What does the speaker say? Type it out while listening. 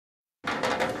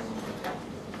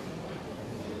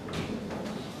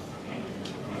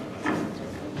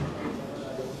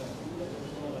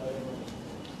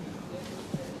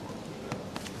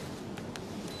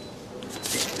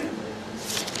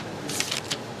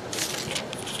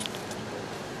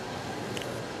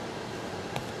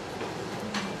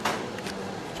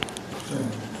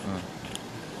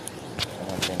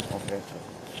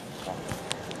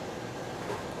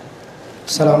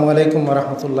আসসালামু আলাইকুম ওয়া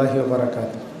রাহমাতুল্লাহি ওয়া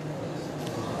বারাকাতুহু।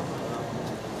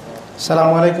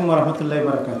 আসসালামু আলাইকুম ওয়া রাহমাতুল্লাহি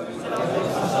ওয়া বারাকাতুহু।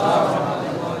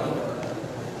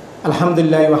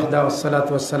 আলহামদুলিল্লাহি ওয়াহদা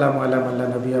ওয়াসসালাতু ওয়াসসালামু আলা মান লা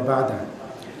নাবিয়্যা বা'দা।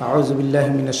 আউযু বিল্লাহি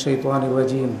মিনাশ শাইতানির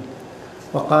রাজীম।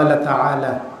 ওয়া ক্বালা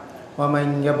তাআলা ওয়া মান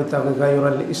ইয়াবতাগি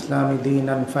গায়রাল ইসলামি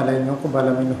দীনান ফালান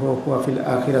ইউকবালা মিনহু ওয়া হুয়া ফিল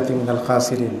আখিরাতি মিনাল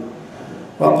খাসিরিন।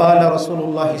 وقال رسول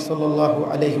الله صلى الله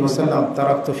عليه وسلم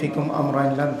تركت فيكم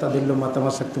أمرين لن تضلوا ما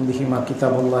تمسكتم بهما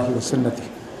كتاب الله وسنتي।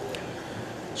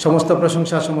 সমস্ত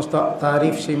প্রশংসা সমস্ত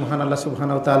তারিফ সেই মহান আল্লাহ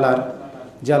সুবহানাহু ওয়া তাআলার,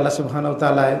 যে আল্লাহ সুবহানাহু ওয়া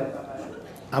তাআলা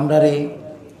আমরারে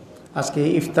আজকে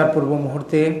ইফতার পূর্ব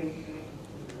মুহূর্তে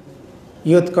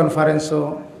ইয়ুথ কনফারেন্সও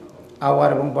আওয়ার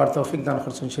এবং বার তৌফিক দান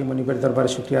করছেন, সেই মনিবের দরবারে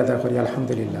শুকরিয়া আদায় করি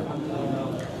আলহামদুলিল্লাহ।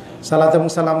 সালাত এবং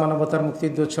সালাম মানবতার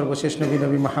মুক্তির দূত সর্বশেষ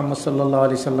নবী মুহাম্মদ সাল্লাল্লাহু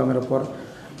আলাইহি সাল্লামের উপর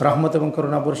রহমত এবং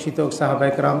করুণা বর্ষিত হোক।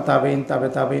 সাহাবায়ে কেরাম, তাবেঈন, তাবে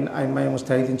তাবেঈন, আইম্মায়ে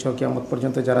মুজতাহিদিন সহ কিয়ামত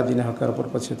পর্যন্ত যারা দ্বীনে হকের উপর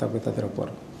পৌঁছে থাকবে তাদের উপর।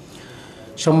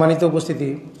 সম্মানিত উপস্থিতি,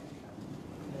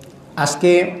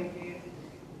 আজকে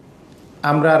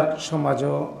আমরার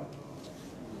সমাজও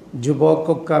যুবক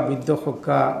হোক্কা, বৃদ্ধ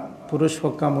হোক্কা, পুরুষ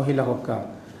হোক্কা, মহিলা হোক্কা,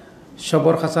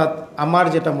 সবর খাসাত আমার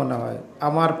যেটা মনে হয়,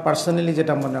 আমার পার্সোনালি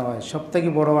যেটা মনে হয়, সবথেকে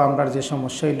বড় আমরার যে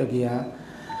সমস্যা হইল গিয়া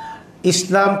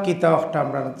ইসলাম কিতা ওটা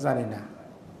আমরা জানি না।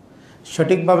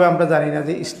 সঠিকভাবে আমরা জানি না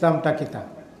যে ইসলামটা কিতা।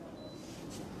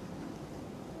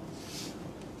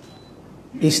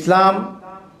 ইসলাম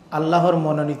আল্লাহর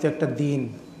মনোনীত একটা দিন,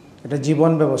 এটা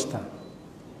জীবন ব্যবস্থা।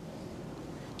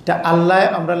 এটা আল্লাহ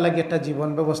আমরা লাগে একটা জীবন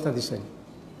ব্যবস্থা দিছেন।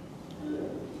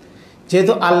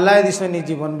 যেহেতু আল্লাহ দিছেন এই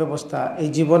জীবন ব্যবস্থা, এই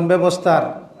জীবন ব্যবস্থার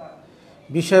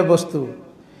বিষয়বস্তু,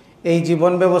 এই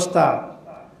জীবন ব্যবস্থা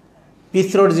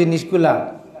পিতৃর জিনিসগুলা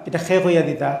এটা শেষ হইয়া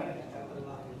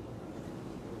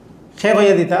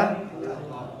দিতা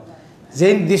যে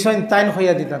দিছেন তাইন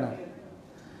হইয়া দিতা না।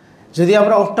 যদি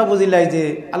আমরা ওটা বুঝিলাই যে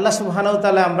আল্লাহ সুবহানাহু ওয়া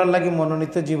তাআলা আমরা লাগে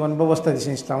মনোনীত জীবন ব্যবস্থা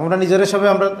দিছেন ইসলাম, আমরা নিজের সবে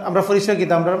আমরা পরিচয়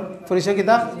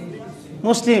কিতা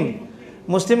মুসলিম।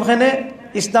 মুসলিমখানে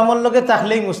ইসলামের লগে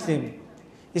থাকলেই মুসলিম,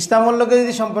 ইসলামের লগে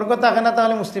যদি সম্পর্ক থাকে না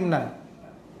তাহলে মুসলিম না।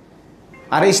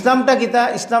 আর ইসলামটা কিতা?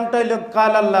 ইসলামটা হইল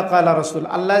কাল আল্লাহ কাল রসুল,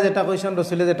 আল্লাহ যেটা কইছেন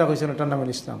রসুলে যেটা কইছেন ওটার নাম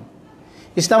হইল ইসলাম।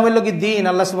 ইসলাম হইল কি দিন।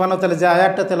 আল্লাহ সুবহানাহু ওয়া তাআলা যে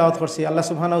আয়াতটা তেলাওয়াত করছি, আল্লাহ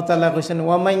সুবহানাহু ওয়া তাআলা কইছেন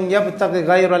ওয়া মান ইয়াবতাগি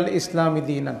গায়রাল ইসলামি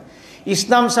দীনান,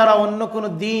 ইসলাম ছাড়া অন্য কোনো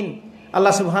দিন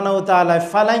আল্লাহ সুবহানাহু ওয়া তাআলা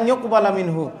ফালান ইউকবালা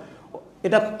মিনহু,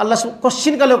 এটা আল্লাহ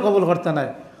কোশ্চিন কালেও কবুল করতে নাই।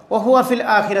 ওয়া হুয়া ফিল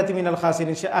আখিরাতি মিনাল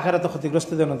খাসিরিন, সে আখিরাতে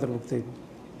ক্ষতিগ্রস্তদের অন্তর্ভুক্ত হইব।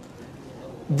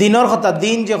 দিনের কথা,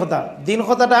 দিন যে কথা, দিন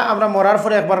কথাটা আমরা মরার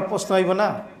পরে একবার প্রশ্ন হইব না,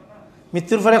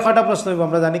 মৃত্যুর পরে কয়টা প্রশ্ন হইব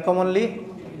আমরা জানি কমনলি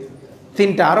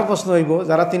তিনটা। আরও প্রশ্ন হইব,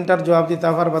 যারা তিনটার জবাব দিতে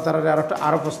পারবে তারা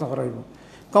আরও প্রশ্ন করা হইব।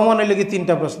 কমন হইলে কি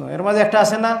তিনটা প্রশ্ন, এর মাঝে একটা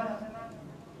আছে না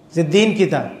যে দিন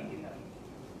কিতা।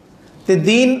 তো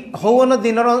দিন হওয়ানো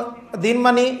দিন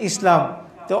মানে ইসলাম।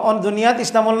 তো দুনিয়াত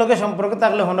ইসলামের লগে সম্পর্ক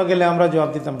থাকলে হনো গেলে আমরা জবাব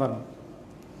দিতাম পারব।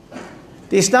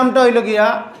 তো ইসলামটা হইল গিয়া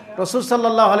রাসূল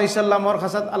সাল্লাল্লাহু আলাইহি সাল্লামর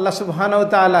খাসাত আল্লাহ সুবহানাহু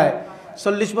ওয়া তাআলা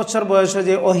 40 বছর বয়সে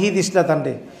যে ওহী দিছিলা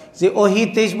তান্ডে, যে ওহী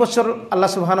 23 বছর আল্লাহ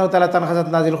সুবহানাহু ওয়া তাআলা তার খাসাত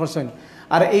নাজিল করছেন।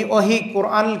 আর এই ওহী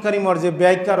কোরআনুল কারীমের যে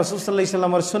ব্যাখ্যা রাসূল সাল্লাল্লাহু আলাইহি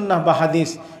সাল্লামের সুন্নাহ বা হাদিস,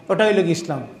 ওটা হইল কি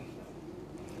ইসলাম।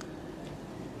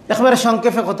 একবারে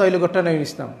সংক্ষেপে কথা হইল ওটা নয়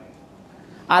ইসলাম।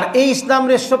 আর এই ইসলাম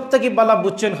রে সবথেকে বালা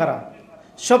বুঝছেন খারা,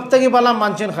 সবথেকে বালা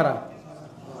মানছেন খারা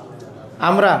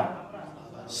আমরা।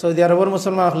 সৌদি আরবের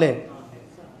মুসলমান হলে,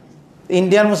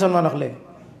 ইন্ডিয়ান মুসলমান হলে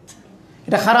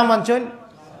এটা খারাপ মানছেন।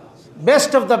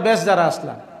 বেস্ট অফ দ্য বেস্ট যারা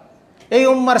আসলা, এই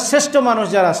উম্মার শ্রেষ্ঠ মানুষ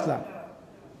যারা আসলা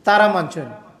তারা মানছেন।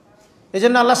 এই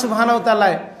জন্য আল্লাহ সুবহানাহু ওয়া তাআলা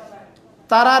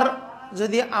তারার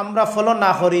যদি আমরা ফলো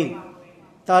না করি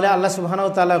তাহলে আল্লাহ সুবহানাহু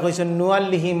ওয়া তাআলা কইছেন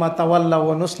নুআল্লিহি মা তাওয়াল্লা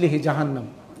ওয়া নুসলিহি জাহান্নাম।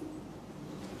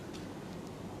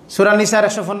 সূরা নিসার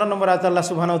 115 নম্বর আয়াতে আল্লাহ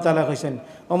সুবহানাহু ওয়া তাআলা কইছেন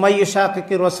ওয়া মাই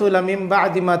ইউশাকিকির রাসূলা মিন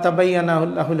বা'দি মা তাবায়্যানা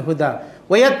লাহুল হুদা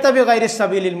ওয়া ইয়াত্তাবি গায়রিস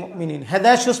সাবিলিল মুমিনিন,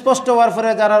 হেদায়েত সুস্পষ্ট হওয়ার পরে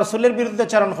যারা রাসূলের বিরুদ্ধে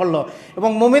চারণ করলো এবং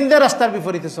মুমিনদের রাস্তার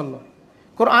বিপরীতে চললো।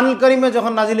 কোরআনুল কারীমে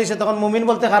যখন নাজিল হয়েছে তখন মুমিন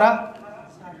বলতে কারা?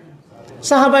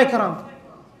 সাহাবায়ে কেরাম।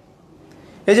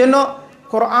 এজন্য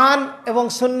কোরআন এবং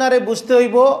সুন্নাহরে বুঝতে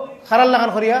হইব খারার লাগান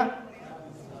করিয়া,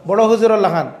 বড় হুজুরের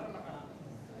লাগান,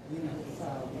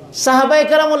 সাহাবায়ে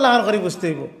কেরামের লাগান করি বুঝতে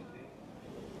হইব।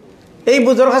 এই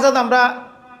বুঝর খাসাত আমরা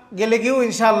গেলে গিয়েও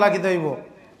ইনশাআল্লাহ কি হইব,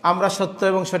 আমরা সত্য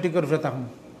এবং সঠিকের উপরে থাকব।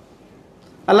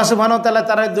 আল্লাহ সুবহানাহু ওয়া তাআলা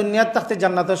তারা দুনিয়ার থাকতে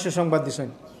জান্নাতের সুসংবাদ দিছেন।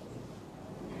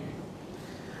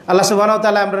 আল্লাহ সুবহানাহু ওয়া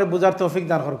তাআলা আমরা বুঝার তৌফিক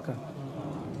দান করুক।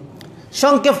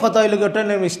 সংক্ষেপ কথা হইল ওটার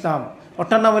নাম ইসলাম,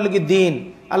 ওটার নাম হইল কি দিন।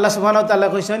 আল্লাহ সুবহানাহু ওয়া তাআলা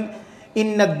কইছেন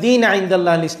ইন্নাদ দীনা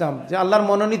ইনদাল্লাহিল ইসলাম, যে আল্লাহর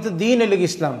মনোনীত দিন হইল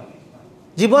ইসলাম,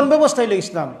 জীবন ব্যবস্থা হইল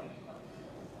ইসলাম।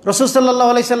 রাসূল সাল্লাল্লাহু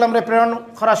আলাইহি সাল্লামরে প্রেরণ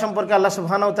করা সম্পর্কে আল্লাহ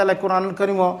সুবহানাহু ওয়া তাআলা কোরআনুল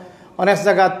কারীমে অনেক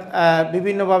জায়গাত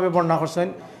বিভিন্নভাবে বর্ণনা করছেন।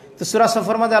 তো সূরা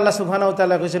সফর মধ্যে আল্লাহ সুবহানাহু ওয়া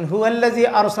তাআলা কইছেন হুয়াল্লাযী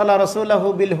আরসালা রাসূলাহু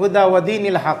বিল হুদা ওয়া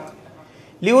দীনিল হক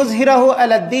লিউযহিরাহু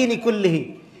আলাদ দীনি কুল্লিহি,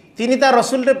 তিনি তার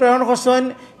রাসূলকে প্রেরণ করছেন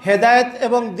হেদায়েত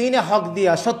এবং দ্বীনে হক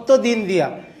দিয়া, সত্য দ্বীন দিয়া।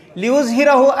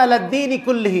 লিউযহিরাহু আলাদ দীনি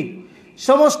কুল্লিহি,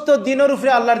 সমস্ত দ্বীনের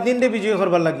উপরে আল্লাহর দ্বীনকে বিজয়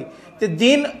করবার লাগি। তো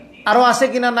দ্বীন আরো আছে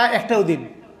কিনা? না, একটাও দ্বীন।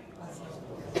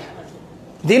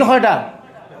 দ্বীন কয়টা?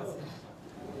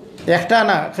 একটা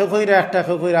না, কেউ কইরা একটা,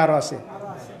 কেউ কইরা আরো আছে।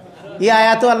 এই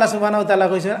আয়াতও আল্লাহ সুবহানাহু ওয়া তাআলা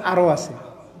কইছেন আরো আছে।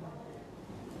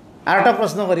 আর একটা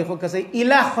প্রশ্ন করি, খুব কাছে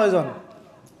ইলাহ কয়জন?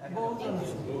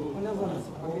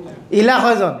 ইলাহ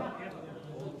কয়জন?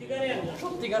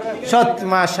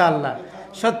 মাশাআল্লাহ,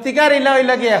 সত্যিকার ইলাহ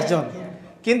হইলা কি একজন,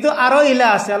 কিন্তু আরো ইলাহ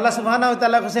আছে। আল্লাহ সুবহানাহু ওয়া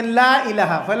তাআলা কইছেন লা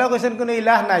ইলাহা, কইলা কইছেন কোনো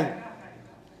ইলাহ নাই।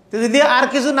 তো যদি আর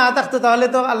কিছু না থাকতো তাহলে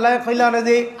তো আল্লাহ কইলা না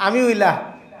যে আমিও ইলাহ,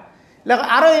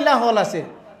 আরো ইলাহ হল আছে।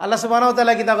 আল্লাহ সুবহানাহু ওয়া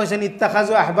তাআলা কিতা কইছেন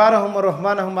ইত্তাখাযু আহবারহুম ওয়া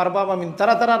রহমানহুম আরবাবা মিন,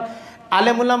 তারা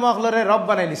আলেম উলামা হলরে রব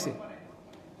বানাই লিছে।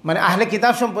 মানে আহলে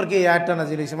কিতাব সম্পর্কে এই আয়াতটা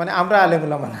নাযিল হইছে, মানে আমরা আলেম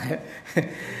উলামা না,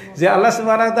 যে আল্লাহ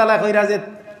সুবহানাহু ওয়া তাআলা কইরা যে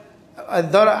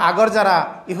আগর যারা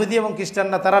ইহুদি এবং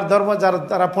খ্রিস্টানরা তারার ধর্ম যারা,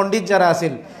 তারা পণ্ডিত যারা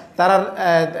আছিল, তারার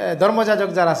ধর্মযাজক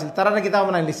যারা আছিল, তারা কিতাব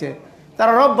বানাই লিছে,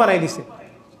 তারা রব বানাই লিছে।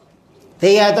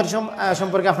 এই আয়াতের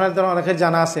সম্পর্কে আপনাদের অনেকের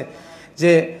জানা আছে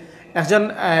যে একজন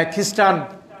খ্রিস্টান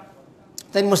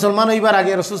তাই মুসলমান হইবার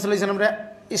আগে রাসূল সাল্লাল্লাহু আলাইহি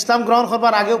ওয়াসাল্লাম ইসলাম গ্রহণ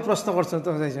করবার আগেও প্রশ্ন করছেন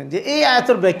যে এই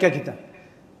আয়াতের ব্যাখ্যা কিতা,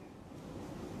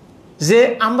 যে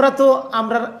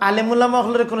আমরা আলেম উলামা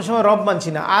হলরে কোনো সময় রব মানছি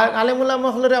না, আর আলেম উলামা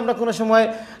হলরে আমরা কোনো সময়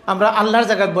আমরা আল্লাহর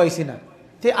জায়গায় বইছি না,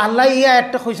 তো আল্লাহ এই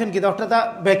আয়াতটা কইছেন কিতা, ওটা তা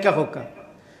ব্যাখ্যা হোকা।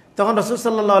 তখন রাসূল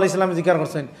সাল্লাল্লাহু আলাইহি ওয়াসাল্লাম জিজ্ঞাসা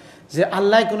করছেন যে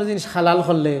আল্লাহ কোনো জিনিস হালাল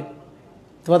করলে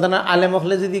তোমাদের না আলেম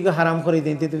হলে যদি হারাম করে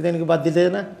দিন তুমি তাই বাদ দিতে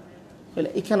না, বলে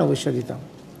এখানে অবশ্য দিতাম।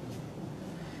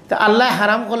 তা আল্লাহ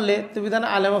হারাম করলে তুমি তাই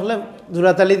আলেম হলে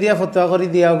জোড়াতালি দিয়া ফতোয়া করে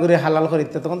দিয়া করে হালাল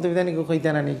করিতে, তখন তুমি তাই কইতে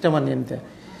না এটা মানিয়ে নিতে,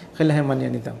 খেলে হ্যাঁ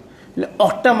মানিয়ে নিতাম।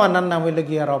 একটা মানার নাম হইল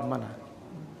গিয়া রব মানা,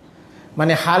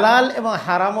 মানে হালাল এবং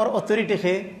হারামর অথরিটি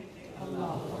খে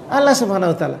আল্লাহ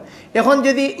সুবহানাহু ওয়া তাআলা। এখন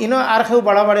যদি ইনো আর কেউ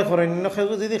বাড়াবাড়ি করেন, ইনো কেউ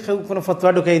যদি কেউ কোনো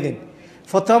ফতোয়া ঢুকাই দিন,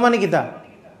 ফতোয়া মানে কিতা,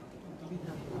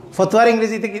 ফতোয়ার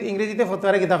ইংরেজিতে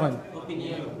ফতোয়ারে কিতা কয়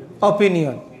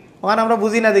অপিনিয়ন। ওখানে আমরা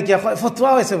বুঝি না দেখিয়া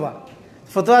ফতোয়া হয়েছে বা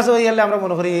ফতোয়া আছে ওই হলে আমরা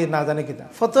মনে করি না জানি কিতা।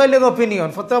 ফতোয়া হইলে অপিনিয়ন,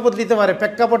 ফতোয়া বদলিতে পারে,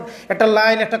 প্রেক্ষাপট একটা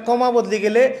লাইন একটা কমা বদলি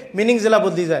গেলে মিনিং জেলা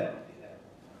বদলি যায়,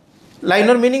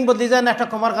 লাইনের মিনিং বদলি যায় না একটা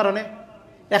কমার কারণে।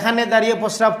 এখানে দাঁড়িয়ে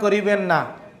প্রস্রাব করিবেন না,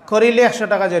 করিলে 100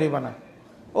 টাকা জরিমানা।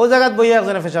 ও জায়গাত বইয়া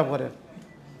একজনে পেশাব করে,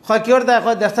 হয় কিওর দেয়,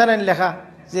 হয় দেখতে নেন লেখা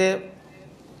যে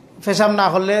পেশাব না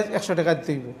করলে 100 টাকা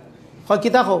দিতে হইব, হয়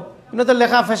কিতা খো কিন্তু তো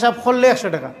লেখা পেশাব করলে 100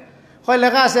 টাকা, হয়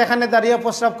লেখা আছে এখানে দাঁড়িয়ে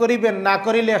প্রস্রাব করিবেন না,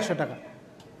 করিলে 100 টাকা।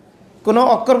 কোনো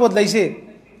অক্ষর বদলাইছে,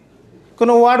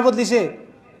 কোনো ওয়ার্ড বদলিছে,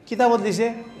 কিতা বদলিছে,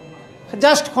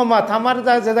 জাস্ট ক্ষমা থামার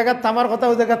যে জায়গায় থামার কথা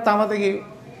ওই জায়গায় থামাতে গিয়ে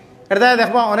এটা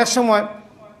দেখবা অনেক সময়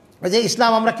যে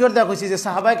ইসলাম আমরা কিওর দেওয়া কইছি যে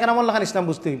সাহাবায়ে কেরামর লাগান ইসলাম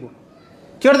বুঝতে হইব,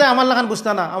 কিওর দেয় আমার লাগান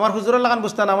বুঝতা না, আমার হুজুরের লাগান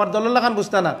বুঝতা না, আমার দলের লাগান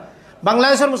বুঝতা না,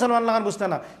 বাংলাদেশের মুসলমান লাগান বুঝতা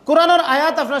না। কোরআনের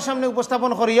আয়াত আপনার সামনে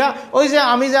উপস্থাপন করিয়া ওই যে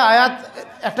আমি যে আয়াত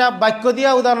একটা বাক্য দিয়া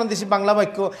উদাহরণ দিছি, বাংলা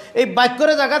বাক্য, এই বাক্যের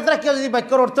জায়গাত রাখিয়া যদি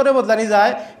বাক্যের অর্থরে বদলানি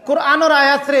যায়, কোরআনের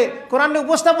আয়াতরে কোরআনে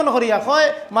উপস্থাপন করিয়া কয়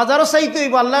মাজারও চাইতে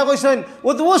হইব। আল্লাহ কইছেন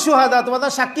উদু সুহাদা, তোমাদের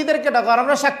সাক্ষীদেরকে ডাকো, আর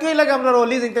আমরা সাক্ষী লাগে আমরা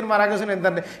অলি যেতেন মারা গেছেন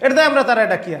এন্টারনেট, এটাই আমরা তারা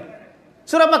ডাকিয়া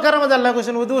সূরা বাকারার মধ্যে আল্লাহ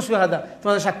কইছেন উদু সুহাদা,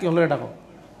 তোমাদের সাক্ষী হলে ডাকো।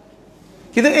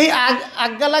 কিন্তু এই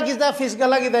আগগালা গিতা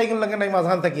ফিসগালা গিতা এগুলো লাগে নাই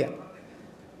মাঝখান থাকিয়া।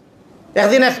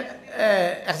 একদিন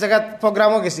এক জায়গাত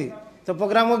প্রোগ্রামও গেছি, তো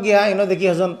প্রোগ্রামও গিয়া এনে দেখি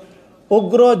এজন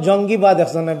উগ্র জঙ্গিবাদ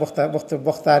একজনের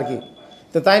বক্তা আর কি,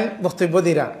 তো তাই বক্তব্য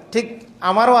দিরা ঠিক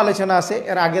আমারও আলোচনা আছে,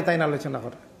 এর আগে তাই আলোচনা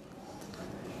করে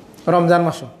রমজান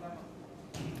মাস।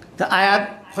 তো আয়াত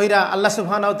হইরা আল্লাহ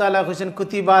সুবহানাহু ওয়া তাআলা কইছেন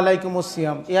কুতিবা আলাইকুমুস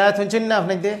সিয়াম, এই আয়াত শুনছেন না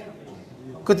আপনাইতে?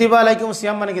 কুতিবা আলাইকুমুস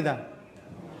সিয়াম মানে কিতা,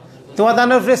 তোমাদের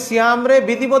উপরে সিয়াম রে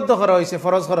বিধিবদ্ধ করা হয়েছে,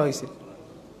 ফরজ করা হয়েছে।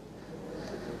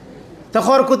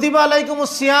 তখন কুতিবা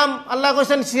আলাইকুমুস সিয়াম আল্লাহ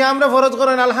কইছেন সিয়াম রে ফরজ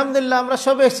করেন, আলহামদুলিল্লাহ আমরা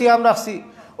সবে সিয়াম রাখছি।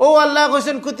 ও আল্লাহ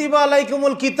কইছেন কুতিবা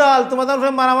আলাইকুমুল কিতাল, তোমাদের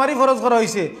উপরে মারামারি ফরজ করা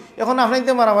হয়েছে, এখন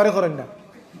আপনাইতে মারামারি করেন না।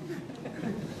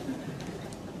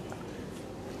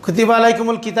 কুতিবা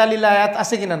আলাইকুমুল কিতালিল আয়াত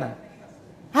আছে কিনা? না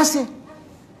আছে,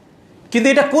 কিন্তু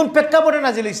এটা কোন প্রেক্ষাপটে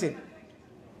নাজিল হইছে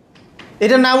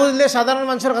এটা না বুঝলে সাধারণ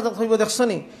মানুষের কথা কইব। দেখছো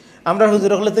নি আমরা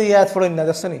হুজুর হলে তো আয়াত পড়েন না,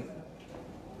 দেখছো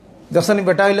নি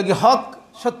বেটা হইল কি হক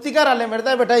সত্যিকার আলেম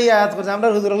এটা বেটা আয়াত করছে, আমরা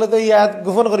হুজুর হলে তো আয়াত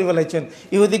গোপন করি ফেলাইছেন।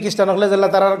 ইহুদি খ্রিস্টান হলে যেলা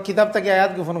তারা কিতাব থেকে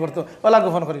আয়াত গোপন করতো, ওলা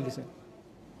গোপন করে দিছে।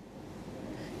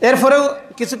 এরপরেও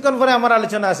কিছুক্ষণ পরে আমার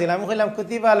আলোচনা আছিল, আমি কইলাম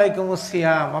কুতিবা আলাইকুমুস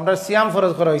সিয়াম, আমরা সিয়াম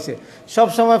ফরজ করা হয়েছে। সব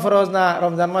সময় ফরজ না,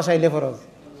 রমজান মাস আইলে ফরজ?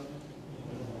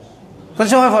 কোন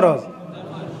সময় ফরজ?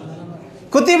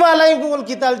 কুতিবা আলাইকুমুল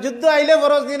কিতাল, যুদ্ধ আইলে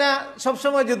ফরজ দিনা সব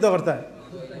সময় যুদ্ধ করতে?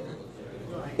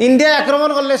 ইন্ডিয়া আক্রমণ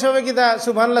করলে সবাই কিতা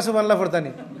সুবহানাল্লাহ সুবহানাল্লাহ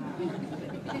পড়তানি?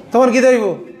 তখন কি হইব?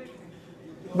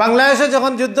 বাংলাদেশে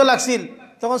যখন যুদ্ধ লাগছিল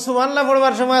তখন সুবহানাল্লাহ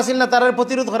পড়বার সময় আসিল না, তার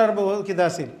প্রতিরোধ করার কিতা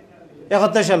আসিল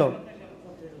 71 সাল।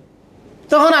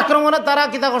 তখন তারা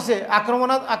কিতা করছে,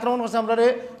 আক্রমণ করছে, আমরা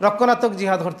রক্ষণাত্মক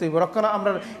জিহাদ করতে হইব,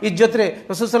 আমরা ইজ্জতরে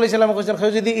রাসূল সাল্লাল্লাহু আলাইহি ওয়াসাল্লাম কইছেন,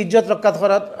 কেউ যদি ইজ্জত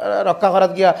রক্ষা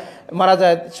করাত গিয়া মারা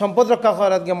যায়, সম্পদ রক্ষা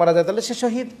করাত গিয়া মারা যায়, তাহলে সে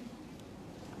শহীদ।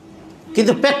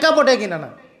 কিন্তু প্রেক্ষাপটে কিনা না।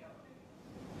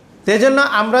 সেই জন্য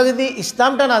আমরা যদি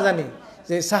ইসলামটা না জানি,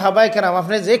 যে সাহাবায়ে কেরাম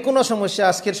আপনি যে কোনো সমস্যা,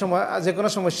 আজকের সময় যে কোনো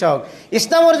সমস্যা হোক,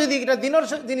 ইসলামের যদি এটা দিনের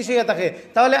জিনিস হইয়া থাকে,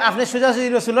 তাহলে আপনি সোজাসুজি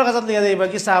রাসূলের কাছে লিয়া যাইবা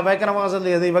কি, সাহাবায়ে কেরামের কাছে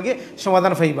লিয়া যাইবা কি,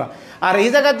 সমাধান পাইবা। আর এই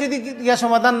জায়গায় যদি গিয়া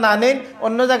সমাধান না নেন,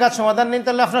 অন্য জায়গায় সমাধান নেন,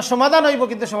 তাহলে আপনার সমাধান হইব,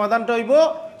 কিন্তু সমাধানটা হইব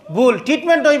ভুল,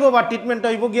 ট্রিটমেন্ট হইব, বা ট্রিটমেন্ট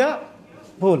হইব গিয়া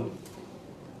ভুল।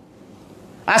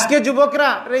 আজকে যুবকরা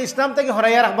ইসলাম থেকে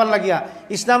হরাইয়া রাখবার লাগিয়া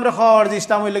ইসলাম রে খর যে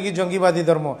ইসলাম হইল কি জঙ্গিবাদী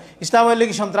ধর্ম, ইসলাম হইল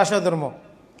কি সন্ত্রাসী ধর্ম,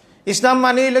 ইসলাম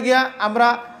মানি হইল গিয়া আমরা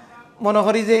মনে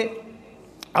করি যে,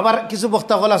 আবার কিছু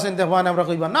বক্তাকল আছেন দেখবেন আমরা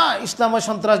কইবা না ইসলামের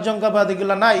সন্ত্রাস জঙ্গিবাদ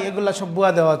এগুলা নাই, এগুলা সব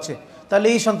বুয়া দেওয়া হচ্ছে। তাহলে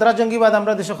এই সন্ত্রাস জঙ্গিবাদ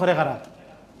আমরা দেশে খরে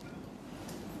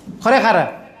খারা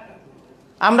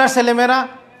আমরা ছেলেমেয়েরা,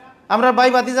 আমরা ভাই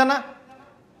বাতি জানা,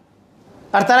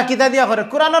 আর তারা কিতা দিয়া করে,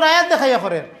 কোরআনের আয়াত দেখাইয়া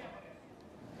করে,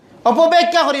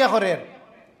 অপব্যাখ্যা করিয়া করে।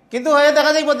 কিন্তু হয়ে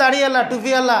দেখা যাইব দাড়ি আল্লাহ,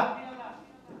 টুপি আল্লাহ,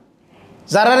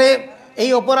 যারারে এই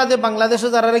অপরাধে বাংলাদেশে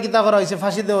যারারে কিতা করা হয়েছে,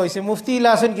 ফাঁসি দেওয়া হয়েছে, মুফতি ইলা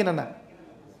আছেন কিনা না,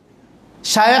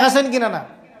 শায়েখ আছেন কিনা না,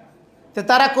 তো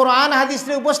তারা কোরআন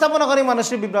হাদিসে উপস্থাপনা করে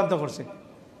মানুষকে বিভ্রান্ত করছে,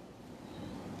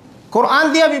 কোরআন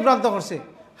দিয়া বিভ্রান্ত করছে,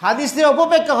 হাদিস দিয়ে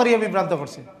অপব্যাখ্যা করিয়া বিভ্রান্ত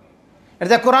করছে।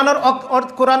 এটা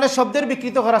কোরআনের শব্দের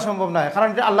বিকৃত করা সম্ভব নয়, কারণ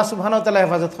এটা আল্লাহ সুবহানাহু ওয়া তাআলা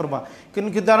হেফাজত করবা। কিন্তু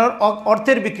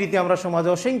অর্থের বিকৃতি, আমরা সমাজে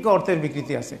অসংখ্য অর্থের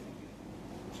বিকৃতি আছে।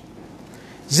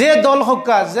 যে দল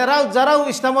হক্কা, যারাও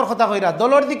ইসলামের কথা কইরা,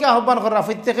 দলের দিকে আহ্বান করা,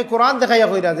 প্রত্যেকে কোরআন দেখাইয়া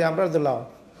কইরা যে আমরা দোল্লাহ।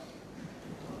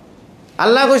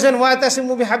 আল্লাহ কইছেন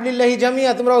ওয়াতাসিমু বিহাবলিল্লাহি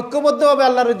জামিয়া, তোমরা ঐক্যবদ্ধভাবে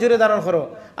আল্লাহর জোরে ধারণ করো।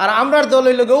 আর আমরার দল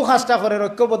হইল গেও খাসটা করে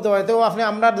ঐক্যবদ্ধভাবে, তো আপনি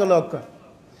আমরার দল হক্কা।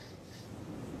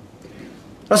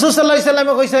 রাসূল সাল্লাল্লাহু আলাইহি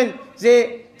ওয়াসাল্লাম কইছেন যে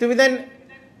তুমি দেন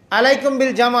আলাইকুম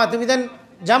বিল জামা, তুমি দেন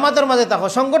জামাতের মাঝে থাকো,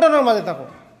 সংগঠনের মাঝে থাকো।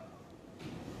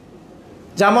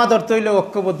 জামাত অর্থ হইল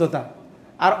ঐক্যবদ্ধতা।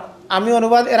 আর আমি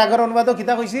এর আগের অনুবাদও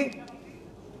কিতা কইছি,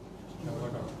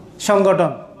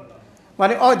 সংগঠন।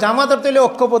 মানে জামাত অর্থ হইল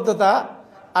ঐক্যবদ্ধতা।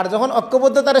 আর যখন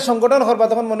ঐক্যবদ্ধতার সংগঠন করবা,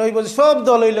 তখন মনে হইব যে সব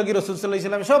দল হইল কি রাসূল সাল্লাল্লাহু আলাইহি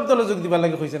ওয়াসাল্লাম সব দলে যোগ দিবার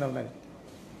লাগে কইছেন আপনাকে।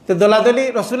 তো দলাদলি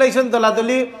রাসূল আইছেন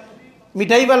দলাদলি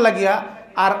মিটাইবার লাগিয়া,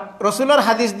 আর রসুলের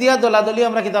হাদিস দিয়া দলাদলি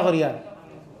আমরা কিতা করিয়া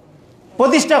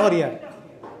প্রতিষ্ঠা করিয়া,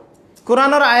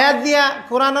 কোরআনের আয়াত দিয়া,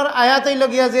 কোরআনের আয়াত হইল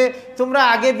গিয়া যে তোমরা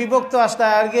আগে বিভক্ত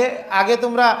আসতায়, আগে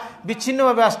তোমরা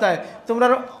বিচ্ছিন্নভাবে আসতায়, তোমরা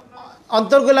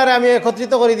অন্তরগুলারে আমি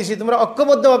একত্রিত করে দিছি, তোমরা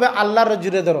ঐক্যবদ্ধভাবে আল্লাহর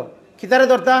জুড়ে ধরো। কিতারে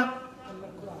ধরতা?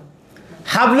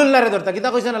 হাবলুল্লাহরে ধরতা। কিতা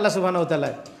কইছেন আল্লাহ সুবহানাহু ওয়া তাআলা,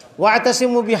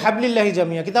 ওয়াতাসিমু বিহাবলিল্লাহি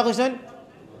জামিয়া, কিতা কইছেন?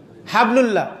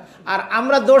 হাবলুল্লাহ। আর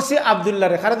আমরা ধরছি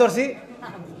আব্দুল্লাহরে। কারে ধরছি?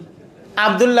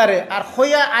 আব্দুল্লাহরে। আর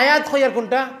খইয়া আয়াত খইয়ার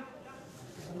কোনটা?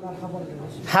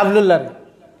 হাবলুল্লাহরে।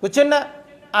 বুঝছেন না?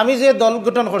 আমি যে দল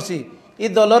গঠন করছি, এই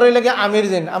দলের লাগে আমির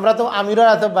যেন, আমরা তো আমিরের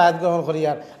হাতে বায়াত গ্রহণ করি,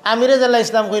 আর আমিরে জাল্লা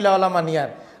ইসলাম কইলা ওলা মানিয়ার।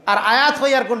 আর আয়াত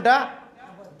হইয়ার কোনটা?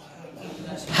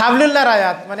 হাবলুল্লাহর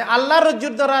আয়াত, মানে আল্লাহর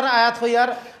রজ্জুর ধরার আয়াত হইয়ার,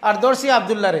 আর দর্শি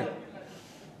আব্দুল্লাহরে।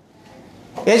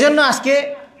 এই জন্য আজকে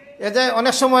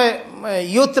অনেক সময়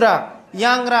ইউথরা,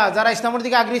 ইয়াংরা যারা ইসলামের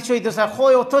দিকে আগ্রহী হইতেছে,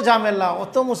 কই অত ঝামেলা,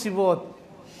 অত মুসিবত,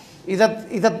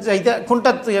 ইদাত যাইতা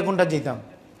কোনটা কোনটা যেতাম,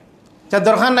 যার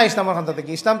দরকার নাই ইসলামের খান্তা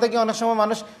থেকে। ইসলাম থেকে অনেক সময়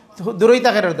মানুষ দূরেই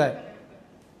তাকে দেয়।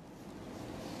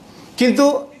 কিন্তু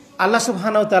আল্লাহ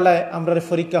সুবহানাহু ওয়া তাআলা আমরা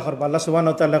পরীক্ষা করবো। আল্লাহ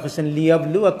সুবহানাহু ওয়া তাআলা কইছেন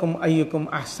লিয়াবলুয়াকুম আইয়ুকুম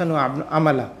আহসানু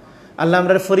আমালা। আল্লাহ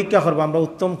আমরা পরীক্ষা করবো আমরা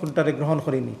উত্তম কোনটারে গ্রহণ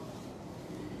করিনি।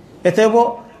 এতে হবো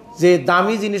যে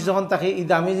দামি জিনিস যখন থাকে, এই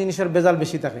দামি জিনিসের বেজাল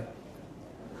বেশি থাকে,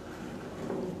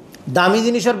 দামি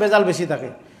জিনিসের বেজাল বেশি থাকে,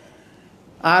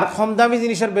 আর কম দামি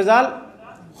জিনিসের বেজাল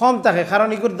কম থাকে, কারণ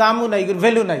এগুলোর দামও নাই, এগুলোর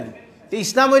ভ্যালু নাই। তো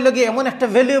ইসলাম হইল কি এমন একটা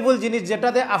ভ্যালুয়েবল জিনিস,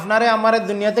 যেটাতে আপনারে আমারে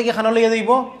দুনিয়া থেকে খানা লইয়া দিব,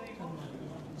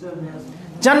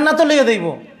 জান্নাতও লইয়া দিব।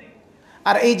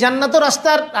 আর এই জান্নাত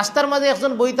রাস্তার মাঝে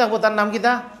একজন বই থাকবো, তার নাম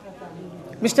কিতা?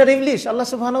 মিস্টার ইবলিশ। আল্লাহ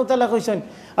সুবহানাহু ওয়া তাআলা কইছেন,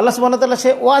 আল্লাহ সুবহানাহু ওয়া তাআলা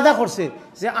সে ওয়াদা করছে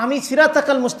যে আমি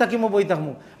সিরাতাকাল মুস্তাকিমও বই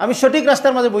থাকবো, আমি সঠিক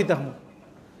রাস্তার মাঝে বই থাকবো।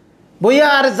 বইয়া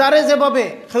আর যারে যেভাবে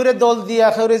খেউরে দল দিয়া,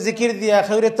 খেউরে জিকির দিয়া,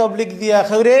 খেউরে তবলিগ দিয়া,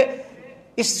 খেউরে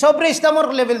সবরে ইসলামের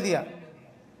লেভেল দিয়া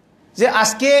যে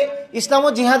আজকে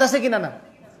ইসলামত জিহাদ আছে কিনা না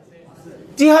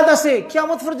জিহাদ আছে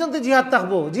কিয়ামত পর্যন্ত জিহাদ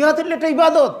থাকবো জিহাদ হইলে এটা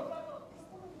ইবাদত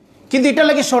কিন্তু এটা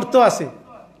লাগে শর্ত আছে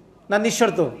না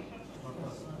নিঃশর্ত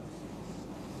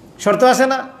শর্ত আছে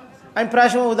না আমি প্রায়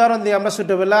সময় উদাহরণ দিই আমরা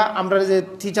ছোটবেলা আমরা যে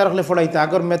টিচার হলে পড়াইতে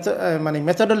আগর মানে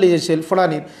মেথডোলজি ছিল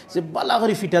পড়ানির যে বালা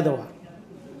করে ফিটা দেওয়া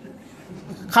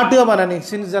খাটুয়া বানানি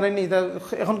জানেনি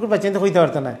এখন কোন বাচ্চা হইতে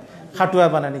পারত না খাটুয়া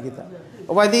বানানি কিতা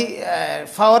ওবাদি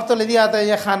ফাওয়ার তলে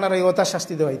দিয়া খানার ওটা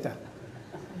শাস্তি দেওয়াইতা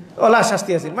ওলা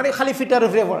শাস্তি আছে মানে খালি ফিটার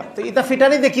উপরে পড়া তো এটা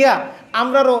ফিটানি দেখিয়া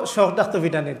আমরারও শখ ডাকতো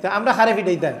ফিটানির তো আমরা হারে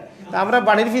ফিটাইতাম তা আমরা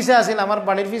বাড়ির পিছে আসিল আমার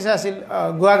বাড়ির পিছে আসিল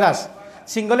গুয়া গাছ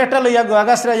সিঙ্গল একটা লইয়া গুয়া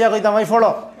গাছ রে ইয়া কইতাম আমি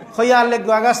ফড়ো কইয়া আনলে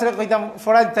গুয়া গাছ রে কইতাম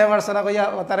ফড়াই দিতে পারছে না কইয়া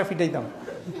তারা ফিটাইতাম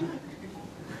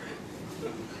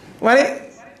মানে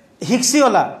হিকসি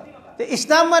ওলা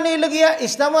ইসলাম মানে লগিয়া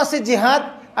ইসলাম আছে জিহাদ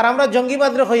আর আমরা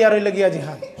জঙ্গিবাদ রে কইয়া রইল গিয়া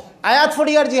জিহাদ আয়াত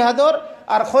ফড়িয়ার জিহাদর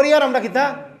আর খরিয়ার আমরা কিতা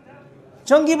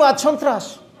জঙ্গিবাদ সন্ত্রাস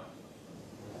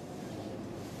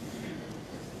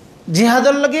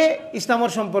জিহাদের লগে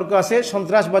ইসলামের সম্পর্ক আছে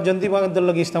সন্ত্রাস বা জঙ্গিবাদের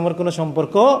লগে ইসলামের কোনো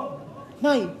সম্পর্ক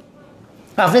নাই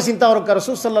আপনি চিন্তা করুন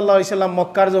রাসূল সাল্লাল্লাহু আলাইহি সাল্লাম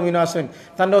মক্কার জমিনে আসেন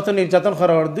তার অত নির্যাতন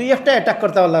করার দুই একটা অ্যাটাক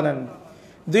করতে পারলেন নেন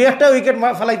দুই একটা উইকেট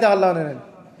ফেলাইতে পারলেন নেন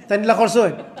তাই নিলা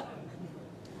করছেন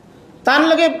তার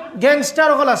লগে গ্যাংস্টার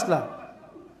হল আসলা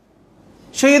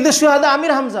শহীদুল শুহাদা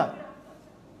আমির হামজা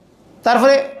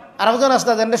তারপরে আরেকজন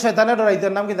আসলা যেন শয়তানের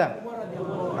ডরাইতের নাম কিতা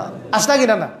আসলা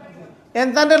কিনা না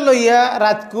এনতানের লইয়া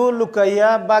রাতকু লুকাইয়া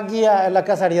বাগিয়া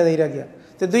এলাকা ছাড়িয়া দিরা গিয়া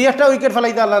তো দুই একটা উইকেট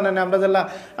ফেলাইতে আল্লাহ না আমরা যেলা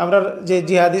আমরা যে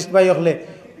জিহাদিস্ট ভাই হলে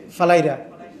ফেলাইরা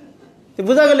তো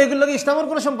বোঝা গেল এগুলো ইসলামের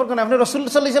কোনো সম্পর্ক না আপনি রাসূল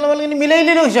সাল্লাল্লাহু আলাইহি ওয়াসাল্লাম মিলাই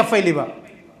নিলেও হিসাব পাইলিবা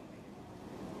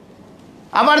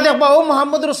আবার দেখবা ও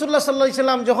মুহাম্মদ রাসূলুল্লাহ সাল্লাল্লাহু আলাইহি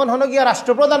ওয়াসাল্লাম যখন হন গিয়া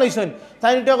রাষ্ট্রপ্রধান হইছেন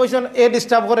তাই এটা কইছেন এ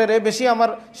ডিস্টার্ব করে রে বেশি আমার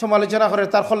সমালোচনা করে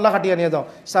তার খল্লা কাটিয়া নিয়ে দাও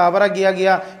সাহাবারা গিয়া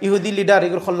গিয়া ইহুদি লিডার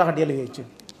এগুলো খল্লা কাটিয়া লিয়ে আইছে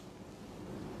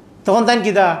তখন তাই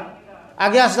কিদা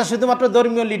আগে আসলে শুধুমাত্র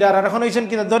ধর্মীয় লিডার আর এখন হয়েছেন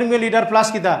কিনা ধর্মীয় লিডার প্লাস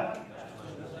কিতা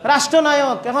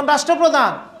রাষ্ট্রনায়ক এখন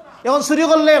রাষ্ট্রপ্রধান এখন চুরি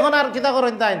করলে এখন আর কিতা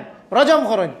করেন তাই রজম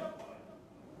করেন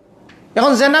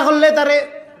এখন জেনা করলে তারে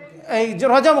এই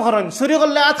রজম করেন চুরি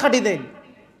করলে আত খাটি দেন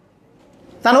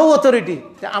তারও অথরিটি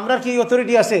আমরা কি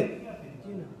অথরিটি আছে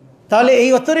তাহলে এই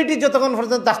অথরিটি যতক্ষণ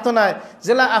পর্যন্ত থাকতো না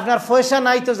যেলা আপনার পয়সা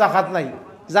নাই তো জাকাত নাই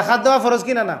জাকাত দেওয়া ফরজ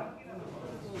কিনা না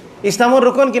ইসলামের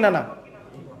রুকন কিনা না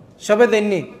সবে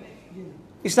দেননি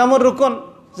ইসলামের রুকন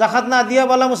জাকাত না দিয়া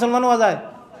বলা মুসলমান হওয়া যায়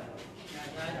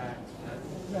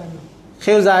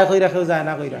সেও যায় কইরা কেউ যায়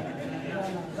না কইরা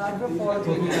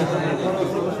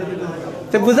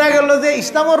তো বোঝা গেল যে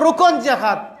ইসলামের রুকন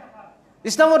জাকাত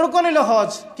ইসলামের রুকন হইল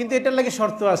হজ কিন্তু এটার লাগে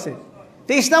শর্ত আছে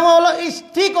তো ইসলাম হলো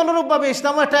ঠিক অনুরূপভাবে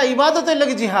ইসলাম একটা ইবাদতের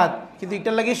লাগে জিহাদ কিন্তু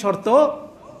এটার লাগে শর্ত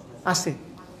আছে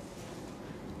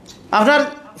আপনার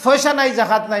পয়সা নাই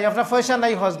জাকাত নাই আপনার পয়সা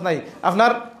নাই হজ নাই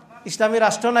আপনার ইসলামী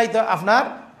রাষ্ট্র নাই তো আপনার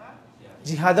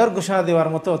জিহাদের ঘোষণা দেওয়ার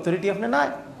মতো অথরিটি আপনি নাই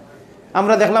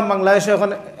আমরা দেখলাম বাংলাদেশে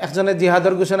এখন একজনের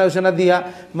জিহাদের ঘোষণা দিয়া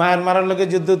মায়ানমারের লগে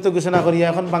যুদ্ধ ঘোষণা করিয়া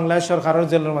এখন বাংলাদেশ সরকারের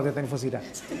জেলের মাঝে তাই ফসিরা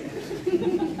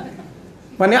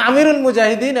মানে আমিরুল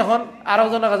মুজাহিদিন এখন আরো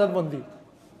জনের কাছে বন্দী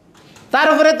তার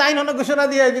উপরে তাই ঘোষণা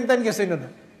দিয়ে একদিন তাই গেছে না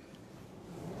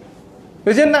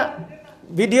বুঝছেন না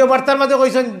ভিডিও বার্তার মাঝে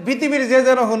কইছেন পৃথিবীর যে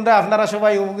যেন হুনরা আপনারা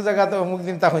সবাই অমুক জায়গাতে অমুক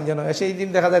দিন তখন যেন সেই দিন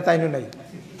দেখা যায় তাইনও নাই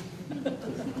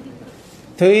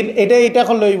তো এটা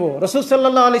লইব রাসূল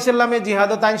সাল্লাল্লাহু আলাইহি সাল্লামে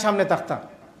জিহাদও তাই সামনে থাকতা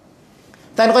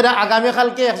তাই কইরা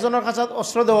আগামীকালকে একজনের কাছে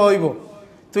অস্ত্র দেওয়া হইব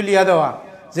তুলিয়া দেওয়া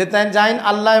যে তাই যাইন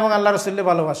আল্লাহ এবং আল্লাহ রসুল্লে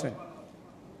ভালোবাসেন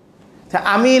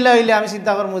আমি হইলে আমি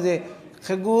চিন্তা করবো যে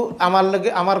সেগু আমার লগে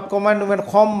আমার কমান্ডমেন্ট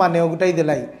কম মানে ওটাই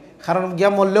দিলাই কারণ গিয়া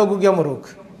মরলেও গু গিয়া মরুক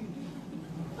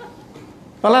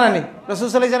বলা নানি রাসূল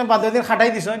সাল্লাল্লাহু আলাইহি সাল্লাম 5 দিন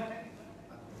খাটাই দিছেন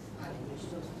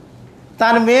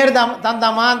তার মেয়ের তার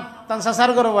দামান তার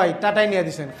সাসার করো ভাই টাটাই নিয়ে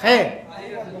দিছেন হ্যাঁ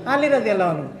আলী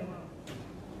রাদিয়াল্লাহু আনহু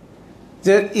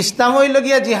যে ইসলাম হইল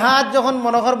গিয়া জিহাদ যখন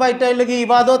মনে করবা এটা হইল গিয়া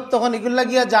ইবাদত তখন এগুলা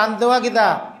গিয়া জান দেওয়া কিতা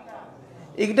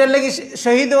এটার লাগি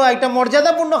শহীদ হওয়া একটা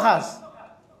মর্যাদাপূর্ণ কাজ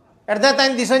এটা তাই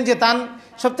দিছেন যে তান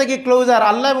সব থেকে ক্লোজার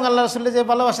আল্লাহ এবং আল্লাহ রসুল্লাহ যে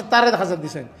ভালোবাসে তারে দেখা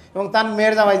দিছেন এবং তার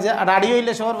মেয়ের জামাই যে দাড়ি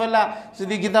হইলে শহর বেলা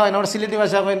যদি গীতা হয় না আমার সিলেটি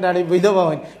ভাষা হয় দাড়ি বিধবা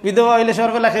হয় বিধবা হইলে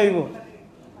শহর বেলা খেয়ে হইব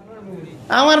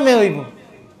আমার মেয়ে হইব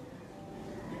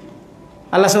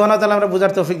আল্লাহ সুবহানাহু ওয়া তাআলা আমরা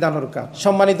বুঝার তৌফিক দান করুক।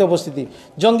 সম্মানিত উপস্থিতি,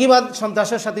 জঙ্গিবাদ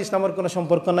সন্ত্রাসের সাথে ইসলামের কোনো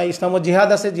সম্পর্ক নাই। ইসলামের জিহাদ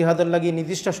আছে, জিহাদের লাগি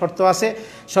নির্দিষ্ট শর্ত আছে।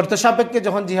 শর্ত সাপেক্ষে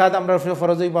যখন জিহাদ আমরা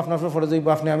ফরজ হইব, আপনার ফরজ হইব,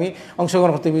 আপনি আমি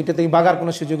অংশগ্রহণ করতে হইব, এটাতে বাগার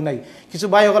কোনো সুযোগ নাই। কিছু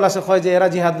ভাই সকল আছে কয় যে এরা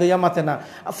জিহাদ লইয়া মাতে না,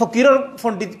 ফকিরের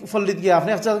ফন্ডিত গিয়া আপনি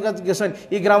গেছেন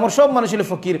এই গ্রামের সব মানুষ হলে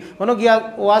ফকির মনে গিয়া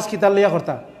ওয়াজ খিতার লইয়া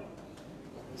করতা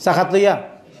সাখাত লইয়া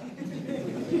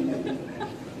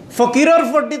ফকিরর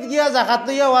পট্টিত গিয়া জাকাত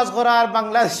লইয়া ওয়াজ করা আর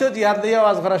বাংলাদেশও জিহাদ লইয়া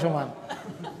ওয়াজ করা সমান,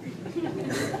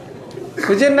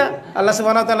 বুঝছেন না? আল্লাহ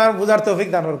সুবহানাহু ওয়া তাআলা বুঝার তৌফিক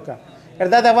দান করুক। এর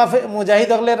দাদা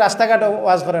মুজাহিদ হলে রাস্তাঘাট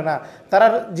ওয়াজ করে না, তারা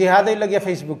জিহাদ হইল গিয়া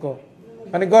ফেসবুকও,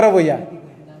 মানে গরব হইয়া,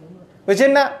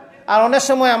 বুঝছেন না? আর অনেক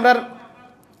সময় আমরা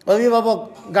অভিভাবক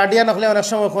গার্ডিয়ান হলে অনেক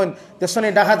সময় কইন দেখছেন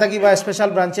ঢাকা থাকি বা স্পেশাল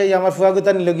ব্রাঞ্চে আমার ফুয়া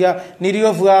গুতা নিলগিয়া, নিরীহ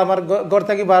ফুয়া আমার ঘর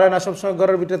থাকি বার হয় না, সবসময়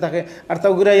ঘরের ভিতরে থাকে, আর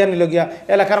তাও ঘুরাইয়া নিলগিয়া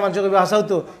এলাকার মানুষ কবি হাসাও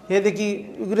তো হে দেখি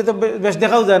ওগুলো তো বেশ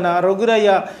দেখাও যায় না, আর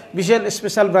ঘুরাইয়া বিশাল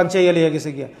স্পেশাল ব্রাঞ্চে ইয়া লিয়া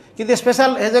গেছে গিয়া। কিন্তু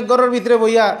স্পেশাল হে যে ঘরের ভিতরে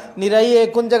বইয়া নিরাইয়ে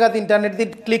কোন জায়গাতে ইন্টারনেট দিয়ে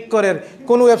ক্লিক করেন,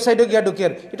 কোন ওয়েবসাইটে গিয়া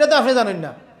ঢুকের, এটা তো আপনি জানেন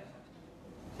না।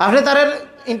 আপনি তার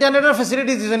ইন্টারনেটের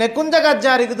ফেসিলিটি দিচ্ছেন, কোন জায়গায় যা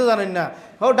আর এগুলো জানেন না।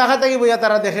 ও ঢাকা থেকে বইয়া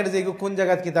তারা দেখে যে কোন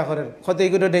জায়গায় কিতা করেন, ক্ষতি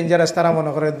এগুলো ডেঞ্জারাস, তারা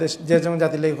মনে করে যে যেমন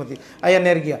জাতির লাগে ক্ষতি আইয়া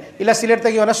নের গিয়া। ইলা সিলেট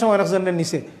থেকে অনেক সময় অনেকজনের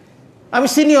নিছে, আমি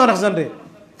চিনি অনেকজনরে,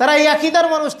 তারা এই আকিদার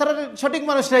মানুষ, তারা সঠিক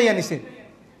মানুষরা ইয়া নিছে,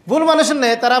 ভুল মানুষের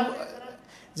নেই। তারা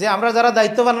যে আমরা যারা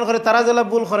দায়িত্ব পালন করে তারা যেগুলো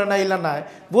ভুল করে না, ইলা নাই,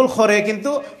 ভুল করে, কিন্তু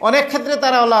অনেক ক্ষেত্রে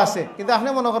তারা ওলা আছে, কিন্তু আপনি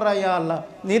মনে করেন ইয়া আল্লাহ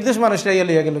নির্দোষ মানুষরা ইয়া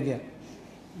লইয়া গেল গিয়া।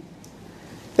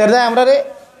 তার আমরা রে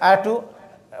আর একটু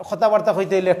কথাবার্তা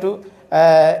হইতে হইলে একটু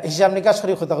হিসাব নিকাশ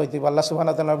করে কথা হইতে হইব। আল্লাহ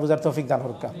সুবহানাহু ওয়া তাআলা বুঝার তৌফিক দান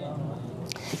করুক।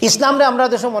 ইসলাম রে আমরা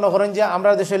দেশে মনে করেন যে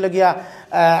আমরা দেশে হইল গিয়া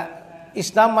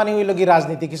ইসলাম মানে হইল কি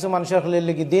রাজনীতি, কিছু মানুষের হইল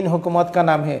কি দিন হুকুমত কা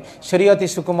নাম হে, শরীয়ত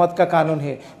ইস হুকুমত কা কানুন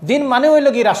হে। দিন মানে হইল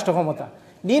কি রাষ্ট্র ক্ষমতা,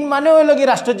 দিন মানে হইল কি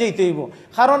রাষ্ট্র যেতে হইব।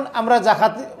 কারণ আমরা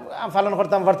জাকাত পালন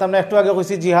করতাম পারতাম না, একটু আগে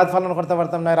কইছি জিহাদ পালন করতে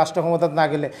পারতাম না রাষ্ট্র ক্ষমতা না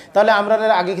গেলে, তাহলে আমরা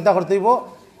আগে কিতা করতে হইব,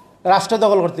 রাষ্ট্র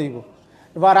দখল করতে হইব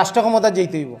বা রাষ্ট্র ক্ষমতা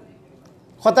যেতে হইব।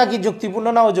 কথা কি যুক্তিপূর্ণ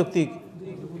না অযৌক্তিক?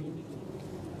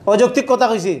 অযৌক্তিক কথা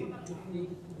কইছি,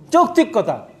 যৌক্তিক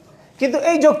কথা। কিন্তু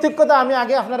এই যৌক্তিক কথা আমি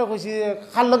আগে আপনারা কইছি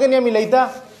খাল লগে নিয়ে মিলাইতা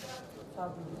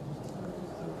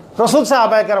রসুল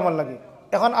সাহাবায়ে কেরামের লাগে।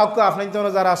 এখন আপনি তো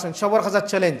যারা আছেন সবার কাছে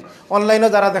চ্যালেঞ্জ, অনলাইনে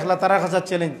যারা দেখলা তারা কাছে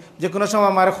চ্যালেঞ্জ, যে কোনো সময়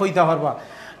আমার কইতা পারবা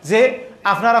যে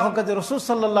আপনারা এখন যে রসুল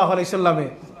সাল্লাল্লাহু আলাইহি সাল্লামে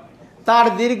তার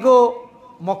দীর্ঘ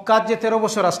মক্কাত যে 13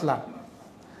 বছর আসলা,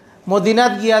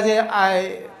 মদিনাত গিয়া যে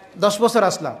 10 বছর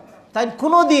আসলা, তাই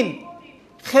কোনো দিন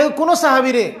কোনো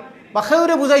সাহাবিরে বা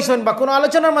খেউরে বুঝাইছেন বা কোনো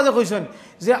আলোচনার মাঝে কইছেন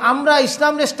যে আমরা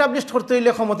ইসলাম এস্টাবলিশ করতে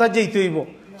হইলে ক্ষমতা যেতে হইব,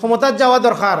 ক্ষমতার যাওয়া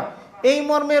দরকার, এই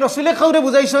মর্মে রসুলে খেউরে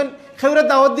বুঝাইছেন, খেউরে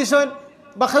দাওয়াত দিছেন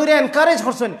বা খেউরে এনকারেজ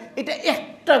করছেন? এটা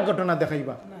একটা ঘটনা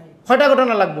দেখাইবা। কয়টা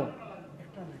ঘটনা লাগবো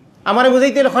আমারে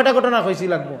বুঝাইতে হলে? কয়টা ঘটনা কইছি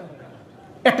লাগবো?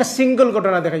 একটা সিঙ্গল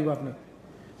ঘটনা দেখাইবা আপনি।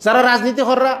 যারা রাজনীতি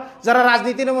কররা, যারা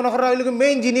রাজনীতি মনে করা ওই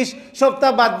মেইন জিনিস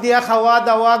সপ্তাহ বাদ দিয়া খাওয়া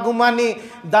দাওয়া ঘুমানি,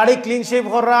 দাড়ি ক্লিন শেভ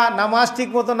করা, নামাজ ঠিক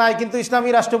মতো নাই, কিন্তু ইসলামী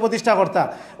রাষ্ট্র প্রতিষ্ঠা করতা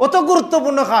অত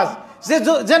গুরুত্বপূর্ণ কাজ যে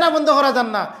জেনা বন্ধ করা যান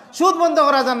না, সুদ বন্ধ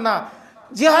করা যান না,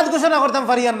 জিহাদ ঘোষণা করতাম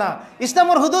পারিয়ান না,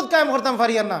 ইসলামের হুদুদ কায়েম করতাম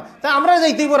পারিয়ান না, তাই আমরা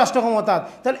যাইতেইব রাষ্ট্র ক্ষমতা।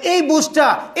 তাহলে এই বুঝটা,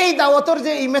 এই দাওয়াতর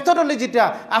যে এই মেথোডোলজিটা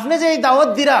আপনি যে এই দাওয়াত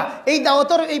দিরা, এই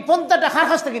দাওয়াতর এই পন্থাটা কার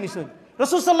কাছ থেকে নিছেন?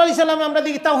 রসুল সাল্লাল্লাহু আলাইহি সাল্লামে আমরা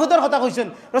দেখি তাওহীদের কথা কইছেন,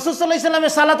 রসুল সাল্লাল্লাহু আলাইহি সাল্লামে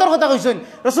সালাতের কথা কইছেন,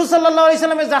 রসুল সাল্লাল্লাহু আলাইহি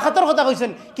সাল্লামে যাকাতের কথা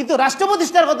কইছেন, কিন্তু রাষ্ট্র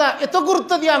প্রতিষ্ঠার কথা এত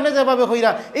গুরুত্ব দিয়ে আপনি যেভাবে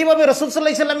কইরা, এইভাবে রসুল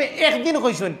সাল্লাল্লাহু আলাইহি সাল্লামে একদিন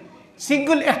কইছেন,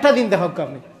 সিঙ্গল একটা দিন দেখাক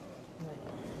আপনি।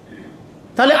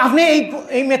 তাহলে আপনি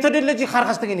এই মেথোডোলজি কার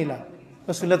কাছ থেকে নিলা?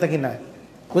 রসুলের থেকে নাই।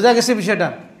 বোঝা গেছে বিষয়টা?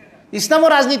 ইসলামও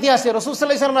রাজনীতি আছে। রসুল সাল্লাল্লাহু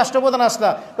আলাইহি সাল্লাম রাষ্ট্রপ্রধান আসলা,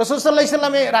 রসুল সাল্লাল্লাহু আলাইহি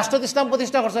সাল্লামে রাষ্ট্র ইসলাম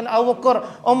প্রতিষ্ঠা করছেন, আবু বকর,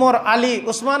 ওমর, আলী,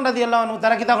 উসমান রাদিয়াল্লাহু আনহু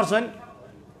তারা কিতা করছেন?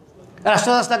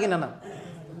 রাষ্ট্ররাস্তা কিনা না।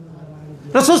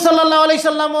 রসুল সাল্লাল্লাহু আলাইহি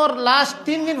সাল্লামর লাস্ট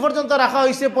 3 দিন পর্যন্ত রাখা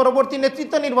হয়েছে পরবর্তী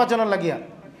নেতৃত্ব নির্বাচনের লাগিয়া।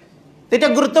 এটা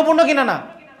গুরুত্বপূর্ণ কিনা না?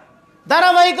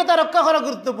 ধারাবাহিকতা রক্ষা করা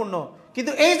গুরুত্বপূর্ণ,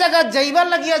 কিন্তু এই জায়গা যাইবার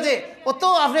লাগিয়া যে অত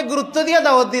আপনি গুরুত্ব দিয়ে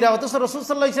দাওয়াত দিরা, অথচ রসুল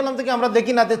সাল্লাল্লাহু আলাইহি সাল্লাম থেকে আমরা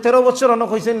দেখি না 13 বছর অনেক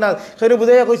হয়েছেন না, সেটা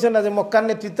বুঝাইয়া কইছেন না যে মক্কার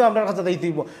নেতৃত্ব আপনার কাছে দিতে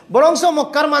হইব, বরংস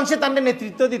মক্কার মানুষে তার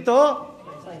নেতৃত্ব দিত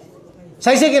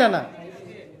চাইছে কিনা না?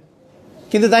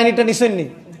 কিন্তু তাই এটা নিছেন নি?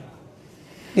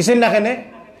 নিছেন না কেন?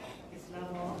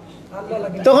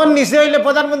 তখন নিচে হইলে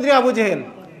প্রধানমন্ত্রী আবু জেহেল,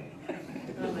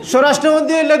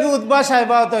 স্বরাষ্ট্রমন্ত্রী হইলে কি উৎবা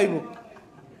সাহেবা হইব।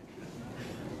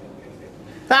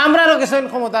 তা আমরা গেছেন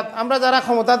ক্ষমতাত, আমরা যারা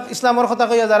ক্ষমতাত ইসলামের কথা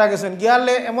কইয়া যারা গেছেন,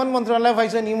 গিয়ালে এমন মন্ত্রণালয়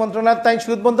পাইছেন, এই মন্ত্রণালয় তাই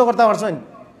সুদ বন্ধ করতে পারছেন,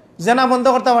 জেনা বন্ধ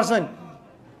করতে পারছেন,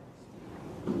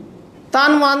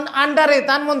 তান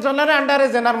মন্ত্রণালয়ের আন্ডারে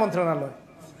জেনার মন্ত্রণালয়,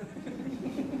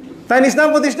 তাই ইসলাম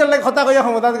প্রতিষ্ঠার লাগে কথা কইয়া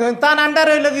ক্ষমতাত গেছেন, তান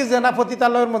আন্ডারে হইল কি জেনা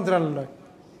পতিতালয়ের মন্ত্রণালয়,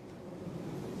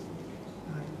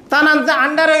 তান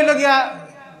আন্ডারে হইল গিয়া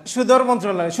সুদর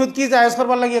মন্ত্রণালয়। সুদ কি জায়েজ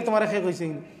করবার লাগিয়ে তোমার শেষ হয়েছে?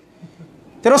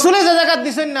 রসুলে যে জায়গাত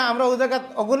দিছেন না, আমরা ওই জায়গাত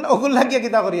অগুল লাগিয়া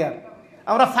কিতা করিয়া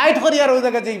আমরা ফাইট করি, আর ওই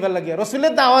জায়গায় যাইবার লাগিয়া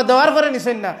রসুলের দাওয়া দেওয়ার পরে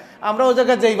নিছেন না, আমরা ওই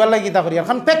জায়গায় যাইবার লাগি কিতা করিয়া।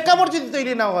 কারণ প্রেক্ষাপট যদি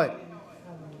তৈরি না হয়,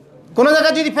 কোনো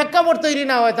জায়গায় যদি প্রেক্ষাপট তৈরি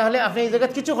না হয়, তাহলে আপনি এই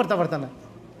জায়গায় কিছু করতে পারতেন না।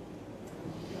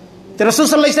 তো রাসূল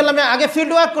সাল্লাল্লাহু আলাইহি ওয়াসাল্লামে আগে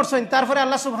ফিল্ড ওয়ার্ক করছেন, তারপরে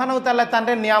আল্লাহ সুবহানাহু ওয়া তাআলা তার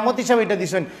নিয়ামত হিসাবে এটা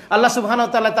দিছেন। আল্লাহ সুবহানাহু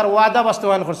ওয়া তাআলা তার ওয়াদা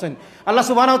বাস্তবায়ন করছেন। আল্লাহ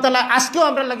সুবহানাহু ওয়া তাআলা আজকেও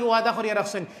আমরা লাগি ওয়াদা করিয়া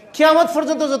রাখছেন, কিয়ামত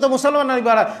পর্যন্ত যত মুসলমান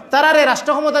দিবারা তারারে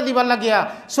রাষ্ট্র ক্ষমতা দিবার লাগিয়া,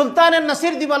 সুলতানের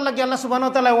নাসির দিবার লাগিয়া আল্লাহ সুবহানাহু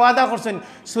ওয়া তাআলা ওয়াদা করছেন।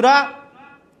 সূরা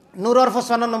নূরের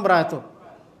 55 নম্বর আয়াত,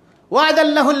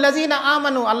 ওয়াদাল্লাহুল লাযিনা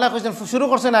আমানু, আল্লাহ কইছেন, শুরু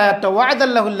করছেন আয়াতটা,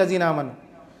 ওয়াদাল্লাহুল লাযিনা আমানু,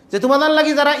 যে তোমাদের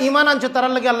লাগি যারা ঈমান আনছো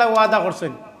তারার লাগি আল্লাহ ওয়াদা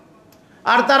করছেন,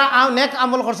 আর তারা নেক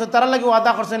আমল করছে তারা লাগি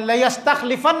ওয়াদা করছেন,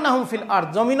 লাইয়াস্তাখলিফান্নাহুম ফিল আরদ,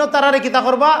 জমিনও তারারে কিতা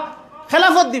করবা,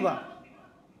 খেলাফত দিবা,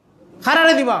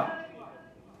 খারারে দিবা,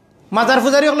 মাজার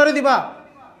পূজারি হলরে দিবা,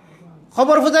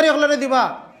 খবর পূজারি হলরে দিবা,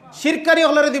 শিরকারি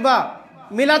হলরে দিবা,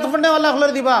 মিলাদ খন্ডেওয়ালা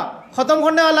হলরে দিবা, খতম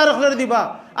খন্ডেওয়ালা হলরে দিবা।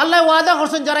 আল্লাহ ওয়াদা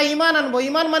করছেন যারা ঈমান আনবো,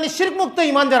 ঈমান মানে শিরক মুক্ত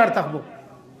ঈমান যারা থাকবো,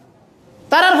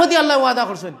 তারার প্রতি আল্লাহ ওয়াদা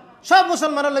করছেন। সব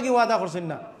মুসলমানের লাগি ওয়াদা করছেন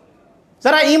না,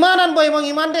 যারা ঈমান আনবো এবং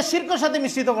ঈমানকে শিরকের সাথে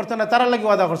মিশ্রিত করতে না, তারার লাগি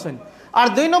ওয়াদা করছেন। আর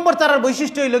 2 নম্বর তারার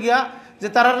বৈশিষ্ট্য হইল গিয়া, যে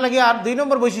তারার লাগি আর 2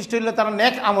 নম্বর বৈশিষ্ট্য হইল তারা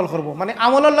নেক আমল করবো, মানে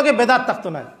আমলের লগে বেদাত থাকতো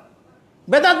না,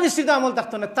 বেদাত মিশ্রিত আমল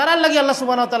থাকতো না, তারার লাগি আল্লাহ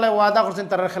সুবহানাহু ওয়া তাআলা ওয়াদা করছেন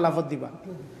তারার খেলাফত দিবা।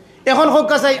 এখন হোক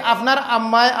কাছাই আপনার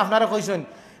আম্মায় আপনারা কইছেন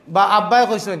বা আব্বায়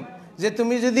কইছেন যে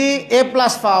তুমি যদি A+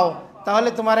 পাও তাহলে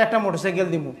তোমার একটা মোটরসাইকেল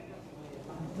দিব,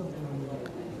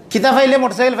 কিতা পাইলে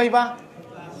মোটরসাইকেল পাইবা।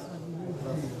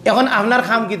 এখন আপনার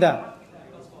খাম কিতা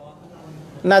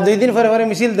না 2 দিন পরে পরে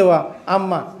মিছিল দেওয়া,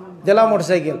 আম্মা দিলা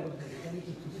মোটরসাইকেল,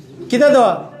 কিতা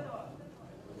দেওয়া,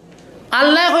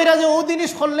 আল্লাহ কইরা যে ও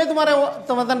জিনিস করলে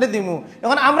তোমাদের দিমু।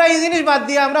 এখন আমরা এই জিনিস বাদ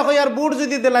দিয়ে আমরা কই আর বুট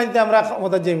যদি দিলাম আমরা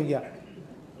ক্ষমতা যাইম গিয়া,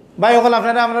 ভাই ওখানে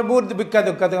আপনারা আমরা বুট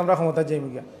বিখ্যাত আমরা ক্ষমতা যাইম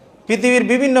গিয়া। পৃথিবীর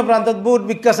বিভিন্ন প্রান্তত বুট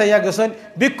ভিক্ষা চাইয়া গেছেন,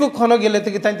 ভিক্ষুক খন গেলে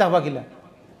থেকে তাই তাহবা কিলা,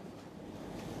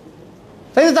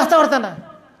 তাই তো থাকতে পারত না।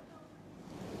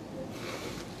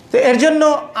 তো এর জন্য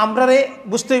আমরা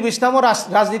বুঝতে হইব ইসলামের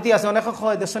রাজনীতি আছে, অনেক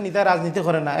দেশ নিতা রাজনীতি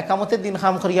করে না, একামতের দিন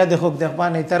খাম করিয়া দেখুক, দেখবা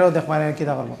নেতারাও দেখবা না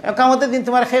কিতা করবো। একামতের দিন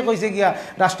তোমার খে কইছে গিয়া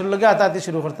রাষ্ট্রের লগে আতাহাতি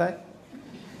শুরু করতে হয়,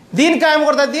 দিন কায়েম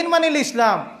করতে, দিন মানিল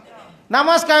ইসলাম,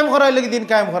 নামাজ কায়েম করা হইলে দিন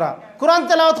কায়েম করা, কোরআন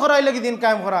তেলাওয়াত করা হইলে দিন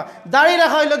কায়েম করা, দাড়ি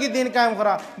রাখা হইলে দিন কায়েম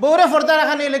করা, বউরে ফর্দা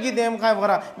রাখা নিলে দিন কায়েম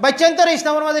করা, বাচ্চান্তরে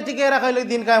ইসলামের মাঝে টিকে রাখা হইলে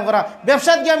দিন কায়েম করা,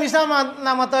 ব্যবসাত গিয়া মিশা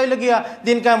নামাতা হইলে গিয়া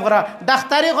দিন কায়েম করা,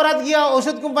 ডাক্তারি করাত গিয়া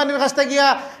ওষুধ কোম্পানির কাছ থেকে গিয়া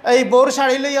এই বউর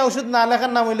শাড়ি লইয়া ওষুধ না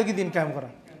লেখার নাম হইলে দিন কায়েম করা।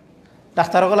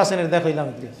 ডাক্তারসকল আছেন দেখ হইলাম,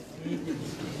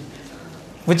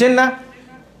 বুঝছেন না,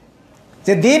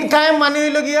 যে দিন কায়েম মানে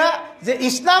হইল গিয়া যে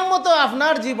ইসলাম মতো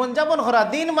আপনার জীবনযাপন করা,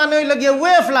 দিন মানে হইল গিয়া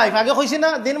ওয়ে অফ লাইফ। আগে কইছি না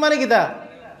দিন মানে কিতা,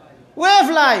 ওয়ে অফ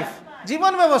লাইফ,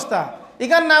 জীবন ব্যবস্থা।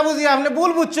 এখান না বুঝিয়ে আপনি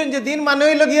ভুল বুঝছেন যে দিন মানে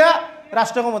হইল গিয়া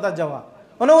রাষ্ট্র ক্ষমতার যাওয়া,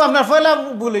 ওনাও আপনার পয়লা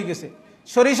ভুল হয়ে গেছে।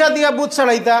 সরিষা দিয়া বুথ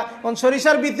ছাড়াইতা, এখন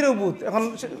সরিষার ভিতরেও বুথ, এখন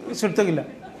ছুটত গিলা।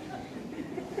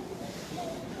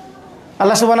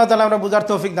 আল্লাহ সুবহানাহু ওয়া তাআলা আমরা বুঝার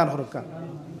তৌফিক দান করুক।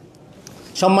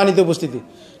 সম্মানিত উপস্থিতি,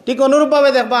 ঠিক অনুরূপভাবে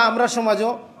দেখবা আমরা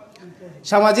সমাজও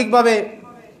সামাজিকভাবে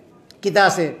কিতা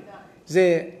আছে যে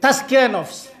তাজকিয়া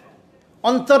নফস,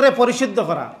 অন্তরে পরিশুদ্ধ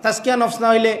করা। তাজকিয়া নফস না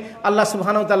হইলে আল্লাহ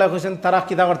সুবহানাহু ওয়া তাআলা কইছেন তারা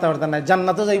কিতা করতে পারতেন না,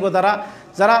 জান্নাতে যাইব তারা,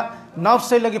 যারা নফস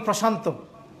হইল কি প্রশান্ত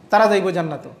তারা যাইব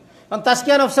জান্নাত। কারণ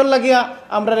তাজকিয়া নফসের লাগিয়া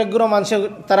আমরা একগুলো মানুষের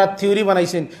তারা থিওরি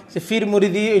বানাইছেন যে ফির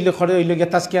মুরিদি হইলে খড়ে হইল গিয়া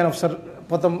তাজকিয়া নফসের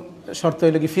প্রথম শর্ত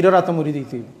হইল কি ফিরর হাতে মুড়ি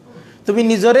দিতে হইব, তুমি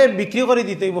নিজরে বিক্রি করে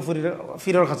দিতে হইব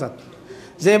ফিরর খাঁচাত।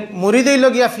 যে মুড়ি হইল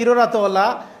গিয়া ফিরর হাতওয়ালা,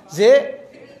 যে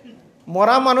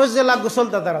মরা মানুষ জেলা গোসল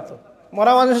দাদারা, তো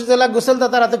মরা মানুষ জেলা গোসল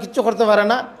দাদারা তো কিচ্ছু করতে পারে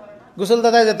না, গোসল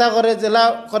দাদা যেটা করে জেলা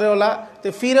করে ওলা, তো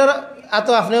ফিরের এত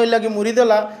আপনি ওই লাগে মুড়ি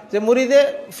দেলা, যে মুড়িদে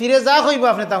ফিরে যা কইব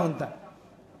আপনি তা শুনতা।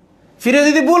 ফিরে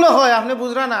যদি ভুল হয় আপনি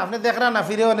বুঝরা না, আপনি দেখরা না,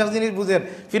 ফিরে অনেক জিনিস বুঝের,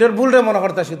 ফিরের ভুলরে মনে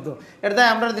করতে শুদ্ধ। এটা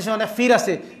আমরা দেশে অনেক ফির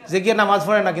আছে যে গিয়ে নামাজ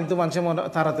পড়ে না, কিন্তু মানুষের মনে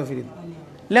তারা তো ফিরে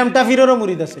লেমটা ফিরেরও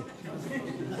মুড়িদ আছে।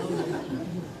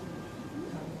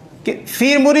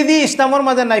 ফির মুরিদি ইসলামের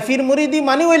মাঝে নাই। ফির মুরিদি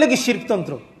মানে হইল কি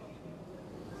শিরকতন্ত্র।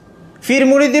 ফির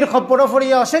মুরিদির খপ্পড়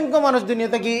ফড়িয়া অসংখ্য মানুষ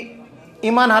দুনিয়াতে কি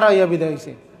ইমান হারা হইয়া বিদায়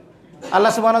হয়েছে।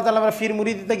 আল্লাহ সুবহানাহু ওয়া তাআলা ফির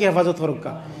মুরিদি থেকে হেফাজত করুক।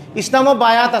 ইসলামও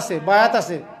বায়াত আছে, বায়াত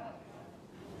আছে,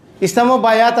 ইসলামও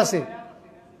বায়াত আছে।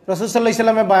 রাসূল সাল্লাল্লাহু আলাইহি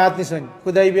ওয়াসাল্লামে বায়াত নিছেন,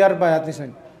 হুদাইবিয়ার বায়াত নিছেন,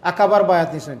 আকাবার বায়াত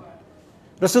নিছেন।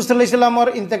 রাসূল সাল্লাল্লাহু আলাইহি ওয়াসাল্লামের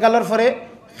ইন্তেকালের পরে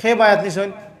সে বায়াত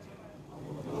নিছেন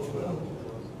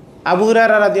আবু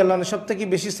হুরায়রা রাদিয়াল্লাহু আনহু, সবথেকে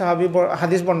বেশি সাহাবী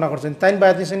হাদিস বর্ণনা করছেন, তাই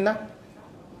বায়াত নিছেন না?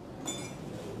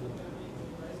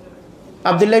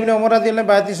 আব্দুল্লাহ ইবনে ওমর রাদিয়াল্লাহু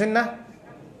আনহু বায়াত নিছেন না?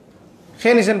 সে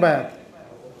নিছেন বায়াত।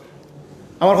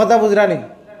 আমার কথা বুঝরা নেই?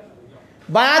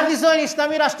 বায়াত নিছেন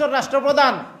ইসলামী রাষ্ট্রের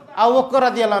রাষ্ট্রপ্রধান আবু বকর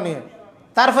রাদিয়াল্লাহু আনহু,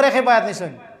 তারপরে সে বায়াত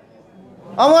নিছেন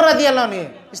ওমর রাদিয়াল্লাহু আনহু।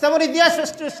 ইসলামের ইতিহাস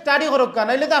স্টাডি করুক,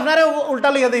 নাইলে তো আপনারা উল্টা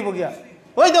লইয়া দেব গিয়া।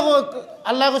 ওই দেখো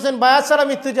আল্লাহ হোসেন বায়াত ছাড়া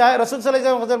মৃত্যু যায়, রাসূল সাল্লাল্লাহু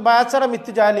আলাইহি ওয়াসাল্লাম হোসেন বায়াত ছাড়া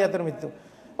মৃত্যু জাহেলিয়াতের মৃত্যু।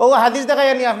 ও হাদিস দেখাই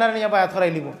নিয়ে আপনারা নিয়ে বায়াত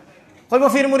করাই লিব কইব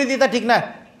ফির মুরিদি তা ঠিক না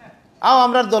আও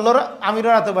আমরা দলর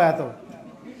আমিরের হাতে বায়াত হয়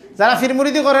যারা ফির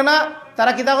মুরিদি করে না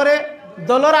তারা কিতা করে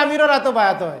দলর আমিরের হাতে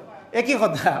বায়াত হয় একই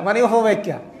কথা মানে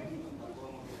অপব্যাখ্যা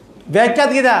ব্যাখ্যা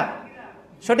কিতা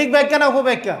সঠিক ব্যাখ্যা না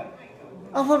অপব্যাখ্যা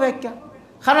অপব্যাখ্যা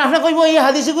কারণ আপনি কইব এই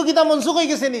হাদিসকে কিতা মনসুখ হয়ে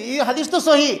গেছে নি এই হাদিস তো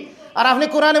সহি আর আপনি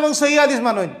কোরআন এবং সহি হাদিস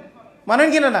মানেন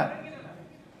কিনা না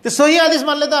তো সহি হাদিস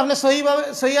মানলে তো আপনি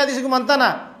সহি হাদিসকে মানতা না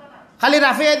খালি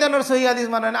রাফি আয়দানোর সহি হাদিস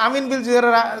মানেন আমিন বিল জুয়ের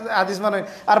হাদিস মানেন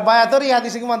আর বায়াতর এই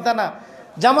হাদিসকে মানতা না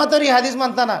জামাতর এই হাদিস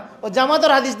মানতা না ও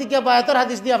জামাতর হাদিস দিকে বায়াতর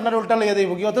হাদিস দিয়ে আপনার উল্টা লইয়া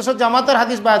দিব কি অথচ জামাতর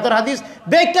হাদিস বায়াতর হাদিস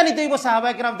ব্যাখ্যা নিতে হইব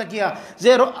সাহাবায়ে কেরাম তাকিয়া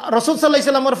যে রাসূল সাল্লাল্লাহু আলাইহি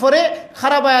ওয়াসাল্লামের পরে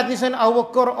খারাপ আয়াত নিছেন আবু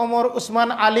বকর ওমর উসমান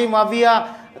আলী মুয়াবিয়া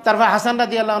তারপর হাসান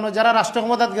রাদিয়াল্লাহু আনহু যারা রাষ্ট্র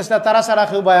ক্ষমতাত গেছে তারা ছাড়া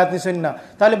কেউ বায়াত নিছেন না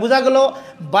তাহলে বোঝা গেল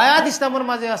বায়াত ইসলামের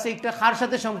মাঝে আছে একটা কার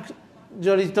সাথে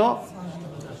জড়িত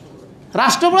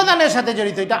রাষ্ট্রপ্রধানের সাথে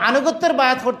জড়িত এটা আনুগত্যের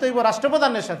বায়াত করতে হইব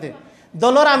রাষ্ট্রপ্রধানের সাথে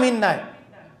দলর আমির নাই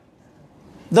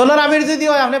দলর আমির যদি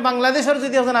হয় আপনি বাংলাদেশের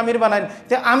যদি একজন আমির বানান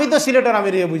তো আমি তো সিলেটের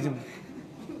আমির বুঝব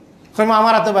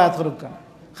আমার হাতে বায়াত করুক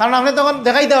কারণ আপনি তখন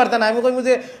দেখাইতে পারতেন না আমি কইব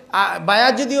যে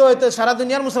বায়াত যদি হয়তো সারা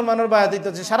দুনিয়ার মুসলমানের বায়াত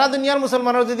হইতেছে সারা দুনিয়ার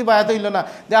মুসলমানের যদি বায়াত হইল না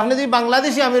যে আপনি যদি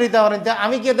বাংলাদেশি আমির হইতে পারেন তা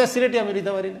আমি কি সিলেটি আমির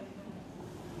হইতে পারি না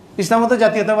ইসলামে তো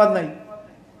জাতীয়তাবাদ নাই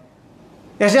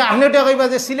এসে আপনি ওটা কইবা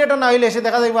যে সিলেটও না হইলে এসে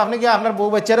দেখা যাইব আপনি কি আপনার বউ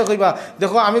বাচ্চারও কইবা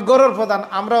দেখো আমি গড়ের প্রধান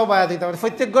আমরাও বায়াত হইতে পারি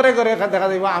প্রত্যেক ঘরে ঘরে দেখা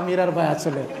যাইব আমির আর বায়াত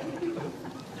চলে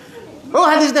ও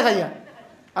হাদিস দেখাইয়া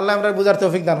আল্লাহ আমরা বুঝার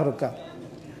তৌফিক দান করুক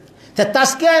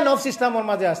তাজকিয়া নফস ইসলামের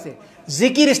মাঝে আছে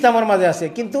জিকির ইসলামের মাঝে আছে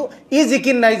কিন্তু এই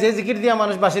জিকির নাই যে জিকির দিয়া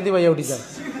মানুষ বাসে দিবাইয়া উঠি যায়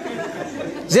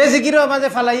যে জিকিরের মাঝে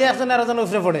ফালাইয়া একজন আর একজন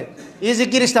উফরে পড়ে এই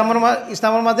জিকির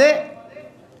ইসলামের মাঝে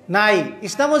নাই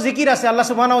ইসলামও জিকির আছে আল্লাহ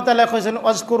সুবহানাহু ওয়া তাআলা কইছেন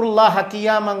আযকুরুল্লাহ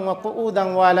কিয়ামান ওয়া কুউদান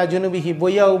ওয়া আলা জুনুবিহি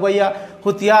বইয়া উবাইয়া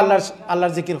হুতিয়া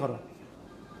আল্লাহর জিকির করো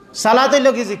সালাত হইল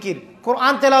কি জিকির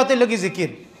কোরআন তেলাওয়াত হইল কি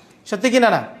জিকির সত্যি কি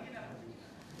না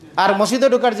আর মসজিদে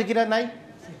ঢোকার জিকির নাই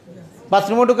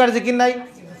বাথরুমে ঢোকার জিকির নাই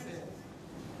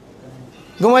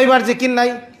ঘুমাইবার জিকির নাই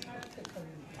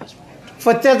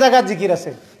প্রত্যেক জায়গায় জিকির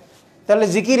আছে তাহলে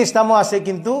জিকির ইসলামও আছে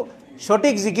কিন্তু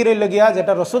সঠিক জিকির হইল গিয়া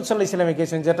যেটা রাসূল সাল্লাল্লাহু আলাইহি ওয়াসাল্লাম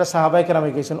কইছেন যেটা সাহাবায়ে কেরাম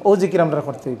কইছেন ও জিকির আমরা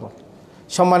করতে হইব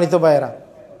সম্মানিত ভাইয়েরা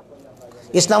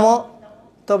ইসলামও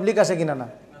তাবলীগ আছে কিনা না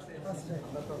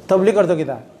তাবলীগ অর্থ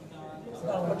কিটা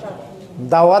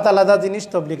দাওয়াত আলাদা জিনিস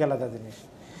তাবলীগ আলাদা জিনিস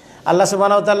আল্লাহ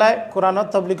সুবহানাহু ওয়া তাআলা কোরআনত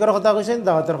তাবলীগের কথা কইছেন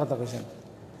দাওয়াতের কথা কইছেন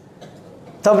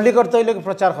তাবলীগ অর্থ হইল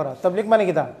প্রচার করা তাবলীগ মানে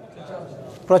কিটা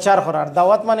প্রচার করা আর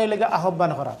দাওয়াত মানে হইল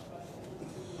আহ্বান করা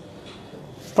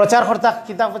প্রচার কর্তা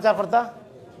কিতাব প্রচার কর্তা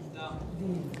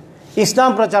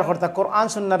ইসলাম প্রচার কর্তা কোরআন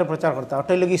সুন্নাহর প্রচার কর্তা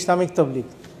ওটা হইল ইসলামিক তাবলীগ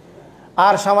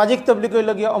আর সামাজিক তাবলীগ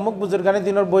হইল গিয়া অমুক বুজুর্গানের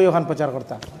দিনের বই ওখান প্রচার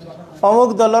কর্তা অমুক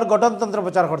দলের গঠনতন্ত্র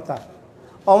প্রচার কর্তা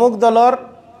অমুক দলের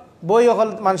বই অকল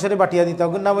মানুষের বাটিয়া দিত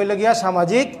ওগুর নাম হইল গিয়া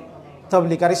সামাজিক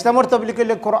তাবলীগ আর ইসলামের তাবলীগ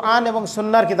হইল কোরআন এবং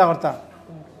সুন্নাহর কিতাব কর্তা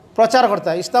প্রচার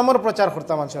কর্তা ইসলামের প্রচার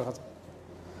কর্তা মানুষের কথা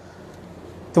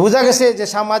তো বোঝা গেছে যে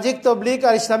সামাজিক তাবলীগ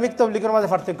আর ইসলামিক তাবলীগের মাঝে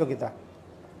পার্থক্য কিতা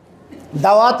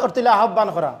দাওয়াত অর্থ হইল আহ্বান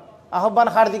করা আহ্বান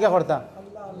কার দিকে কর্তা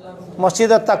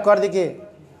মসজিদের তাকওয়ার দিকে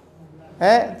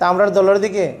হ্যাঁ তা আমরার দলের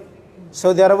দিকে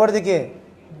সৌদি আরবের দিকে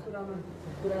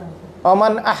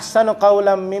ওমান আহসানু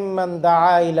কাওলাম মিম্মান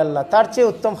দাআ ইলাল্লাহ তার চেয়ে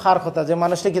উত্তম খার কথা যে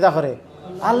মানুষকে কিতা করে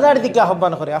আল্লাহর দিকে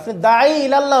আহ্বান করে আপনি দাঈ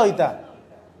ইলাল্লাহ হইতা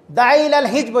দাঈ ইলাল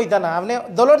হিজব হইতা না আপনি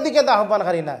দলের দিকে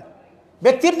আহ্বানকারী না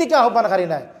ব্যক্তির দিকে আহ্বানকারী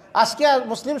না আজকে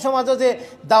মুসলিম সমাজে যে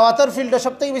দাওয়াতের ফিল্ডে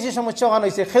সবথেকে বেশি সমস্যা ওখানে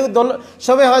হয়েছে কেউ দল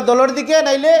সবে হয় দলের দিকে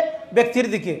নাইলে ব্যক্তির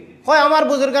দিকে হয় আমার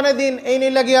বুজুর্গানের দিন এই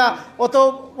নিয়ে লাগিয়া অত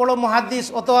বড় মুহাদ্দিস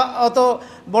অত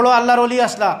বড় আল্লাহর ওলি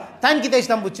আসলা তাই কিতা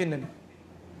ইসলাম বুঝছেন না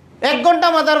 1 ঘন্টা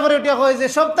মাথার পরে ওটা কয় যে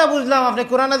সবটা বুঝলাম আপনি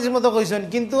কোরআন হাদিস মতো কইছেন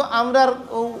কিন্তু আমরার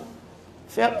ও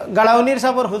গাড়াউনির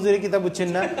সাপর হুজুরি কিতা বুঝছেন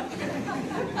না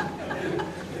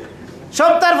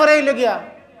সপ্তাহ পরে এই লগিয়া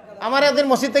আমার একদিন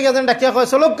মসজিদ থেকে একদিন ডাকিয়া কয়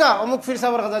চলুকা অমুক ফির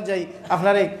সাবর কাজার যাই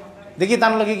আপনারে দেখি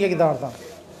তার লগে গিয়ে কিতা পারতাম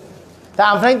তা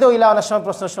আপনাই তো ওইলা অনেক সময়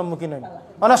প্রশ্নের সম্মুখীন হই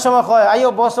অনেক সময় কয় আইও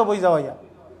বসও বই যাও ইয়া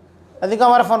এদিকে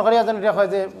আমার ফোন করি একজন এটা কয়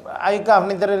যে আইকা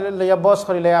আপনি লইয়া বস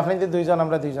করিলে আপনি তো 2 জন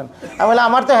আমরা 2 জন আমি বলে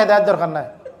আমার তো হেদায়েত দরকার নাই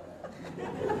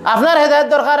আপনার হেদায়েত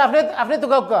দরকার আপনি তো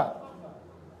কাউকা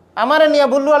আমার নিয়ে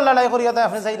বললু আল্লাহ লড়াই করিয়া তাই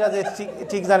আপনি চাইরা যে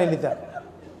ঠিক জানি লিতা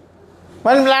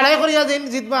মানে লড়াই করিয়া যে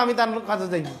জিতবা আমি তার কাছে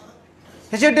যাইব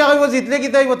সেটা কইব জিতলে কি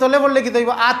তাইব তলে পড়লে কি তাইব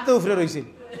আত তো উফরে রইছিল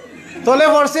তলে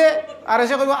পড়ছে আর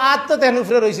এসে কইব আত তো তেন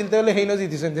উফরে রইছিল তাহলে হেইনো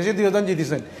জিতিছেন দেশে 2 জন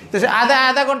জিতিছেন তো সে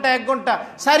আধা ঘন্টা 1 ঘন্টা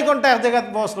 4 ঘন্টা এক জায়গায়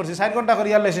বস করছে 4 ঘন্টা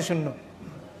করিয়া এসে শূন্য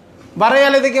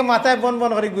বারাইয়ালে দেখে মাথায় বন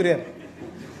বন করে ঘুরে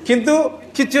কিন্তু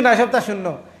কিচ্ছু না সবটা শূন্য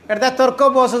এটা তর্ক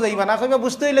বসও যাইবা না কইবা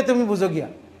বুঝতে হইলে তুমি বুঝো গিয়া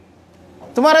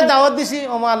তোমার দাওয়াত দিছি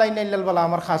ওমা আলাইনা ইল্লাল বালা,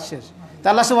 আমার খাস শেষ। তা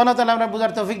আল্লাহ সুবহানাহু ওয়া তাআলা আমরা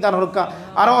বুঝার তৌফিক দান হরুকা।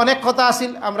 আরও অনেক কথা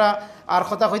আছিল, আমরা আর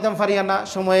কথা কইতাম পারি না,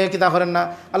 সময়ে কিতা করেন না।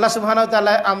 আল্লাহ সুবহানাহু ওয়া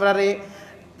তাআলা আমরা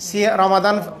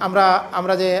রমাদান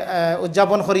আমরা যে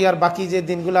উদযাপন করি আর বাকি যে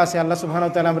দিনগুলো আছে, আল্লাহ সুবহানাহু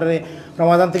ওয়া তাআলা আমরা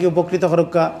রমাদান থেকে উপকৃত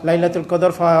হরুকা, লাইলাতুল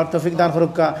কদর পাওয়ার তৌফিক দান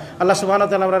হরুকা। আল্লাহ সুবহানাহু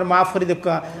ওয়া তাআলা আমরা মাফ করে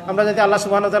দিকা। আমরা যদি আল্লাহ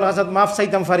সুবহানাহু ওয়া তাআলার কাছে মাফ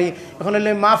চাইতাম পারি, এখন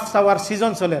হলে মাফ চাওয়ার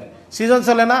সিজন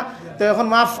চলে না, তো এখন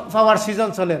মাফ পাওয়ার সিজন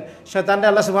চলে। শয়তানরে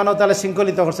আল্লাহ সুবহানাহু ওয়া তাআলা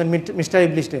শৃঙ্খলিত করছেন মিস্টার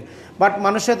ইবলিশে। বাট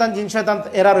মানুষ শয়তান জিন শয়তান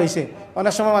এরা রয়েছে।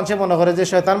 অনেক সময় মানুষে মনে করে যে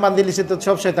শয়তান বান্ধি লিছে তো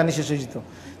সব শয়তানি শেষ হয়ে যেত,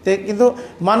 কিন্তু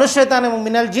মানুষ শয়তান এবং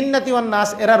মিনাল জিন্নাতি ওয়ান নাস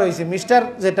এরা রয়েছে। মিস্টার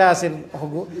যেটা আছে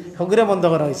হগুরে বন্ধ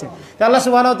করা হয়েছে। তো আল্লাহ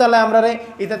সুবহানাহু ওয়া তাআলা আমরা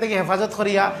এটা থেকে হেফাজত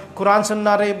করিয়া কোরআন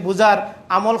সুন্নাহরে বুঝার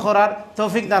আমল করার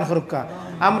তৌফিক দান করুকা।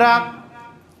 আমরা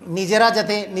নিজেরা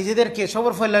যাতে নিজেদেরকে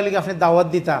সবর ফেলার লিগে আপনি দাওয়াত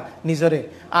দিতা নিজরে,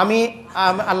 আমি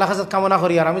আল্লাহ কাছে কামনা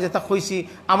করি আর আমি যেটা কইছি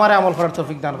আমারে আমল করার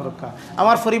তৌফিক দান করুকা,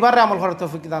 আমার পরিবারে আমল করার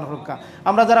তৌফিক দান করুকা,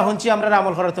 আমরা যারা শুনছি আমরা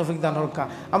আমল করার তৌফিক দান করুকা,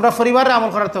 আমরা পরিবারে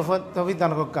আমল করার তৌফিক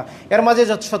দান করুকা। এর মাঝে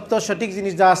যত সত্য সঠিক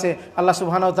জিনিস যা আছে আল্লাহ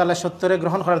সুবহানাহু ওয়া তাআলা সত্যরে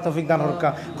গ্রহণ করার তৌফিক দান করুকা।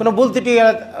 কোনো ভুল ত্রুটি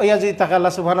ইয়া যদি থাকে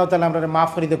আল্লাহ সুবহানাহু ওয়া তাআলা আমরা মাফ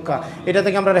করে দিকা, এটা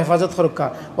থেকে আমরা হেফাজত করুকা।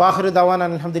 ওয়া আখিরু দাওয়ানা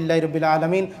আলহামদুলিল্লাহি রাব্বিল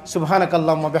আলামিন।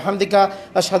 সুবহানাকাল্লাহুম্মা বিহামদিকা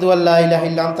আশহাদু আল্লা ইলাহা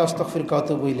ইল্লা আনতা আস্তাগফিরুকা ওয়া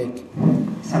আতুবু ইলাইক।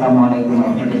 আসসালামু আলাইকুম ওয়া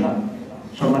রাহমাতুল্লাহ।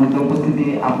 সম্মানিত উপস্থিতি,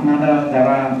 আপনারা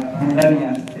যারা হুন্ডা নিয়ে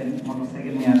আসছেন,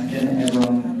 মোটরসাইকেল নিয়ে আসছেন এবং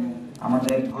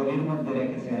আমাদের গলির মধ্যে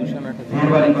রেখেছেন,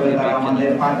 মেহরবানি করে তারা আমাদের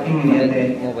পার্কিং এরিয়াতে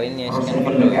মোবাইল নিয়ে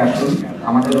আসুন।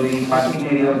 আমাদের ওই পার্কিং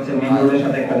এরিয়া হচ্ছে মেইন রোডের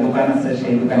সাথে একটা দোকান আছে,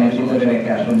 সেই দোকানের ভিতরে রেখে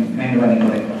আসুন মেহরবানি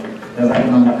করে।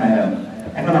 জাযাকুমুল্লাহ খায়রান।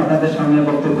 এখন আপনাদের সামনে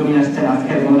বক্তব্য নিয়ে আসছেন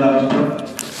আজকের মূল আলোচক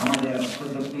আমাদের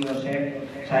শ্রদ্ধেয় শেখ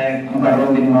শায়েখ মুকাররম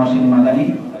বিন মহসিন মাদানী।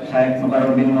 শায়েখ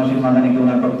মুকাররম বিন মহসিন মাদানীকে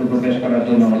ওনার বক্তব্য পেশ করার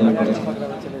জন্য অনুরোধ করছি।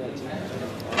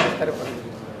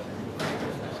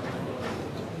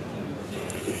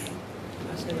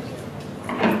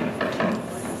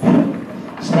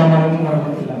 আসসালামু আলাইকুম ওয়া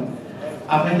রাহমাতুল্লাহ।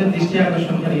 আপনাদের দৃষ্টি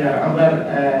আকর্ষণ করি আর আমরা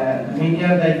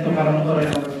মিডিয়ার দায়িত্ব পালন করে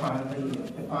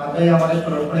আমাদের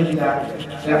সরাসরি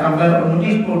যেটা আমরা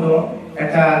নোটিশ বোর্ডও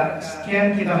একটা স্ক্যান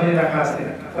কিনা হয়ে রাখা আছে,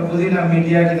 তো বুঝিলাম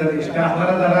মিডিয়া কিনা দৃষ্টি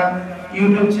আপনারা যারা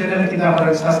ইউটিউব চ্যানেল কিনা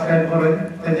করেন সাবস্ক্রাইব করেন,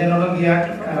 তাদের গিয়া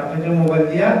আপনাদের মোবাইল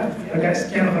দিয়া এটা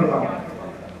স্ক্যান করবা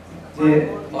যে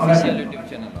অফিশিয়াল ইউটিউব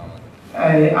চ্যানেল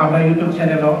আমরা ইউটিউব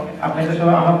চ্যানেলও আপনাদের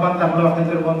সবাই আহ্বান থাকলো,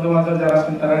 আপনাদের বন্ধু বান্ধব যারা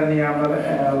আছেন তারা নিয়ে আমরা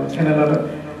চ্যানেলের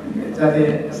যাতে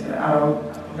আরো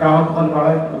গ্রাহক ফল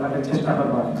বাড়ায় ওনাদের চেষ্টা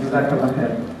করবো। জাযাকাল্লাহ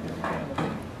খাইর।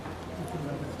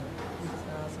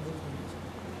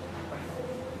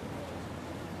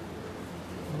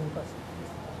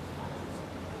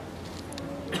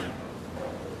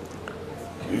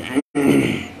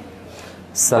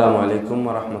 আসসালামু আলাইকুম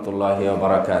ওয়া রাহমাতুল্লাহি ওয়া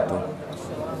বারাকাতুহু।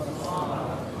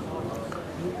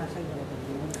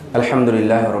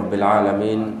 আলহামদুলিল্লাহি রাব্বিল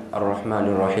আলামিন আর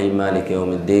রহমানির রহিম মালিকি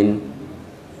ইয়াউমিদ্দিন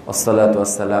ওয়াসসালাতু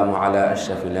ওয়াসসালামু আলা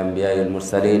আশরাফিল আমবিয়া ওয়াল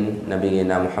মুরসালিন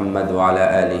নবিয়িনা মুহাম্মদ ওয়া আলা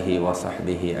আলিহি ওয়া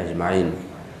সাহবিহি আজমাইন।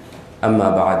 আম্মা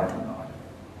বা'দ।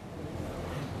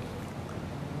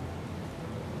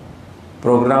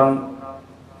 প্রোগ্রাম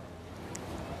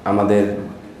আমাদের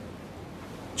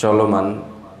চলমান,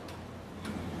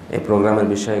 এই প্রোগ্রামের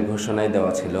বিষয়ে ঘোষণাই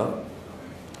দেওয়া ছিল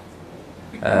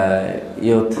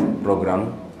ইয়ুথ প্রোগ্রাম,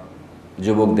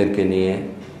 যুবকদেরকে নিয়ে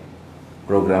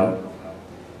প্রোগ্রাম।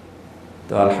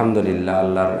 তো আলহামদুলিল্লাহ,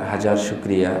 আল্লাহর হাজার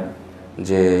শুকরিয়া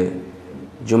যে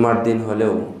জুমার দিন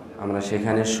হলেও আমরা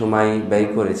সেখানে সময় ব্যয়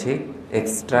করেছি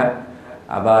এক্সট্রা,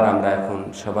 আবার আমরা এখন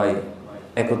সবাই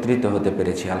একত্রিত হতে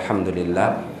পেরেছি আলহামদুলিল্লাহ।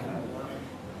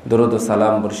 দরুদ ও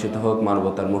সালাম বর্ষিত হোক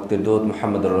মানবতার মুক্তির দূত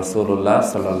মুহাম্মদুর রাসূলুল্লাহ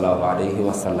সাল্লাল্লাহু আলাইহি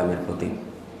ওয়াসাল্লামের প্রতি।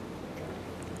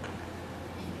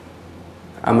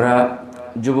 আমরা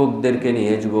যুবকদেরকে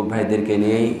নিয়ে, যুবক ভাইদেরকে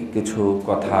নিয়েই কিছু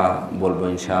কথা বলবো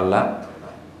ইনশাআল্লাহ,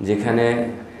 যেখানে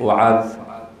ওয়াজ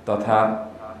তথা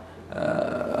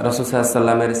রাসূল সাল্লাল্লাহু আলাইহি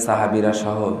ওয়াসাল্লামের সাহাবীরা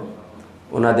সহ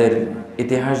ওনাদের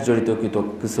ইতিহাস জড়িত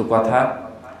কিছু কথা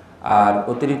আর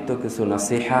অতিরিক্ত কিছু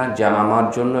নসিহা যা আমার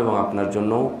জন্য এবং আপনার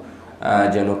জন্য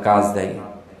যেন কাজ দেয়,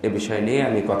 এ বিষয় নিয়ে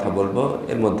আমি কথা বলবো।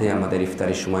 এর মধ্যে আমাদের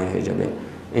ইফতারের সময় হয়ে যাবে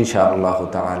ইনশাআল্লাহ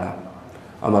তাআলা।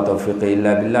 আমা তাওফীকি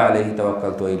ইল্লা বিল্লাহ আলাইহি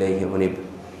তাওয়াক্কালতু ওয়া ইলাইহি উনীব।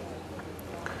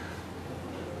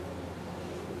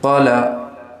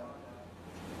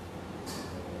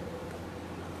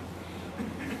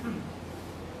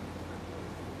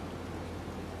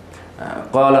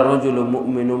 قال رجل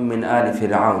مؤمن من آل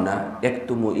فرعون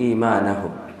يكتم إيمانه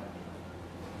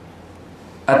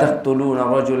أتقتلون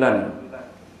رجلا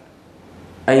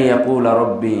أن يقول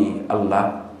ربي الله।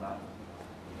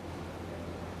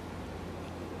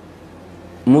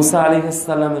 মুসা আলাইহিস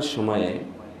সালামের সময়ে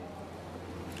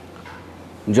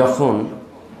যখন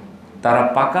তারা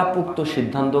পাকাপোক্ত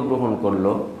সিদ্ধান্ত গ্রহণ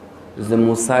করলো যে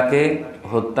মূসাকে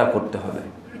হত্যা করতে হবে,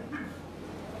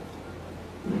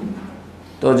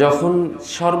 তো যখন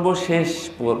সর্বশেষ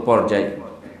পর্যায়ে,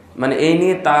 মানে এই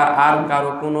নিয়ে তা আর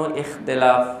কারো কোনো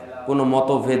ইখতিলাফ, কোনো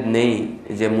মতভেদ নেই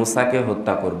যে মূসাকে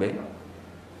হত্যা করবে,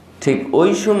 ঠিক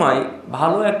ওই সময়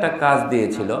ভালো একটা কাজ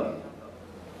দিয়েছিল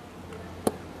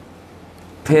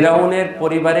ফেরাউনের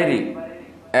পরিবারেরই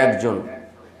একজন।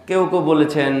 কেউ কেউ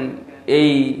বলেছেন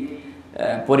এই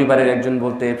পরিবারের একজন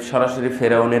বলতে সরাসরি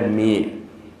ফেরাউনের মেয়ে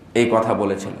এই কথা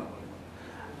বলেছিল,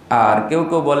 আর কেউ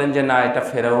কেউ বলেন যে না, এটা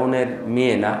ফেরাউনের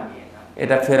মেয়ে না,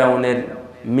 এটা ফেরাউনের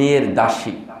মেয়ের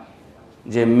দাসী,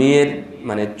 যে মেয়ের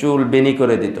মানে চুল বেনি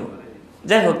করে দিত,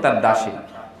 যাই হোক তার দাসী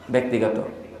ব্যক্তিগত।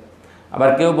 আবার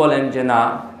কেউ বলেন যে না,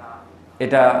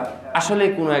 এটা আসলে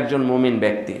কোনো একজন মুমিন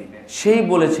ব্যক্তি, সেই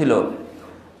বলেছিল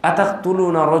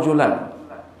আতাকতুলুনা রাজুলান,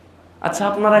 আচ্ছা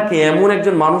আপনারা কি এমন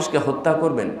একজন মানুষকে হত্যা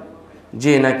করবেন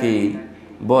যে নাকি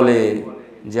বলে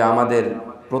যে আমাদের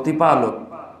প্রতিপালক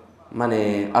মানে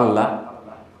আল্লাহ,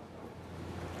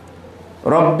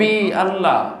 রব্বি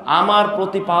আল্লাহ, আমার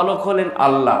প্রতিপালক হলেন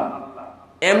আল্লাহ,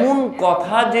 এমন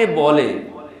কথা যে বলে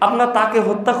আপনারা তাকে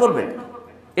হত্যা করবেন?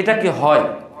 এটা কি হয়?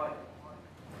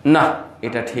 না,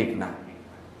 এটা ঠিক না।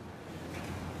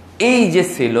 এই যে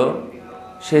ছিল,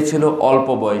 সে ছিল অল্প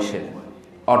বয়সের,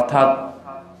 অর্থাৎ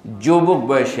যুবক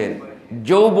বয়সের,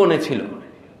 যৌবনে ছিল,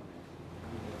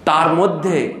 তার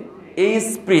মধ্যে এই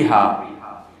স্পৃহা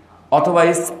অথবা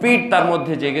স্পিড তার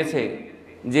মধ্যে জেগেছে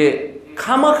যে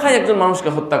খামাখায় একজন মানুষকে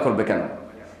হত্যা করবে কেন।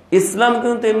 ইসলাম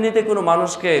কিন্তু এমনিতে কোনো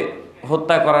মানুষকে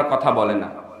হত্যা করার কথা বলে না,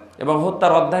 এবং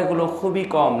হত্যার অধ্যায়গুলো খুবই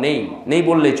কম, নেই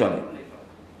বললেই চলে,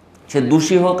 সে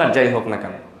দোষী হোক আর যাই হোক না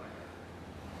কেন।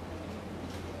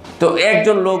 তো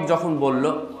একজন লোক যখন বলল,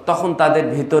 তখন তাদের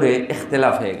ভিতরে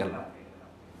ইখতিলাফ হয়ে গেল,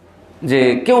 যে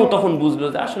কেউ তখন বুঝলো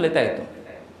যে আসলে তাই তো,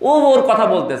 ওর কথা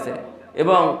বলতেছে,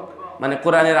 এবং মানে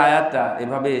কোরআনের আয়াতটা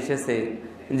এভাবে এসেছে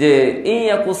যে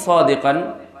ইয়াকু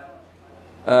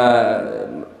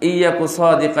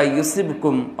সাদিকান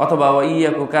ইউসিবকুম, অথবা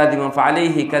ইয়াকু কাদিমা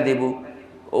ফালাইহি কাদিবু,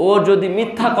 ও যদি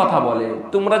মিথ্যা কথা বলে,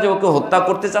 তোমরা যে ওকে হত্যা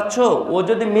করতে চাচ্ছ, ও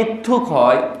যদি মিথ্যুক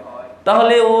হয়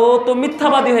তাহলে ও তো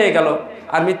মিথ্যাবাদী হয়ে গেল,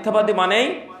 আর মিথ্যাবাদী মানেই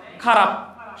খারাপ,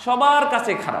 সবার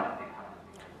কাছে খারাপ।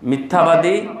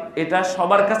 মিথ্যাবাদী এটা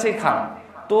সবার কাছেই খারাপ,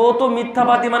 তো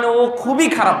মিথ্যাবাদী মানে ও খুবই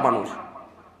খারাপ মানুষ,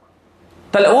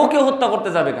 তাহলে ওকে হত্যা করতে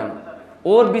যাবে কেন?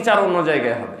 ওর বিচার অন্য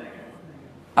জায়গায় হবে।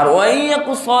 আর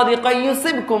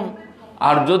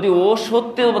আর যদি ও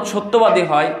সত্যবাদী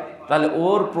হয়, তাহলে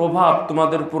ওর প্রভাব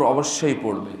তোমাদের উপর অবশ্যই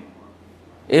পড়বে।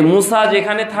 এই মূসা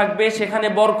যেখানে থাকবে সেখানে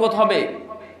বরকত হবে,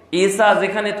 ঈসা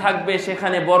যেখানে থাকবে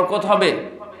সেখানে বরকত হবে,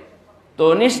 তো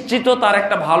নিশ্চিত তার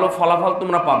একটা ভালো ফলাফল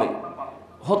তোমরা পাবে,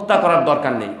 হত্যা করার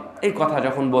দরকার নেই। এই কথা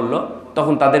যখন বলল,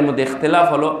 তখন তাদের মধ্যে ইখতিলাফ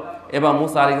হলো, এবং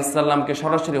মূসা আলাইহিস সালামকে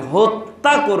সরাসরি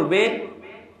হত্যা করবে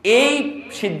এই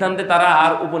সিদ্ধান্তে তারা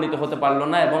আর উপনীত হতে পারলো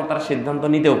না, এবং তারা সিদ্ধান্ত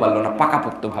নিতেও পারলো না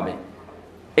পাকাপোক্তভাবে।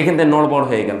 এখান থেকে নড়বড়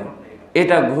হয়ে গেল।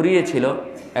 এটা ঘুরিয়েছিল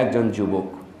একজন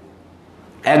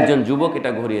যুবক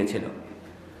এটা ঘুরিয়েছিল।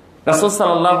 রাসূল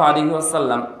সাল্লাল্লাহু আলাইহি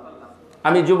ওয়াসাল্লাম,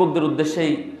 আমি যুবকদের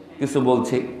উদ্দেশ্যেই কিছু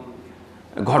বলছি,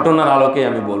 ঘটনার আলোকে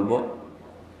আমি বলবো।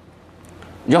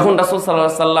 যখন রাসূল সাল্লাল্লাহু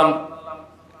আলাইহি ওয়াসাল্লাম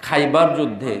খাইবার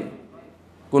যুদ্ধে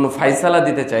কোনো ফাইসালা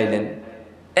দিতে চাইলেন,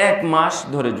 1 মাস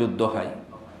ধরে যুদ্ধ হয়,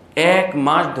 1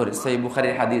 মাস ধরে, সহিহ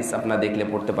বুখারীর হাদিস আপনারা দেখলে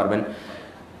পড়তে পারবেন,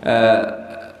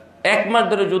 1 মাস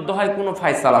ধরে যুদ্ধ হয়, কোনো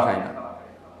ফাইসালা হয় না।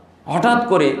 হঠাৎ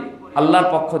করে আল্লাহর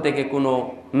পক্ষ থেকে কোনো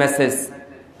মেসেজ,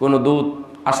 কোনো দূত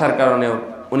আসার কারণেও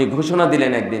উনি ঘোষণা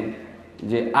দিলেন একদিন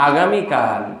যে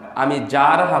আগামীকাল আমি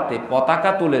যার হাতে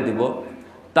পতাকা তুলে দিব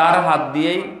তার হাত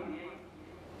দিয়েই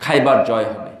খাইবার জয়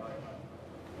হবে।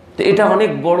 তো এটা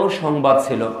অনেক বড় সংবাদ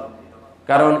ছিল,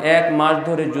 কারণ 1 মাস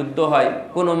ধরে যুদ্ধ হয়,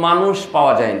 কোনো মানুষ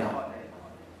পাওয়া যায় না,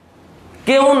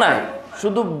 কেউ নাই,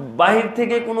 শুধু বাহির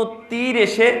থেকে কোনো তীর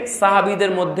এসে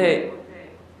সাহাবীদের মধ্যে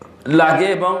লাগে,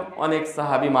 এবং অনেক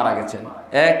সাহাবী মারা গেছেন,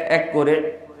 এক করে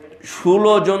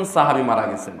 16 জন সাহাবী মারা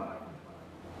গেছেন।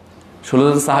 16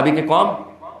 জন সাহাবীকে কম?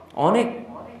 অনেক।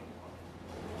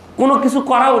 কোনো কিছু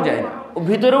করাও যায় না,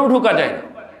 ভিতরেও ঢোকা যায় না।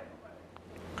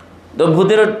 তো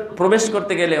ভিতরে প্রবেশ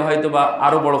করতে গেলে হয়তো বা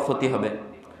আরো বড় ক্ষতি হবে।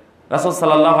 রাসূল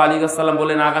সাল্লাল্লাহু আলাইহি ওয়াসাল্লাম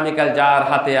বলেন, আগামীকাল যার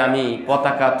হাতে আমি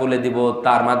পতাকা তুলে দিব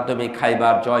তার মাধ্যমে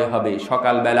খাইবার জয় হবে।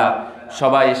 সকালবেলা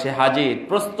সবাই এসে হাজির,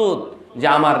 প্রস্তুত যে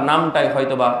আমার নামটাই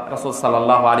হয়তোবা রাসূল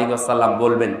সাল্লাল্লাহু আলাইহি ওয়াসাল্লাম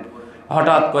বলবেন।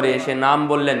 হঠাৎ করে এসে নাম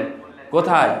বললেন,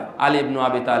 কোথায়? আলী ইবনে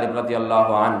আবি তালিব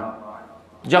রাদিয়াল্লাহু আনহু।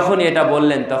 যখনই এটা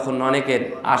বললেন, তখন অনেকের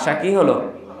আশা কি হলো,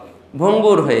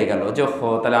 ভঙ্গুর হয়ে গেল, যে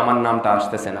তাহলে আমার নামটা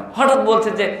আসতেছে না। হঠাৎ বলছে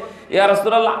যে ইয়া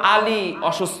রাসূলুল্লাহ, আলী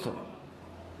অসুস্থ,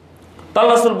 তো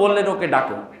আল্লাহ রাসূল বললেন ওকে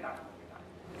ডাকো।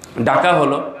 ডাকা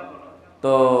হলো,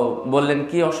 তো বললেন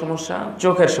কি সমস্যা?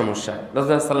 চোখের সমস্যা।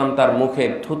 রাসূলুল্লাহ সাল্লাম তার মুখে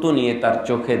থুতু নিয়ে তার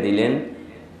চোখে দিলেন,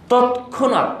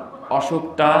 তৎক্ষণাৎ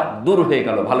অসুখটা দূর হয়ে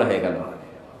গেল, ভালো হয়ে গেল।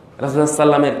 রাসূলুল্লাহ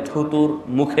সাল্লামের থুতুর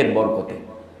মুখের বরকতে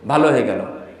ভালো হয়ে গেল।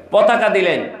 পতাকা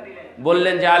দিলেন,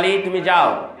 বললেন যে আলী তুমি যাও,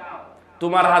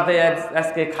 তোমার হাতে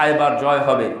আজকে খায়বার জয়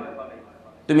হবে,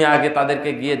 তুমি আগে তাদেরকে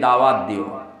গিয়ে দাওয়াত দিও,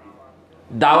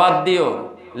 দাওয়াত দিও।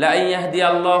 লা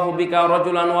ইয়াহদিয়াল্লাহু বিকা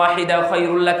রাজুলান ওয়াহিদা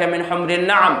খায়রুল লাকা মিন হুমরিন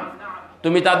নাম।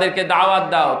 তুমি তাদেরকে দাওয়াত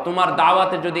দাও, তোমার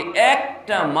দাওয়াতে যদি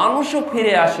একটা মানুষও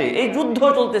ফিরে আসে, এই যুদ্ধ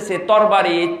চলতেছে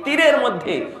তরবারি এই তীরের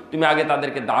মধ্যে, তুমি আগে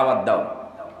তাদেরকে দাওয়াত দাও।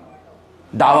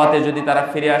 দাওয়াতে যদি তারা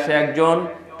ফিরে আসে একজন,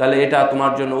 তাহলে এটা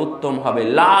তোমার জন্য উত্তম হবে,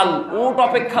 লাল উট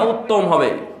অপেক্ষা উত্তম হবে।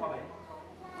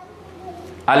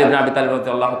 আলী ইবনে আবি তালিব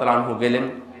রাদিয়াল্লাহু তাআলা আনহু গেলেন।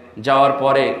 যাওয়ার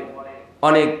পরে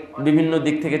অনেক বিভিন্ন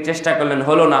দিক থেকে চেষ্টা করলেন,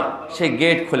 হলো না। সেই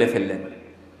গেট খুলে ফেললেন,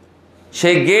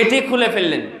 সেই গেটই খুলে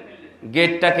ফেললেন।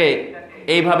 গেটটাকে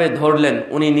এইভাবে ধরলেন,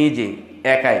 উনি নিজে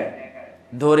একাই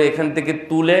ধরে এখান থেকে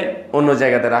তুলে অন্য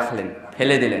জায়গাতে রাখলেন,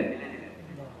 ফেলে দিলেন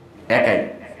একাই।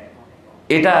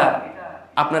 এটা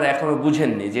আপনারা এখনো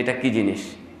বুঝেননি যে এটা কি জিনিস।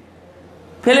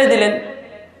 ফেলে দিলেন,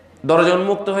 দরজা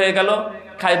উন্মুক্ত হয়ে গেল।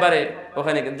 খাইবারে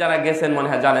ওখানে যারা গেছেন মনে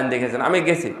হয় জানেন, দেখেছেন, আমি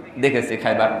গেছি, দেখেছি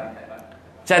খাইবার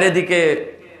চারিদিকে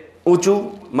উঁচু,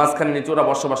 মাঝখানে নিচু, ওরা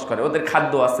বসবাস করে। ওদের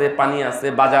খাদ্য আছে, পানি আছে,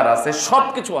 বাজার আছে,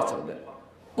 সবকিছু আছে, ওদের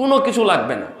কোনো কিছু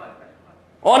লাগবে না,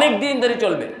 অনেক দিন ধরে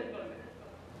চলবে,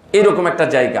 এরকম একটা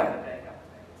জায়গা।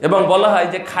 এবং বলা হয়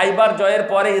যে খাইবার জয়ের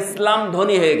পরে ইসলাম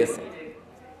ধনী হয়ে গেছে,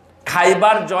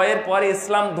 খাইবার জয়ের পরে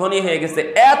ইসলাম ধনী হয়ে গেছে,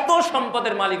 এত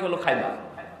সম্পদের মালিক হলো খাইবার।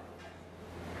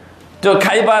 তো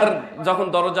খাইবার যখন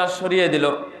দরজা সরিয়ে দিল,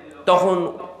 তখন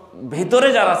ভিতরে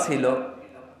যারা ছিল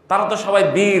তারা তো সবাই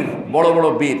বীর, বড় বড়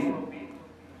বীর,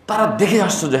 তারা দেখে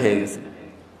আশ্চর্য হয়ে গেছে।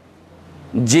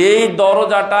 যেই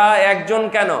দরজাটা একজন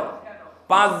কেন,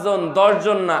 5 জন 10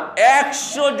 জন না,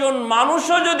 100 জন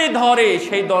মানুষও যদি ধরে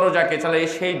সেই দরজাকে, চালে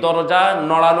সেই দরজা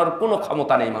নড়ানোর কোনো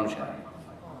ক্ষমতা নেই মানুষের।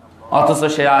 অথচ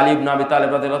সে আলী ইবনে আবি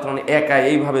তালিব রাদিয়াল্লাহু তাআলা একা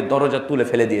এইভাবে দরজা তুলে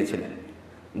ফেলে দিয়েছিলেন।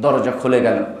 দরজা খুলে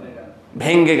গেল,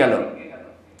 ভেঙ্গে গেল,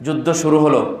 যুদ্ধ শুরু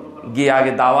হলো। গিয়ে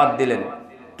আগে দাওয়াত দিলেন,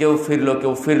 কেউ ফিরলো,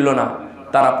 কেউ ফিরলো না।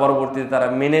 তারা পরবর্তীতে তারা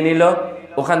মেনে নিল।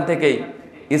 ওখান থেকেই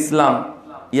ইসলাম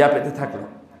ইয়া পেতে থাকলো,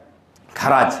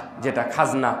 খারাজ, যেটা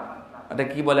খাজনা, এটা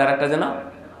কি বলে আর একটা যেন,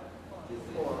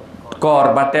 কর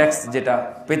বা ট্যাক্স, যেটা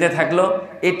পেতে থাকলো।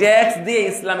 এই ট্যাক্স দিয়ে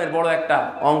ইসলামের বড় একটা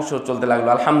অংশ চলতে লাগলো,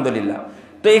 আলহামদুলিল্লাহ।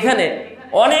 তো এখানে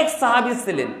অনেক সাহাবী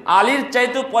ছিলেন, আলীর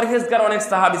চাইতেও পরহেজগার অনেক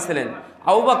সাহাবী ছিলেন।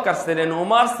 আবু বকর ছিলেন,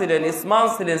 ওমর ছিলেন, ইসমান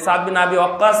ছিলেন, সাদ বিন আবি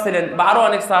ওয়াক্কাস ছিলেন, বা আরো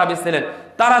অনেক সাহাবী ছিলেন।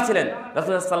 তারা ছিলেন,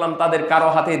 রাসূলুল্লাহ সাল্লাল্লাহু আলাইহি ওয়াসাল্লাম তাদের কারো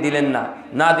হাতে দিলেন না,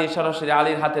 না দিয়ে সরাসরি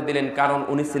আলীর হাতে দিলেন, কারণ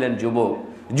উনি ছিলেন যুবক।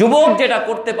 যুবক যেটা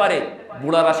করতে পারে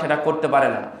বুড়ারা সেটা করতে পারে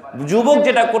না, যুবক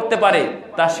যেটা করতে পারে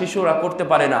তা শিশুরা করতে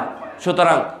পারে না।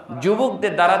 সুতরাং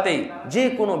যুবকদের দ্বারাতেই যে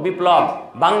কোনো বিপ্লব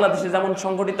বাংলাদেশে যেমন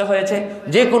সংগঠিত হয়েছে,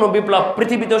 যে কোনো বিপ্লব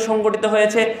পৃথিবীতেও সংগঠিত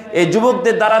হয়েছে, এই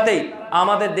যুবকদের দ্বারাতেই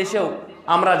আমাদের দেশেও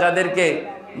আমরা যাদেরকে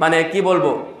মানে কি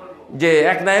বলবো যে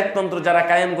একনায়কতন্ত্র যারা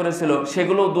কায়েম করেছিল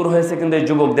সেগুলোও দূর হয়েছে কিন্তু এই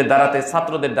যুবকদের দ্বারাতে,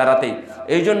 ছাত্রদের দ্বারাতেই।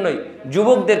 এই জন্যই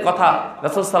যুবকদের কথা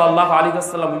রাসূল সাল্লাল্লাহু আলাইহি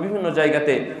ওয়াসাল্লাম বিভিন্ন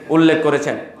জায়গাতে উল্লেখ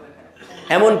করেছেন।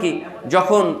 এমনকি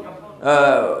যখন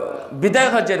বিদায়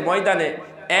হজ্জের ময়দানে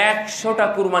 100টা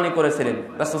কুরবানি করেছিলেন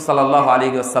রাসূল সাল্লাল্লাহু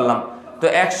আলাইহি ওয়াসাল্লাম, তো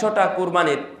 100টা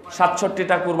কুরবানির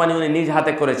 67টা কুরবানি উনি নিজ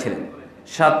হাতে করেছিলেন।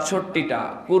 67টা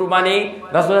কুরবানি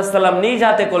রাসূলুল্লাহ সাল্লাল্লাহু আলাইহি ওয়াসাল্লাম নিজ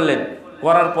হাতে করলেন।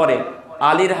 করার পরে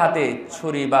আলীর হাতে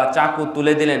ছুরি বা চাকু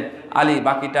তুলে দিলেন, আলী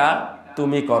বাকিটা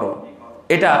তুমি করো।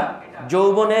 এটা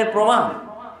যৌবনের প্রমাণ,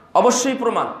 অবশ্যই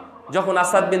প্রমাণ। যখন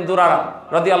আসাদ বিন দুরারা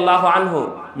রাদিয়াল্লাহু আনহু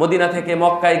মদিনা থেকে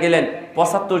মক্কায় গেলেন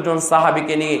 75 জন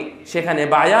সাহাবীকে নিয়ে, সেখানে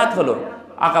বায়াত হলো,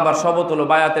 আকাবার শপথ হলো,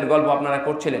 বায়াতের গল্প আপনারা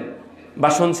করছিলেন বা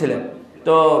শুনছিলেন।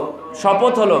 তো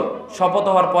শপথ হলো, শপথ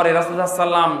হওয়ার পরে রাসূলুল্লাহ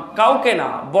সাল্লাল্লাহু আলাইহি ওয়াসাল্লাম কাউকে না,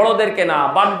 বড়দেরকে না,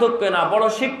 বার্ধক্যকে না, বড়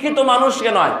শিক্ষিত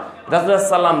মানুষকে নয়, রাসূলুল্লাহ সাল্লাল্লাহু আলাইহি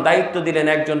ওয়াসাল্লাম দায়িত্ব দিলেন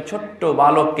একজন ছোট্ট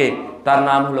বালককে, তার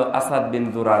নাম হলো আসাদ বিন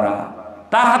দুরারা।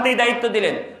 তার হাতেই দায়িত্ব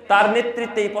দিলেন। তার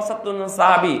নেতৃত্বে 75 জন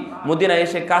সাহাবী মদিনায়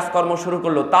এসে কাজকর্ম শুরু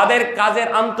করলো। তাদের কাজের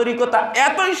আন্তরিকতা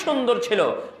এতই সুন্দর ছিল,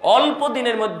 অল্প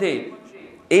দিনের মধ্যে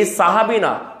এই সাহাবী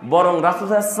না বরং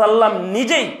রাসূলুল্লাহ সাল্লাল্লাহু আলাইহি ওয়াসাল্লাম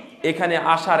নিজেই এখানে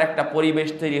আসার একটা পরিবেশ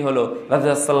তৈরি হলো। রাসূলুল্লাহ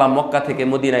সাল্লাল্লাহু আলাইহি ওয়াসাল্লাম মক্কা থেকে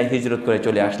মদিনায় হিজরত করে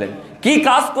চলে আসলেন। কি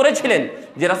কাজ করেছিলেন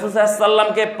যে রাসূলুল্লাহ সাল্লাল্লাহু আলাইহি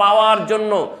ওয়াসাল্লামকে পাওয়ার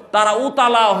জন্য তারা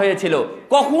উতালা হয়েছিল,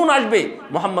 কখন আসবে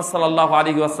মুহাম্মদ সাল্লাল্লাহু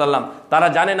আলাইহি ওয়াসাল্লাম। তারা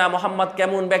জানে না মুহাম্মদ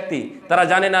কেমন ব্যক্তি, তারা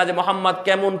জানে না যে মুহাম্মদ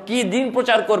কেমন কি দিন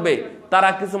প্রচার করবে। তারা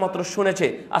কিছুমাত্র শুনেছে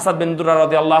আসাদ বিন দুররা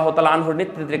রাদিয়াল্লাহু তাআলা আনহুর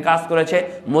নেতৃত্বে কাজ করেছে,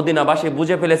 মদিনাবাসী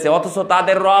বুঝে ফেলেছে। অথচ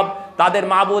তাদের রব, তাদের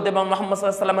মাবুদ এবং মুহাম্মদ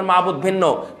সাল্লাল্লাহু আলাইহি ওয়াসাল্লামের মাবুদ ভিন্ন,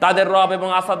 তাদের রব এবং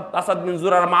আসাদ বিন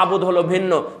জুরার মাবুদ হলো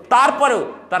ভিন্ন। তারপরেও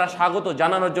তারা স্বাগত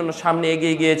জানানোর জন্য সামনে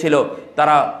এগিয়ে গিয়েছিল,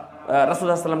 তারা রাসূলুল্লাহ সাল্লাল্লাহু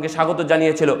আলাইহি ওয়াসাল্লামকে স্বাগত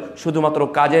জানিয়েছিল শুধুমাত্র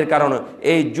কাজের কারণে,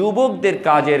 এই যুবকদের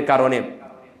কাজের কারণে।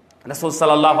 রাসূল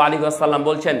সাল্লাল্লাহু আলাইহি ওয়াসাল্লাম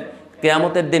বলছেন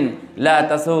কিয়ামতের দিন লা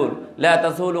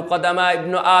তাসুলু কদামা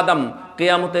ইবনু আদম,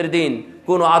 কিয়ামতের দিন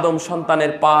কোন আদম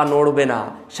সন্তানের পা নড়বে না,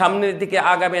 সামনের দিকে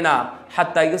আগাবে না,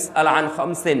 হাত্তা ইউসআল আন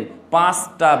খামসিন,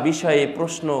 5টা বিষয়ে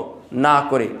প্রশ্ন না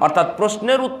করে, অর্থাৎ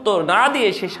প্রশ্নের উত্তর না দিয়ে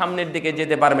সে সামনের দিকে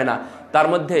যেতে পারবে না। তার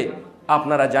মধ্যে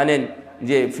আপনারা জানেন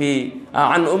যে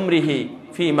আন উমরিহি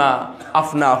ফিমা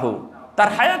আফনাহু, তার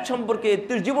হায়াত সম্পর্কে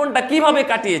তুই জীবনটা কিভাবে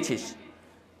কাটিয়েছিস,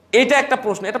 এটা একটা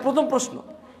প্রশ্ন, এটা প্রথম প্রশ্ন।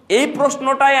 এই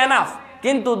প্রশ্নটাই এনাফ,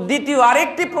 কিন্তু দ্বিতীয়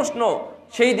আরেকটি প্রশ্ন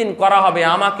সেই দিন করা হবে,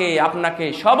 আমাকে আপনাকে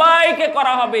সবাইকে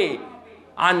করা হবে,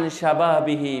 আন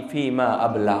শাবাবিহি ফিমা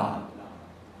আবলা,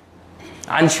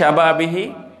 আন শাবাবিহি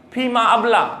ফিমা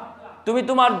আবলা, তুমি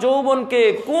তোমার যৌবনকে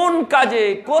কোন কাজে,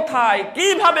 কোথায়,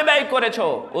 কিভাবে ব্যয় করেছো,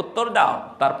 উত্তর দাও,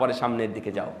 তারপরে সামনের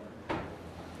দিকে যাও।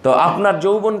 তো আপনার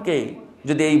যৌবনকে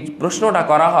যদি এই প্রশ্নটা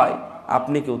করা হয়,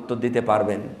 আপনি কি উত্তর দিতে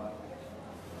পারবেন?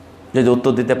 যদি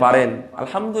উত্তর দিতে পারেন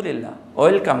আলহামদুলিল্লাহ,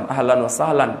 ওয়েলকাম, আহলান ওয়া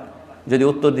সাহলান। যদি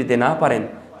উত্তর দিতে না পারেন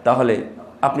তাহলে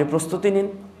আপনি প্রস্তুতি নিন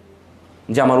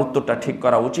যে আমার উত্তরটা ঠিক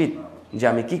করা উচিত, যে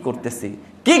আমি কি করতেছি,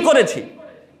 কি করেছি।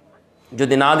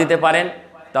 যদি না দিতে পারেন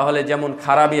তাহলে যেমন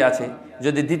খারাপই আছে,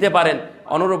 যদি দিতে পারেন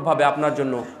অনুরূপভাবে আপনার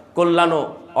জন্য কল্যাণও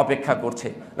অপেক্ষা করছে।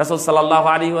 রাসূল সাল্লাল্লাহু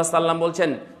আলাইহি ওয়াসাল্লাম বলছেন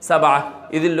সাবা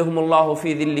ইযিল্লুহুমুল্লাহু ফি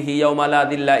যিল্লিহি ইয়াওমা লা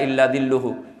যিল্লা ইল্লা যিল্লুহু,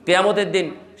 কিয়ামতের দিন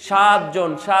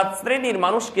 7 শ্রেণীর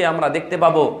মানুষকে আমরা দেখতে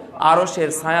পাবো আরশের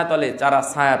ছায়াতলে, যারা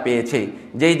ছায়া পেয়েছে,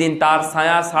 যেই দিন তার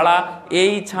ছায়া ছাড়া,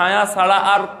 এই ছায়া ছাড়া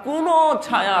আর কোনো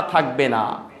ছায়া থাকবে না,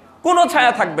 কোনো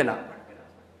ছায়া থাকবে না।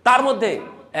 তার মধ্যে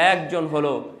একজন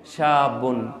হলো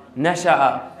শাবুন নাশা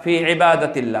ফি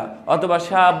ইবাদাতিল্লাহ, অথবা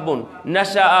শাবুন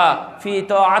নাশা ফি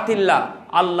তাআতিল্লাহ,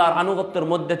 আল্লাহর আনুগত্যের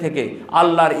মধ্যে থেকে,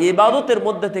 আল্লাহর ইবাদতের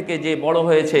মধ্যে থেকে যে বড়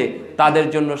হয়েছে, তাদের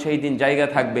জন্য সেই দিন জায়গা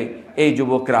থাকবে। এই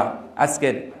যুবকরা,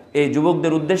 আজকের এই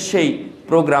যুবকদের উদ্দেশ্যেই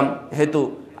প্রোগ্রাম হেতু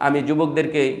আমি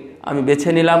যুবকদেরকে আমি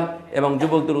বেছে নিলাম, এবং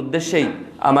যুবকদের উদ্দেশ্যেই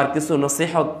আমার কিছু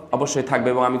নসিহত অবশ্যই থাকবে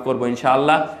এবং আমি করবো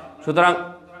ইনশাআল্লাহ। সুতরাং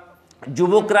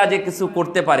যুবকরা যে কিছু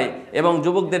করতে পারে এবং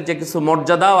যুবকদের যে কিছু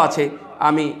মর্যাদাও আছে,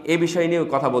 আমি এই বিষয় নিয়েও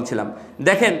কথা বলছিলাম।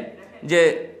 দেখেন যে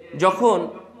যখন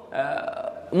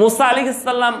মুসা আলাইহিস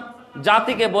সালাম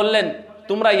জাতিকে বললেন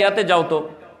তোমরা ইয়াতে যাও, তো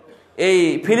এই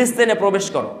ফিলিস্তিনে প্রবেশ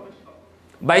করো,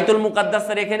 বাইতুল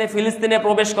মুকাদ্দাসের এখানে ফিলিস্তিনে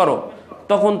প্রবেশ করো,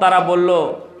 তখন তারা বলল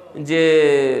যে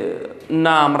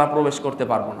না, আমরা প্রবেশ করতে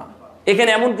পারবো না, এখানে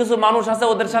এমন কিছু মানুষ আছে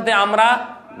ওদের সাথে আমরা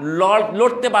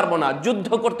লড়তে পারবো না, যুদ্ধ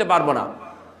করতে পারবো না,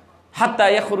 হাত্তা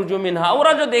ইয়াখরুজু মিনহা,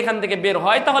 ওরা যদি এখান থেকে বের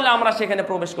হয় তাহলে আমরা সেখানে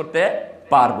প্রবেশ করতে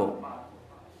পারবো।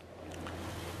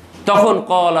 তখন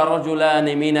ক্বালা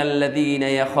রাজুলানি মিনাল্লাযীনা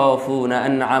ইয়াখাফুনা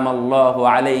আন'আমাল্লাহু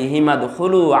আলাইহিম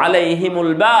আদখুলু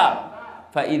আলাইহিমুল বাব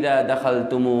ফাইযা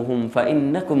দাখালতুমুহুম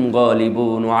ফাইন্নাকুম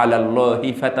গালিবুন ওয়া আলাল্লাহি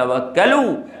ফাতাওয়াক্কালু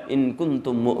ইন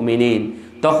কুনতুম মুমিনিন।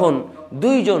 তখন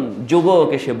দুইজন যুবক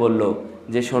এসে বলল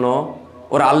যে শোনো,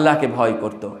 ওরা আল্লাহকে ভয়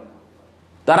করত,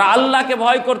 তারা আল্লাহকে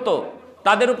ভয় করত,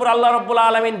 তাদের উপর আল্লাহ রাব্বুল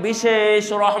আলামিন বিশেষ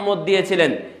রহমত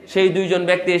দিয়েছিলেন। সেই দুইজন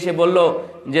ব্যক্তি এসে বলল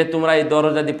যে তোমরা এই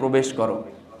দরজা দিয়ে প্রবেশ করো,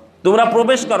 তোমরা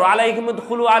প্রবেশ করো,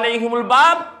 আলাইহিমুদখুলু আলাইহিমুল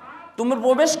বাব, তোমরা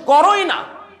প্রবেশ করোই না,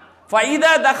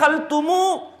 ফাইদা দাখালতুমু,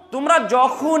 তোমরা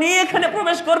যখনই এখানে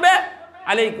প্রবেশ করবে,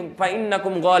 আলাইকুম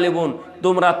ফাইন্নাকুম গালিবুন,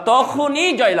 তোমরা তখনই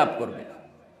জয়লাভ করবে।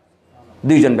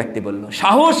 দুইজন ব্যক্তি বলল,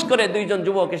 সাহস করে দুইজন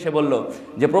যুবক এসে বলল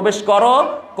যে প্রবেশ করো,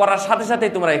 করার সাথে সাথে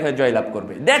তোমরা এখানে জয়লাভ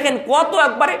করবে। দেখেন কত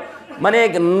একবারে মানে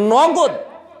নগদ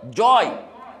জয়।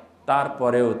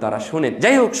 তারপরেও তারা শুনে,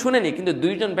 যাই হোক শুনেনি, কিন্তু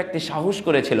দুইজন ব্যক্তি সাহস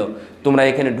করেছিল তোমরা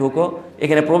এখানে ঢুকো,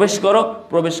 এখানে প্রবেশ করো,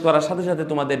 প্রবেশ করার সাথে সাথে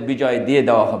তোমাদের বিজয় দিয়ে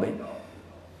দেওয়া হবে।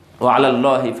 ও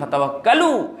আলাল্লাহি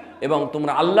ফাতাওয়াক্কালু, এবং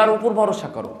তোমরা আল্লাহর উপর ভরসা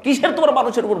করো। কিসের তোমরা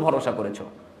মানুষের উপর ভরসা করেছো?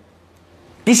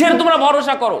 কিসের তোমরা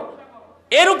ভরসা করো?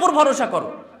 এর উপর ভরসা করো,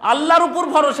 আল্লাহর উপর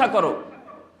ভরসা করো,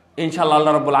 ইনশাআল্লাহ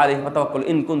আল্লাহ রাব্বুল আলামিন ফাতাওয়াক্কালু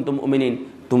ইন কুনতুম মুমিনিন।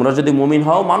 তোমরা যদি মুমিন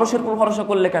হও, মানুষের উপর ভরসা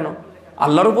করলে কেন?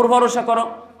 আল্লাহর উপর ভরসা করো।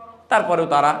 তারপরেও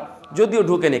তারা যদিও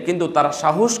ঢুকেনি, কিন্তু তারা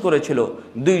সাহস করেছিল।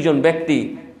 দুইজন ব্যক্তি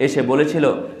এসে বলেছিল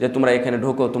যে তোমরা এখানে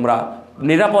ঢুকো, তোমরা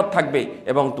নিরাপদ থাকবে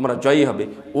এবং তোমরা জয়ী হবে।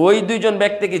 ওই দুইজন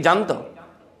ব্যক্তি কি জানতো?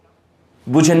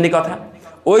 বুঝেননি কথা?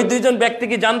 ওই দুইজন ব্যক্তি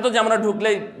কি জানতো যে আমরা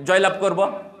ঢুকলেই জয়লাভ করব?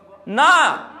 না,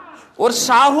 ওর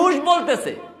সাহস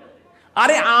বলতেছে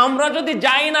আরে আমরা যদি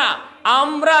যাই না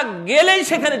আমরা গেলেই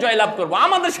সেখানে জয়লাভ করব।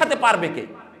 আমাদের সাথে পারবে কে?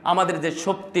 আমাদের যে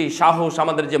শক্তি, সাহস,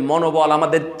 আমাদের যে মনোবল,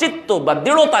 আমাদের চিত্ত বা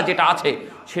দৃঢ়তা যেটা আছে,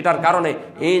 সেটার কারণে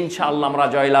ইনশাআল্লাহ আমরা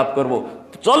জয়লাভ করব।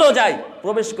 চলো যাই,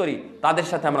 প্রবেশ করি, তাদের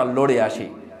সাথে আমরা লড়ে আসি।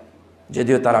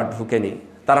 যদিও তারা ঢুকেনি,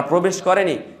 তারা প্রবেশ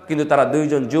করেনি, কিন্তু তারা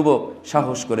দুইজন যুবক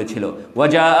সাহস করেছিল।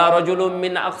 ওয়াজাআ রাজুলুম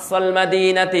মিন আকসাল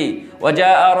মাদিনাতি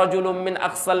ওয়াজাআ রাজুলুম মিন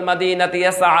আকসাল মাদিনাতি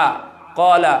ইয়াসআ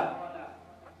ক্বালা,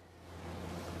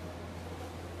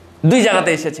 দুই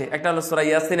জায়গাতে এসেছে, একটা হলো সূরা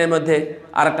ইয়াসিনের মধ্যে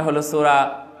আর একটা হলো সূরা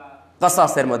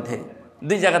কাসাসের মধ্যে।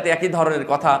 দুই জায়গাতে একই ধরনের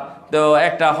কথা। তো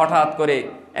একটা হঠাৎ করে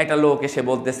একটা লোক এসে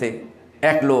বলতেছে,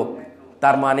 এক লোক,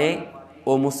 তার মানে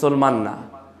ও মুসলমান না।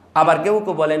 আবার কেউ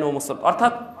কেউ বলেন ও মুসলমান,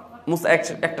 অর্থাৎ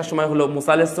একটা সময় হলো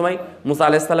মুসা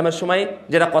আলাইহিস সালামের সময়,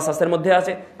 যেটা কসাসের মধ্যে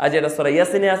আছে, আর যেটা সূরা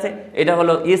ইয়াসিনে আছে এটা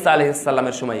হলো ঈসা আলাইহিস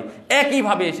সালামের সময়। একই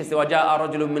ভাবে এসেছে, ওয়াজাআ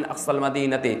রাজুলুম মিন আকসাল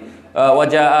মাদিনাতি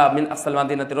ওয়াজাআ মিন আকসাল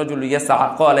মাদিনাতি রাজুলুন ইয়াসআ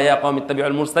ক্বালা ইয়া কওমি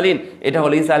ইত্তাবিউল মুরসালিন। এটা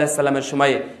হলো ঈসা আলাইহিস সালামের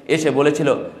সময় এসে বলেছিল,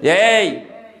 এই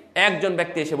একজন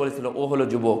ব্যক্তি এসে বলেছিল, ও হলো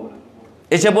যুবক,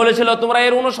 এসে বলেছিল তোমরা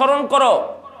এর অনুসরণ করো,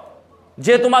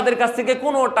 যে তোমাদের কাছ থেকে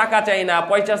কোনো টাকা চাই না,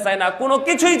 পয়সা চাই না, কোনো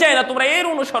কিছুই চাই না, তোমরা এর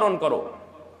অনুসরণ করো।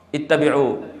 ইত্তাবিউ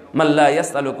মান লা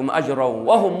ইয়াসআলুকুম আজরাও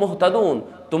ওয়া হুম মুহতাদুন,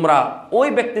 তোমরা ওই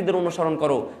ব্যক্তিদের অনুসরণ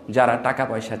করো যারা টাকা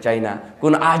পয়সা চাই না,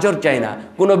 কোনো আজর চাই না,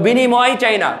 কোনো বিনিময়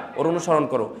চাই না, ওর অনুসরণ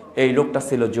করো। এই লোকটা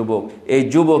ছিল যুবক। এই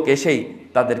যুবক এসেই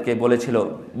তাদেরকে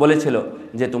বলেছিল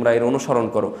যে তোমরা এর অনুসরণ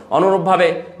করো। অনুরূপভাবে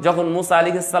যখন মুসা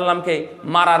আলাইহিস সালামকে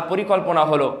মারার পরিকল্পনা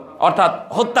হলো, অর্থাৎ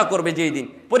হত্যা করবে যেই দিন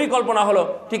পরিকল্পনা হলো,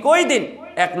 ঠিক ওই দিন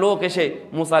এক লোক এসে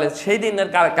মুসা আলাইহিস, সেই দিনের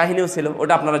কাহিনীও ছিল,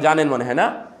 ওটা আপনারা জানেন মনে হয় না?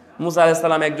 মুসা আলাইহিস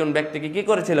সালাম একজন ব্যক্তিকে কি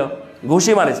করেছিল?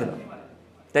 ঘুষি মারেছিল,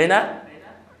 তাই না?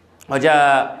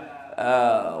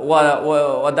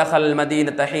 ودخل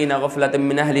المدينة حين غفلة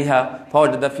من أهلها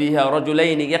فوجد فيها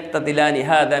رجلين يقتتلان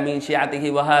هذا من شيعته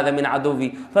وهذا من عدوه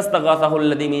فاستغاثه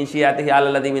الذي من شيعته على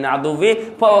الذي من عدوه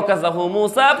فوكزه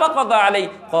موسى فقضى عليه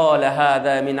قال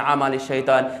هذا من عمل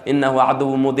الشيطان إنه عدو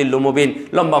مضل مبين।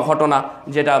 লম্বা ঘটনা,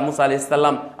 যেটা মুসা আলাইহিস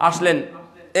সালাম আসলেন,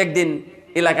 একদিন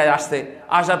এলাকায় আসছে,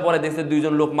 আসার পরে দেখছে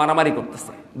দুইজন লোক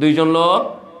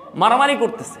মারামারি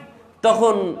করতেছে।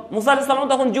 তখন মুসা আলাইহিস সালাম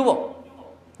তখন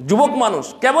যুবক মানুষ,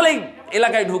 কেবল এই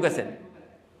এলাকায় ঢুকেছেন,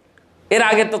 এর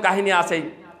আগে তো কাহিনী আছেই।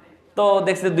 তো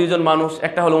দেখছে দুইজন মানুষ,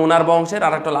 একটা হলো ওনার বংশের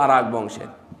আর একটা হলো আর এক বংশের,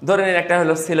 ধরে নিন একটা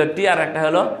হলো সিলেটি আর একটা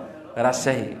হলো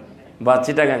রাজশাহী বা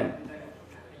চিটাগাং।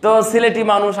 তো সিলেটি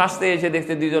মানুষ আসতে এসে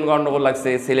দেখছে দুইজন গন্ডগোল লাগছে,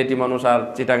 সিলেটি মানুষ আর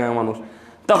চিটাগাং মানুষ।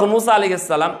 তখন মুসা আলাইহিস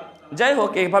সালাম, যাই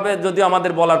হোক এইভাবে যদিও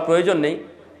আমাদের বলার প্রয়োজন নেই,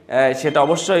 সেটা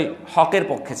অবশ্যই হকের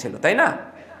পক্ষে ছিল, তাই না?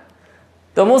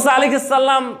 তো মুসা আলাইহিস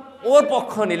সালাম ওর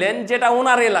পক্ষ নিলেন, যেটা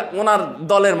ওনার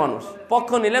দলের মানুষ পক্ষ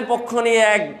নিলেন, পক্ষ নিয়ে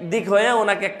এক দিক হয়ে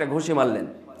ওনাকে একটা ঘুষি মারলেন।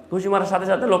 ঘুষি মারার সাথে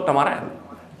সাথে লোকটা মারা গেল।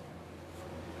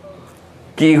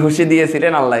 কি ঘুষি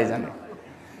দিয়েছিলেন আল্লাহ জানে।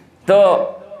 তো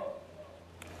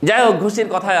যাই হোক, ঘুষির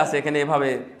কথাই আছে এখানে, এভাবে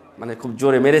মানে খুব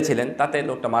জোরে মেরেছিলেন, তাতে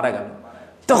লোকটা মারা গেল।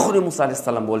 তখনই মুসা আলাইহিস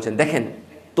সালাম বলছেন, দেখেন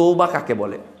তওবা কাকে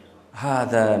বলে?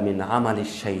 হাদা মিন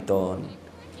আমালিশ শাইতান,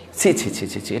 ছি ছি ছি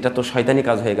ছি ছি, এটা তো শয়তানি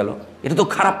কাজ হয়ে গেল, এটা তো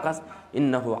খারাপ কাজ।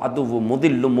 ইন্নাহু আদুউ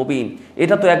মুদিল্লুম মুবিন,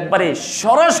 এটা তো একবারে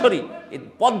সরাসরি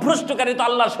পথভ্রষ্টকারী, তো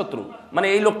আল্লাহর শত্রু। মানে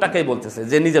এই লোকটাকেই বলতেছে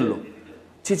যে নিজের লোক,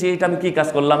 ছি ছি, এটা আমি কি কাজ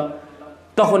করলাম?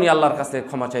 তখনই আল্লাহর কাছে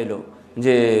ক্ষমা চাইলো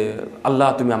যে আল্লাহ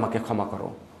তুমি আমাকে ক্ষমা করো,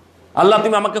 আল্লাহ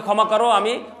তুমি আমাকে ক্ষমা করো,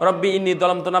 আমি রব্বি ইন্নী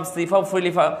যালামতু নাফসি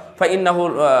ফাগফিরলি ফাইন্নাহু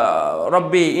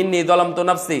রব্বি ইন্নী যালামতু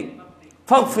নাফসি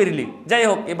ফাগফিরলি। যাই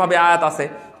হোক, এভাবে আয়াত আছে।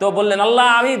 তো বললেন আল্লাহ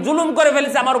আমি জুলুম করে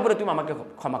ফেলেছি, আমার উপরে তুমি আমাকে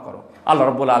ক্ষমা করো। আল্লাহ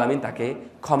রাব্বুল আলামিন তাকে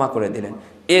ক্ষমা করে দিলেন।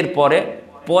 এরপরে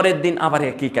পরের দিন আবার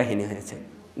একই কাহিনী হয়েছে,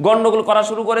 গন্ডগোল করা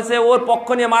শুরু করেছে, ওর পক্ষ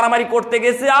নিয়ে মারামারি করতে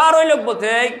গেছে। আর ওই লোক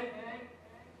বলছে,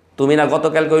 তুমি না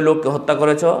গতকালকে ওই লোককে হত্যা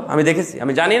করেছো, আমি দেখেছি,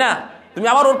 আমি জানি না, তুমি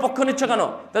আবার ওর পক্ষ নিচ্ছ কেন?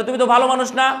 তাহলে তুমি তো ভালো মানুষ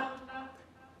না।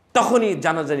 তখনই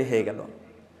জানাজানি হয়ে গেল।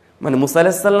 মানে মুসা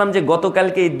আলাইহিস সালাম যে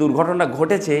গতকালকে এই দুর্ঘটনা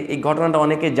ঘটেছে, এই ঘটনাটা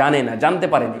অনেকে জানে না, জানতে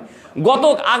পারেনি।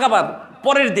 আগাবার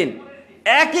পরের দিন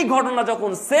একই ঘটনা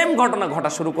যখন সেম ঘটনা ঘটা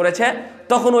শুরু করেছে,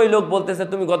 তখন ওই লোক বলতেছে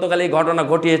তুমি গতকাল এই ঘটনা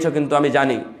ঘটিয়েছো, কিন্তু আমি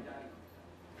জানি।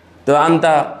 তো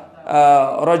আনতা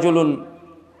রাজুলুন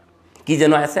কি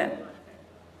যেন আছে,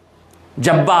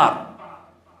 জব্বার,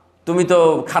 তুমি তো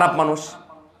খারাপ মানুষ,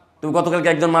 তুমি গতকালকে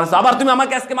একজন মানুষ, আবার তুমি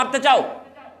আমাকে আজকে মারতে চাও।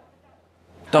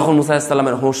 তখন মুসা আলাইহিস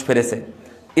সালামের হুঁশ ফেরেছে।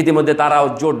 ইতিমধ্যে তারাও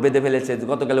জোট বেঁধে ফেলেছে,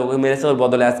 গতকাল ওকে মেরেছে, ওর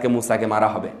বদলে আজকে মুসাকে মারা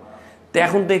হবে। তো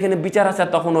এখন তো এখানে বিচার আচার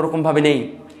তখন ওরকম ভাবে নেই,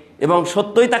 এবং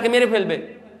সত্যই তাকে মেরে ফেলবে।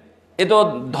 এ তো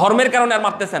ধর্মের কারণে আর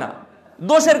মারতেছে না,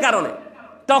 দোষের কারণে।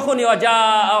 তখনই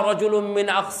ওয়াজাআ রাজুলুম মিন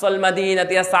আকসাল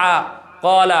মাদিনাতি ইয়াসআ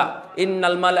ক্বালা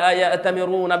ইন্নাল মালাআ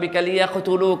ইয়াতামিরুনা বিকা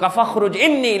লিয়াকতুলুকা ফাখরুজ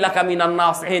ইন্নী লাকা মিনান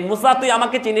নাসিহিন। মুসা তুই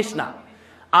আমাকে চিনিস না,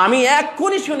 আমি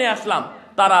এক্ষুনি শুনে আসলাম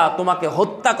তারা তোমাকে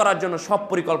হত্যা করার জন্য সব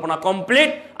পরিকল্পনা কমপ্লিট।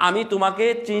 আমি তোমাকে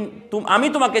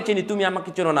চিনি, তুমি আমাকে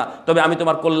চিনো না, তবে আমি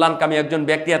তোমার কল্যাণকামী একজন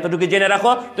ব্যক্তি, এতটুকু জেনে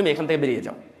রাখো। তুমি এখান থেকে বেরিয়ে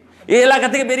যাও, এই এলাকা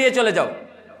থেকে বেরিয়ে চলে যাও।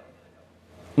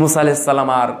 মুসা আলাইহিস সালাম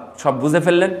আর সব বুঝে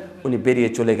ফেললেন, উনি বেরিয়ে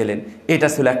চলে গেলেন। এটা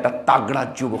ছিল একটা তাগড়া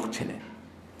যুবক ছেলে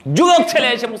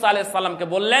এসে মুসা আলাইহিস সালামকে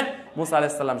বললেন। মুসা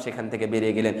আলাইহিস সালাম সেখান থেকে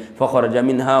বেরিয়ে গেলেন। ফখরাজা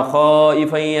মিনহা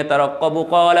খাইফান ইয়াতারাক্কাবু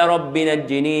ক্বালা রাব্বি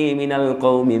নাজ্জিনি মিনাল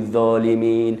কওমিজ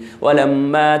যালিমিন ওয়া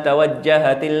লাম্মা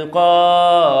তাওয়াজ্জাহা তিলকা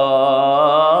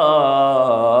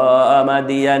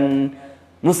মাদিয়ান।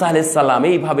 মুসা আলাইহিস সালাম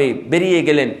এইভাবে বেরিয়ে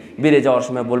গেলেন। বেরিয়ে যাওয়ার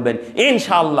সময় বললেন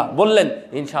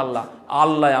ইনশাআল্লাহ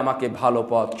আল্লাহ আমাকে ভালো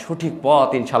পথ, সঠিক পথ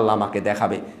ইনশাআল্লাহ আমাকে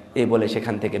দেখাবে। এই বলে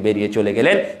সেখান থেকে বেরিয়ে চলে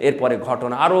গেলেন। এরপরে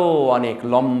ঘটনা আরো অনেক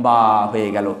লম্বা হয়ে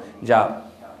গেল, যা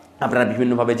আপনারা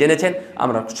বিভিন্নভাবে জেনেছেন।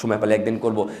 আমরা সময় পেলে একদিন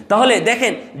করব। তাহলে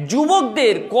দেখেন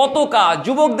যুবকদের কত কাজ,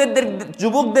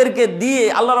 যুবকদেরকে দিয়ে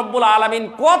আল্লাহ রাব্বুল আলামিন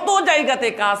কত জায়গাতে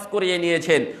কাজ করিয়ে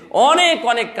নিয়েছেন। অনেক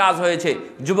কাজ হয়েছে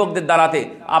যুবকদের দ্বারাতে।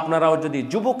 আপনারাও যদি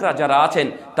যুবকরা যারা আছেন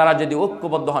তারা যদি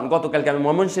ঐক্যবদ্ধ হন, গতকালকে আমি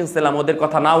ময়মনসিংহ ছিলাম, ওদের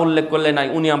কথা না উল্লেখ করলে নাই।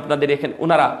 উনি আপনাদের এখানে,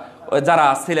 ওনারা যারা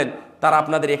ছিলেন তারা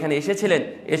আপনাদের এখানে এসেছিলেন,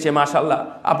 এসে মাশাআল্লাহ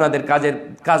আপনাদের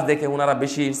কাজ দেখে ওনারা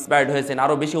বেশি ইন্সপায়ার্ড হয়েছেন,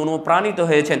 আরও বেশি অনুপ্রাণিত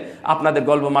হয়েছেন। আপনাদের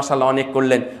গল্প মাশাআল্লাহ অনেক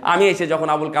করলেন। আমি এসে যখন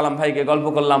আবুল কালাম ভাইকে গল্প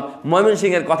করলাম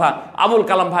ময়মনসিংহের কথা, আবুল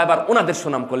কালাম ভাই আবার ওনাদের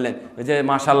সুনাম করলেন যে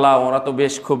মাশাআল্লাহ ওরা তো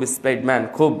বেশ খুব স্পিরিট ম্যান,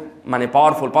 খুব মানে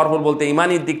পাওয়ারফুল বলতে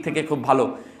ইমানির দিক থেকে খুব ভালো।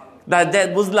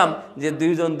 বুঝলাম যে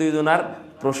দুইজনার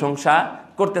প্রশংসা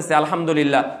করতেছে,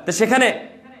 আলহামদুলিল্লাহ। তো সেখানে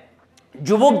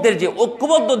যুবকদের যে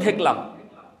ঐক্যবদ্ধ দেখলাম,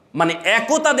 মানে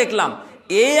একতা দেখলাম,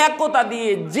 এই একতা দিয়ে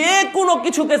যে কোনো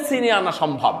কিছুকে ছিনিয়ে আনা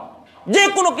সম্ভব, যে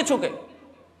কোনো কিছুকে।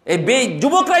 এই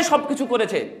যুবকরাই সবকিছু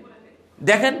করেছে।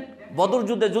 দেখেন বদর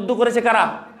যুদ্ধ করেছে কারা?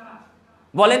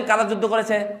 বলেন কারা যুদ্ধ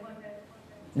করেছে?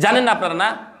 জানেন না আপনারা? না,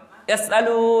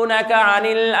 ইয়াসআলুনাকা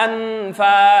আনিল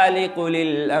আনফালি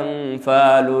কুলিল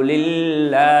আনফালু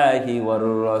লিল্লাহি ওয়ার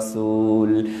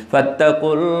রাসূল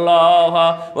ফাত্তাকুল্লাহা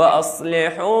ওয়া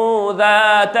আসলিহু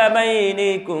যাতা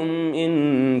বাইনিকুম ইন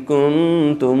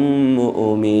কুনতুম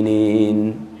মুমিনিন।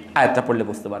 আয়াতটা পড়লে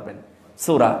বুঝতে পারবেন।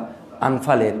 সূরা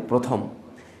আনফালের প্রথম।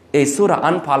 এই সূরা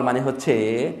আনফাল মানে হচ্ছে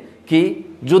কি,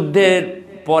 যুদ্ধের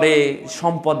পরে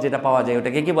সম্পদ যেটা পাওয়া যায়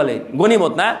ওটাকে কি বলে?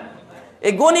 গনিমত। না,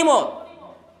 এই গনিমত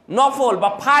নফল বা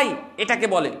ফাই এটাকে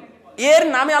বলে। এর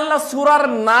নামে আল্লাহ সূরার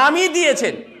নামই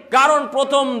দিয়েছেন, কারণ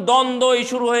প্রথম দ্বন্দ্বই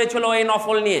শুরু হয়েছিল এই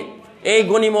নফল নিয়ে, এই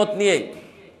গনিমত নিয়ে।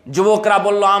 যুবকরা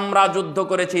বলল আমরা যুদ্ধ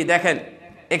করেছি। দেখেন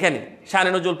এখানে শানে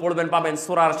নজুল পড়বেন, পাবেন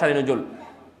সূরার শানে নজুল।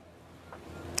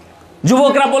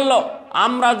 যুবকরা বলল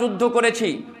আমরা যুদ্ধ করেছি,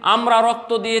 আমরা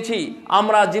রক্ত দিয়েছি,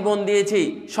 আমরা জীবন দিয়েছি,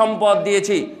 সম্পদ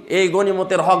দিয়েছি, এই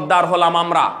গনিমতের হকদার হলাম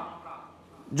আমরা।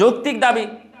 যৌক্তিক দাবি।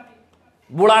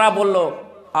 বুড়ারা বলল,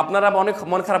 আপনারা অনেক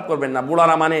মন খারাপ করবেন না,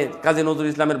 বুড়ারা মানে কাজী নজরুল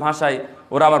ইসলামের ভাষায়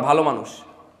ওরা আবার ভালো মানুষ।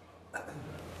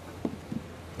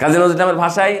 কাজী নজরুল ইসলামের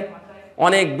ভাষায়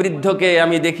অনেক বৃদ্ধকে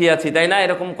আমি দেখিয়াছি, তাই না?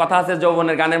 এরকম কথা আছে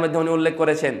যৌবনের গানের মধ্যে উনি উল্লেখ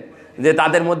করেছেন যে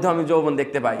তাদের মধ্যে আমি যৌবন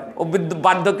দেখতে পাই, ও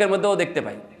বার্ধক্যের মধ্যেও দেখতে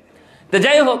পাই। তো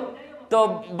যাই হোক, তো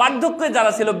বার্ধক্যে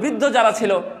যারা ছিল, বৃদ্ধ যারা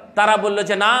ছিল, তারা বলল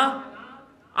যে না,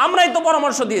 আমরাই তো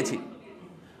পরামর্শ দিয়েছি,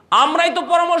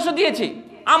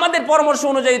 আমাদের পরামর্শ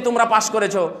অনুযায়ী তোমরা পাশ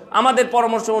করেছো, আমাদের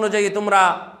পরামর্শ অনুযায়ী তোমরা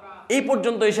এই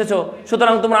পর্যন্ত এসেছো,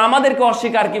 সুতরাং তোমরা আমাদেরকে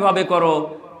অস্বীকার কিভাবে করো?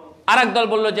 আরেক দল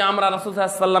বলল যে আমরা রাসূল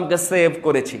সাল্লাল্লাহু আলাইহি ওয়াসাল্লামকে সেভ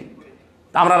করেছি,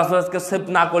 আমরা রাসূলকে সেভ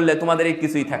না করলে তোমাদের এই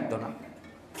কিছুই থাকতো না,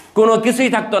 কোনো কিছুই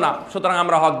থাকতো না, সুতরাং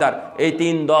আমরা হকদার। এই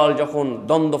তিন দল যখন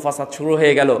দ্বন্দ্ব ফাসাদ শুরু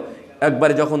হয়ে গেল,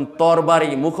 একবারে যখন তরবারি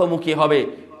মুখোমুখি হবে,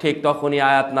 ঠিক তখনই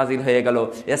আয়াত নাজিল হয়ে গেল,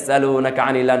 ইয়াসআলুনাকা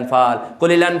আনিল আনফাল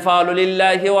কুলিল আনফালু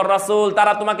লিল্লাহি ওয়ার রাসূল।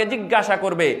 তারা তোমাকে জিজ্ঞাসা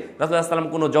করবে। রাসূল সাল্লাল্লাহু আলাইহি ওয়াসাল্লাম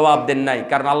কোনো জবাব দেন নাই,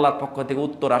 কারণ আল্লাহর পক্ষ থেকে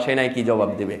উত্তর আসে নাই, কি জবাব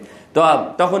দেবে? তো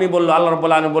তখনই বলল, আল্লাহ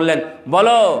রাব্বুল আলামিন বললেন,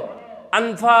 বলো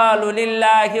আনফালু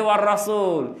লিল্লাহি ওয়ার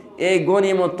রাসূল, এই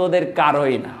গনিমত তোদের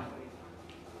কারোই না,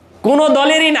 কোনো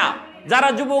দলেরই না। যারা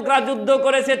যুবকরা যুদ্ধ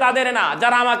করেছে তাদের না,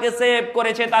 যারা আমাকে সেভ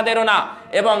করেছে তাদেরও না,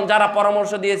 এবং যারা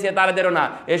পরামর্শ দিয়েছে তাদেরও না।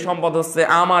 এই সম্পদ হচ্ছে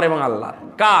আমার এবং আল্লাহর।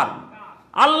 কার?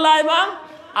 আল্লাহ এবং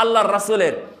আল্লাহর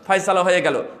রাসূলের। ফয়সালা হয়ে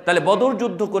গেল। তাহলে বদর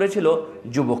যুদ্ধ করেছিল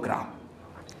যুবকরা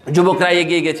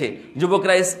এগিয়ে গেছে,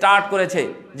 যুবকরা স্টার্ট করেছে,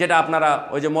 যেটা আপনারা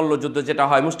ওই যে মল্লযুদ্ধ যেটা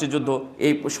হয়, মুষ্টিযুদ্ধ,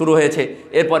 এই শুরু হয়েছে।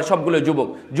 এরপরে সবগুলো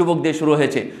যুবক দিয়ে শুরু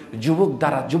হয়েছে।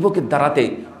 যুবকের দ্বারাতে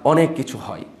অনেক কিছু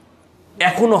হয়,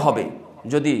 এখনো হবে,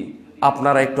 যদি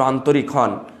আপনারা একটু আন্তরিক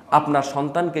হন। আপনার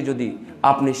সন্তানকে যদি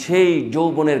আপনি সেই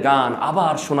যৌবনের গান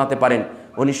আবার শোনাতে পারেন।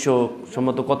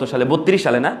 1932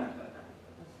 সালে না,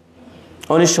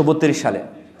 1932 সালে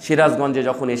সিরাজগঞ্জে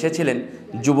যখন এসেছিলেন,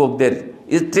 যুবকদের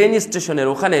ট্রেন স্টেশনের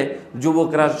ওখানে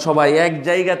যুবকরা সবাই এক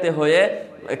জায়গাতে হয়ে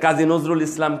কাজী নজরুল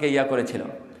ইসলামকে ইয়া করেছিল,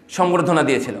 সংবর্ধনা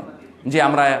দিয়েছিল যে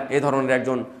আমরা এ ধরনের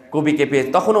একজন কবিকে পেয়ে।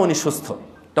 তখনও উনি সুস্থ,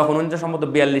 তখন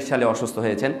 1942 সালে অসুস্থ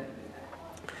হয়েছেন।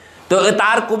 তো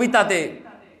তার কবিতাতে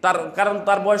কারণ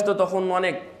তার বয়স তো তখন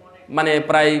অনেক, মানে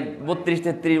প্রায়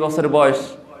 32-33 বছর বয়স,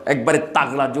 একবারে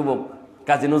তাগড়া যুবক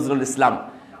কাজী নজরুল ইসলাম।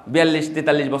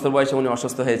 42-43 বছর বয়সে উনি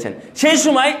অসুস্থ হয়েছেন। সেই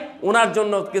সময় ওনার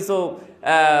জন্য কিছু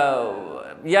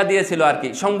ইয়া দিয়েছিল আর কি,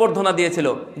 সংবর্ধনা দিয়েছিল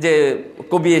যে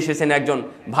কবি এসেছেন, একজন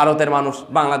ভারতের মানুষ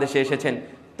বাংলাদেশে এসেছেন।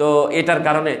 তো এটার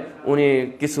কারণে উনি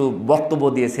কিছু বক্তব্য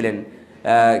দিয়েছিলেন।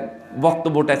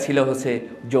 বক্তব্যটা ছিল হচ্ছে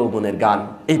যৌবনের গান।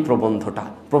 এই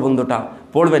প্রবন্ধটা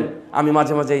পড়বেন। আমি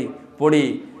মাঝে মাঝেই পড়ি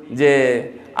যে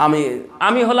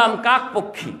আমি হলাম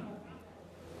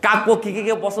কাকপক্ষীকে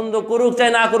কেউ পছন্দ করুক চাই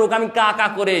না করুক, আমি কা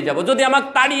করে যাব। যদি আমাকে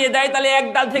তাড়িয়ে দেয় তাহলে এক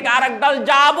ডাল থেকে আর এক ডাল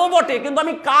যাবো বটে, কিন্তু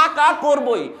আমি কা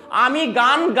করবই, আমি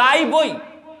গান গাইবই।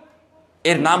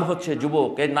 এর নাম হচ্ছে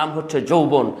যুবক, এর নাম হচ্ছে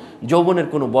যৌবন। যৌবনের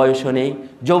কোনো বয়সও নেই,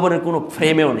 যৌবনের কোনো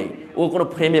ফ্রেমেও নেই, ও কোনো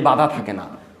ফ্রেমে বাধা থাকে না,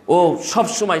 ও সব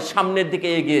সময় সামনের দিকে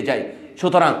এগিয়ে যায়।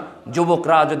 সুতরাং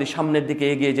যুবকরা যদি সামনের দিকে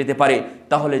এগিয়ে যেতে পারে,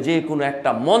 তাহলে যে কোনো একটা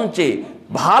মঞ্চে,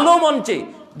 ভালো মঞ্চে,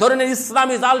 ধরেন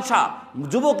ইসলামী জালসা,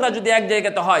 যুবকরা যদি এক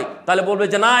জায়গাতে হয় তাহলে বলবে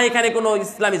যে না, এখানে কোনো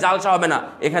ইসলামী জালসা হবে না,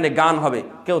 এখানে গান হবে,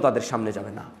 কেউ তাদের সামনে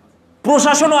যাবে না,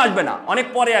 প্রশাসনও আসবে না, অনেক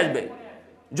পরে আসবে।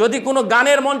 যদি কোনো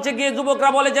গানের মঞ্চে গিয়ে যুবকরা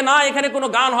বলে যে না, এখানে কোনো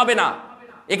গান হবে না,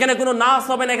 এখানে কোনো নাচ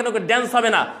হবে না, এখানে কোনো ড্যান্স হবে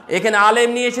না, এখানে আলেম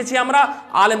নিয়ে এসেছি আমরা,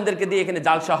 আলেমদেরকে দিয়ে এখানে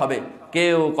জালসা হবে,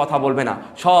 কেউ কথা বলবে না,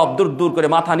 সব দূর করে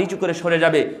মাথা নিচু করে সরে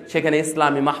যাবে। সেখানে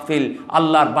ইসলামী মাহফিল,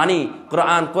 আল্লাহর বাণী,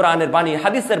 কোরআনের বাণী,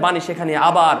 হাদিসের বাণী সেখানে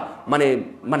আবার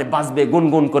মানে বাজবে,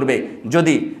 গুনগুন করবে।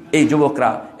 যদি এই যুবকরা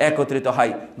একত্রিত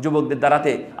হয়, যুবকদের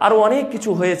দ্বারাতে আরো অনেক কিছু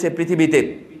হয়েছে পৃথিবীতে।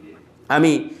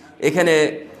 আমি এখানে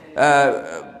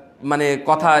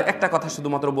একটা কথা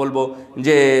শুধুমাত্র বলবো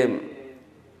যে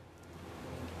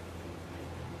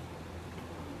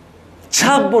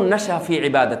শাবুন নাশা ফি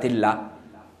ইবাদাতিল্লাহ,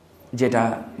 যেটা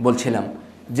বলছিলাম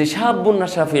যে শাবুন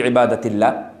নাশা ফি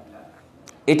ইবাদাতিল্লাহ,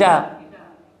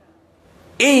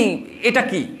 এটা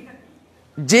কি?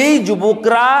 যেই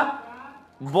যুবকরা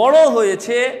বড়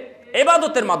হয়েছে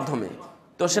ইবাদতের মাধ্যমে।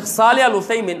 তো শেখ সালেহ আল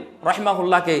উসাইমিন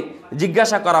রাহিমাহুল্লাহকে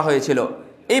জিজ্ঞাসা করা হয়েছিল,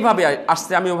 এইভাবে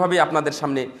আসছে, আমি ওভাবেই আপনাদের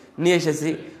সামনে নিয়ে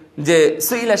এসেছি যে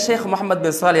সুইলা শেখ মোহাম্মদ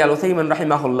বিন সালেহ আল উসাইমিন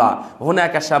রাহিমাহুল্লাহ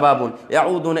হুনাকা শাবাবুন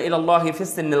ইয়াউদুনা ইলা আল্লাহি ফি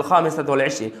সিনিল খামিসাতি ওয়াল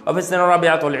 20 ওয়া ফি সিনিল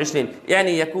রাবিআতি ওয়াল 20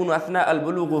 يعني يكون اثناء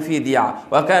البلوغ في ضياع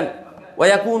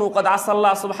ويكون قد عصى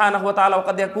الله سبحانه وتعالى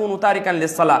وقد يكون تاركا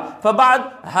للصلاة، فبعد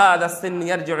هذا السن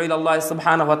يرجع إلى الله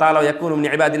سبحانه وتعالى ويكون من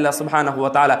عباد الله سبحانه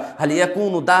وتعالى. هل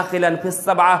يكون داخلا في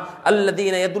السبعة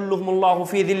الذين يدلهم الله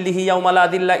في ظله يوم لا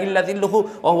ظل إلا ظله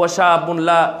وهو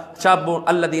شاب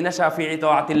الذي نشأ في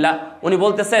طاعة الله؟ উনি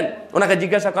বলতেছেন, ওনাকে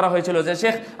জিজ্ঞাসা করা হয়েছিল যে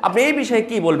শেখ আপনি এই বিষয়ে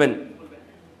কি বলবেন,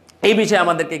 এই বিষয়ে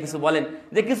আমাদেরকে কিছু বলেন।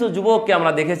 যে কিছু যুবককে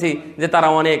আমরা দেখেছি যে তারা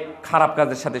অনেক খারাপ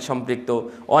কাজের সাথে সম্পৃক্ত,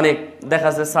 অনেক দেখা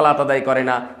যাচ্ছে সালাত আদায় করে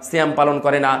না, সিয়াম পালন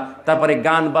করে না, তারপরে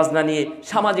গান বাজনা নিয়ে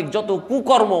সামাজিক যত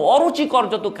কুকর্ম, অরুচিকর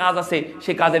যত কাজ আছে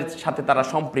সে কাজের সাথে তারা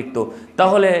সম্পৃক্ত।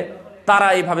 তাহলে তারা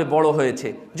এইভাবে বড় হয়েছে,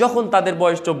 যখন তাদের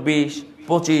বয়স 24,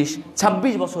 25,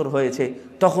 26 বছর হয়েছে,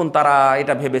 তখন তারা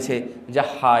এটা ভেবেছে যে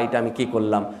এটা আমি কি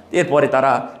করলাম। এরপরে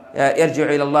তারা ইরজিউ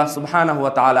ইলাল্লাহ সুবহানাহু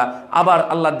ওয়া তাআলা, আবার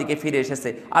আল্লাহর দিকে ফিরে এসেছে,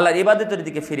 আল্লাহর ইবাদতের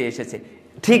দিকে ফিরে এসেছে।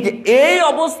 ঠিক এই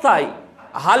অবস্থায়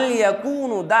হাল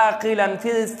ইয়াকুনু দাখিলান ফি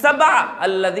সাবআ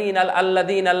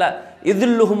আল্লাযীনা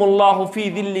ইযিল্লুহুমুল্লাহু ফি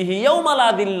যিল্লিহি ইয়াওমা লা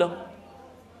যিল্ল,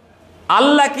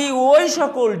 আল্লাহ কি ওই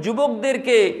সকল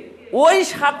যুবকদেরকে ওই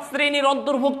 7 শ্রেণীর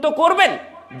অন্তর্ভুক্ত করবেন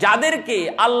যাদেরকে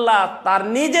আল্লাহ তার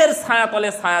নিজের ছায়াতলে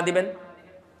ছায়া দিবেন?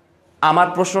 আমার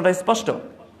প্রশ্নটা স্পষ্ট।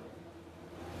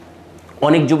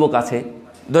 অনেক যুবক আছে,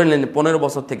 ধরে নেন 15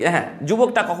 বছর থেকে,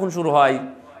 যুবকটা কখন শুরু হয়,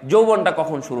 যৌবনটা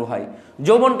কখন শুরু হয়?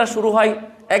 যৌবনটা শুরু হয়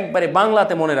একবারে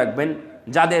বাংলাতে মনে রাখবেন,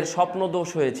 যাদের স্বপ্ন দোষ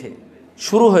হয়েছে,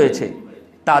 শুরু হয়েছে,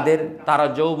 তারা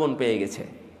যৌবন পেয়ে গেছে।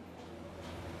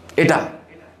 এটা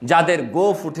যাদের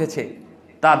গোঁফ উঠেছে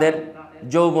তাদের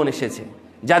যৌবন এসেছে,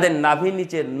 যাদের নাভির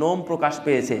নিচের নোম প্রকাশ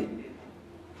পেয়েছে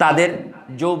তাদের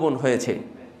যৌবন হয়েছে,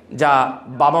 যা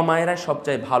বাবা মায়েরা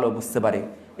সবচেয়ে ভালো বুঝতে পারে।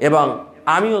 এবং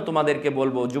আমিও তোমাদেরকে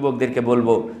বলবো, যুবকদেরকে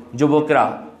বলবো, যুবকরা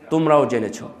তোমরাও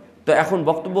জেনেছো। তো এখন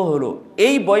বক্তব্য হলো,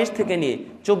 এই বয়স থেকে নিয়ে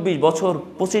 24 বছর,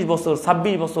 25 বছর,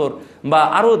 26 বছর বা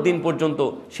আরও দিন পর্যন্ত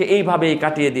সে এইভাবেই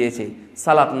কাটিয়ে দিয়েছে।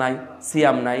 সালাত নাই,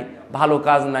 সিয়াম নাই, ভালো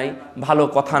কাজ নাই, ভালো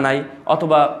কথা নাই,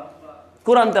 অথবা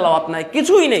কোরআন তেলাওয়াত নাই,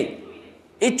 কিছুই নেই।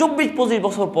 এই 24-25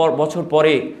 বছর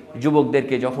পরে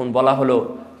যুবকদেরকে যখন বলা হলো,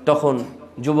 তখন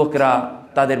যুবকরা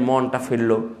তাদের মনটা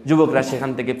ফিরলো, যুবকরা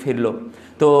সেখান থেকে ফিরলো।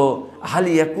 তো হাল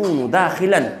ইয়াকুনু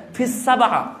দাখিলান ফিস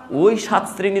সাবআ, ওই 7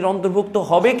 শ্রেণীর অন্তর্ভুক্ত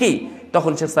হবে কি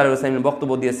তখন শেখ সালেহ হোসাইন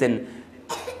বক্তব্য দিয়েছেন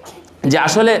যে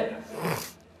আসলে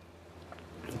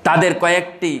তাদের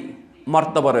কয়েকটি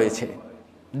মর্তবা রয়েছে,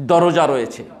 দরজা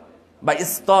রয়েছে বা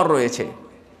স্তর রয়েছে।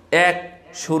 এক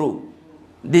শুরু,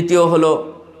 দ্বিতীয় হলো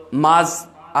মাঝ,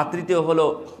 আর তৃতীয় হলো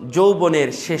যৌবনের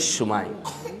শেষ সময়।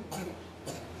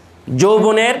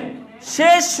 যৌবনের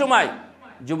শেষ সময়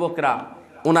যুবকরা,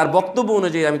 ওনার বক্তব্য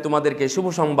অনুযায়ী আমি তোমাদেরকে শুভ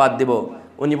সংবাদ দেব,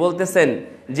 উনি বলতেছেন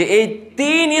যে এই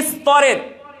 3 স্তরের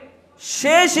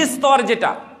শেষ স্তর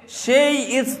যেটা, সেই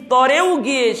স্তরেও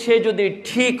গিয়ে সে যদি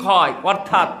ঠিক হয়,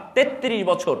 অর্থাৎ 33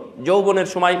 বছর যৌবনের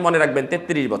সময়, মনে রাখবেন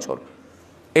 33 বছর,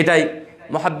 এটাই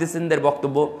মুহাদ্দিসিনদের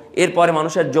বক্তব্য। এরপরে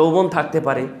মানুষের যৌবন থাকতে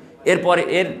পারে, এরপরে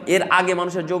এর আগে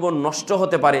মানুষের যৌবন নষ্ট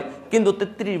হতে পারে, কিন্তু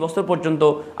 33 বছর পর্যন্ত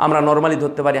আমরা নরমালি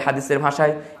ধরতে পারি হাদিসের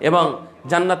ভাষায়। এবং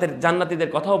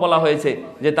জান্নাতীদের কথাও বলা হয়েছে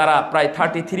যে তারা প্রায়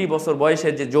 33 বছর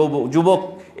বয়সের যে যুবক,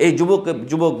 এই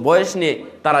যুবক বয়স নিয়ে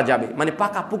তারা যাবে, মানে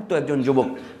পাকাপুক্ত একজন যুবক।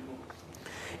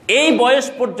 এই বয়স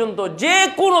পর্যন্ত যে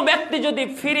কোনো ব্যক্তি যদি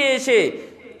ফিরে এসে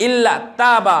ইল্লা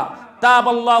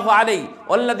তাবাল্লাহু আলাইহি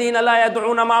ওয়াল্লাযীনা লা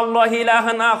ইয়াদউনা মা'আল্লাহি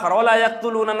ইলাহান আখার ওয়া লা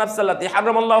ইয়াকতুলুনা নাফসাল্লাতী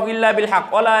হারামাল্লাহু ইল্লা বিল হক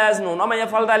ওয়া লা ইয়াজনুন ওয়া মান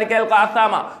ইয়াফআল যালিকা ইয়ালকা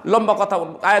আসামা। লম্বা কথা,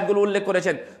 আয়াতগুলো উল্লেখ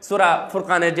করেছেন সূরা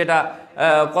ফুরকানের, যেটা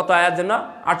কত আয়াত যেন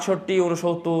 68,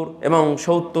 69 এবং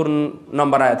 70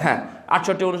 নম্বর আয়াত। হ্যাঁ,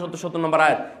 68, 69, 70 নম্বর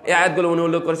আয়াত। এই আয়াতগুলো উনি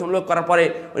উল্লেখ করেছেন। উল্লেখ করার পরে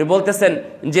উনি বলতেছেন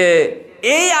যে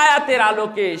এই আয়াতের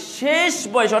আলোকে শেষ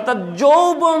বয়স অর্থাৎ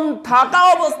যৌবন থাকা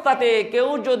অবস্থাতে কেউ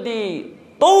যদি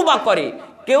তওবা করে,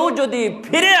 কেউ যদি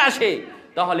ফিরে আসে,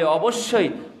 তাহলে অবশ্যই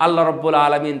আল্লাহ রাব্বুল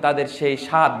আলামিন তাদের সেই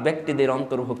 7 ব্যক্তিদের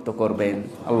অন্তর্ভুক্ত করবেন।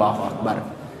 আল্লাহু আকবার।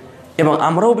 এবং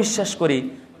আমরাও বিশ্বাস করি,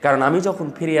 কারণ আমি যখন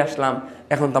ফিরে আসলাম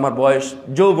এখন তো আমার বয়স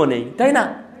যৌবনেই, তাই না?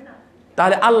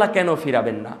 তাহলে আল্লাহ কেন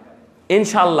ফিরাবেন না?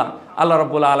 ইনশাআল্লাহ আল্লাহ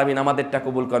রাব্বুল আলামিন আমাদেরটা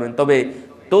কবুল করবেন।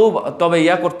 তবে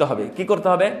ইয়া করতে হবে, কি করতে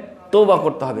হবে? তওবা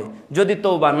করতে হবে। যদি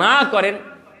তওবা না করেন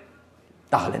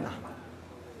তাহলে না।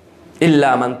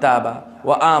 ইল্লা মান তাবা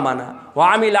ওয়া আমানা ওয়া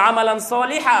আমিলা আমালান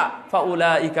সালিহা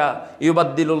ফাউলাইকা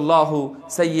ইউবাদদিলুল্লাহু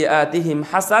সাইয়্যাতিহিম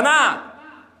হাসানাত।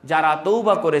 যারা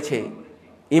তওবা করেছে,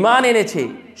 ঈমান এনেছে,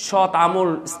 সৎ আমল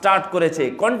স্টার্ট করেছে,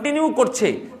 কন্টিনিউ করছে,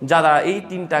 যারা এই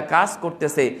 3টা কাজ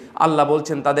করতেছে, আল্লাহ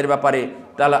বলছেন তাদের ব্যাপারে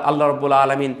আল্লাহ রাব্বুল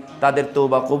আলামিন তাদের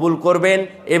তওবা কবুল করবেন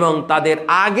এবং তাদের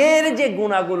আগের যে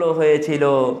গুনাহগুলো হয়েছিল,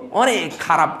 অনেক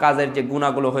খারাপ কাজের যে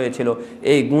গুনাহগুলো হয়েছিল,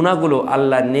 এই গুনাহগুলো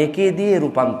আল্লাহ নেকি দিয়ে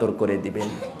রূপান্তর করে দিবেন।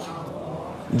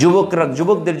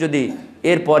 যুবকদের যদি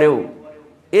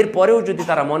এরপরেও যদি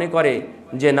তারা মনে করে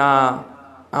যে না,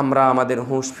 আমাদের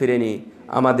হুঁশ ফিরেনি,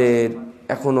 আমাদের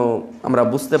এখনো আমরা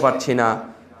বুঝতে পারছি না,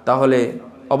 তাহলে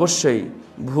অবশ্যই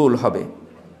ভুল হবে।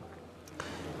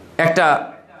 একটা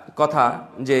কথা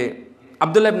যে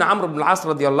আব্দুল্লাহ ইবনে আমর ইবনে আস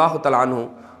রাদিয়াল্লাহু তাআলা আনহু,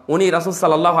 উনি রাসূল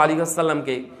সাল্লাল্লাহু আলাইহি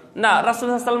ওয়াসাল্লামকে রাসূল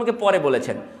সাল্লাল্লাহু পরে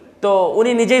বলেছেন, তো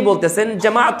উনি নিজেই বলতেছেন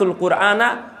জামাআতুল কুরআনা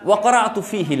ওয়া ক্বরাআতু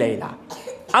ফীহি লাইলা।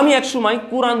 আমি এক সময়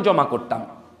কুরআন জমা করতাম।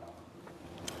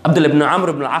 আব্দুল্লাহ ইবনে আমর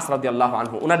ইবনে আস রাদিয়াল্লাহু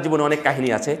আনহু, ওনার জীবনে অনেক কাহিনী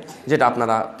আছে, যেটা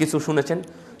আপনারা কিছু শুনেছেন,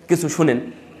 কিছু শুনেন।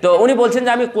 তো উনি বলছেন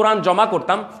যে আমি কোরআন জমা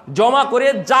করতাম, জমা করে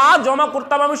যা জমা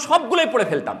করতাম আমি সবগুলোই পড়ে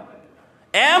ফেলতাম।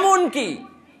 এমনকি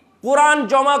কোরআন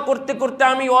জমা করতে করতে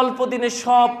আমি অল্প দিনে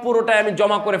পুরোটাই আমি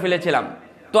জমা করে ফেলেছিলাম।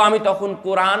 তো আমি তখন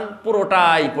কোরআন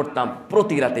পুরোটাই পড়তাম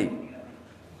প্রতি রাতেই।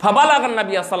 ফাবালাগান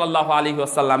নবী সাল্লাল্লাহু আলাইহি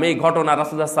ওয়াসাল্লাম, এই ঘটনা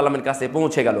রাসূল সাল্লাল্লাহু আলাইহি ওয়াসাল্লামের কাছে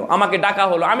পৌঁছে গেল। আমাকে ডাকা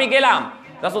হলো, আমি গেলাম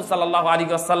রাসূল সাল্লাল্লাহু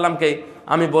আলাইহি ওয়াসাল্লামকে।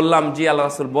 আমি বললাম, জি আল্লাহ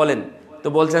রাসূল বলেন। তো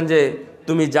বলছেন যে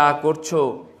তুমি যা করছো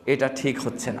এটা ঠিক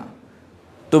হচ্ছে না,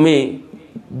 তুমি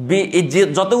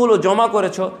যতগুলো জমা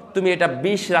করেছো তুমি এটা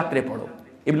 20 রাত্রে পড়ো।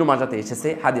 ইবনু মাজাতে এসেছে,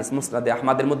 হাদিস মুসনাদে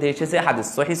আহমদের মধ্যে এসেছে, হাদিস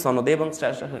সহিহ সনদে, এবং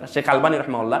শেখ আলবানী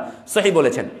রাহিমাহুল্লাহ সহিহ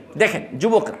বলেছেন। দেখেন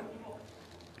যুবকরা,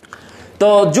 তো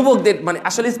যুবকদের মানে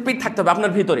আসলে স্পিড থাকতে হবে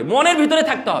আপনার ভিতরে, মনের ভিতরে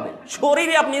থাকতে হবে।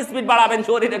 শরীরে আপনি স্পিড বাড়াবেন,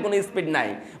 শরীরে কোনো স্পিড নাই,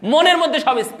 মনের মধ্যে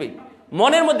সব স্পিড,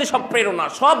 মনের মধ্যে সব প্রেরণা,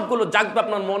 সবগুলো জাগবে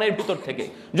আপনার মনের ভিতর থেকে।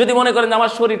 যদি মনে করেন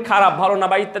আমার শরীর খারাপ, ভালো না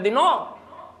বা ইত্যাদি,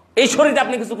 এই শরীরে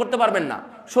আপনি কিছু করতে পারবেন না।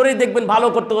 শরীর দেখবেন ভালো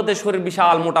করতে করতে শরীর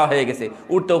বিশাল মোটা হয়ে গেছে,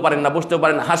 উঠতেও পারেন না, বসতেও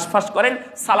পারেন না, হাঁসফাঁস করেন,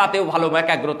 সালাতেও ভালো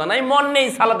একাগ্রতা নাই, মন নেই,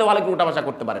 সালাতেও ভালো করে উঠাবসা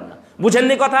করতে পারেন না।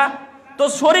 বুঝেননি কথা? তো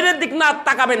শরীরের দিক না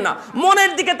তাকাবেন না,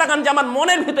 মনের দিকে তাকান যে আমার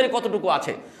মনের ভিতরে কতটুকু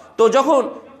আছে। তো যখন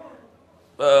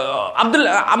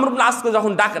আব্দুল্লাহ আমর ইবনে আসকে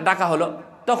যখন ডাকা হলো,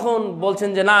 তখন বলছেন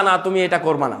যে না না তুমি এটা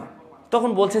করবা না। তখন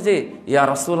বলছে যে ইয়া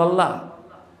রাসূলুল্লাহ,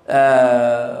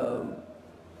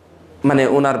 মানে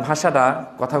ওনার ভাষাটা,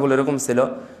 কথাগুলো এরকম ছিল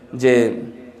যে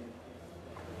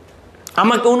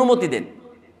আমাকে অনুমতি দেন,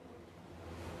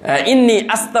 ইন্নী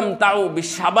আস্তামতাউ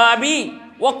বিশাবাবি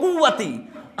ওয়া কুওয়াতি,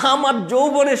 আমার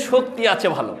যৌবনের শক্তি আছে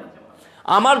ভালো,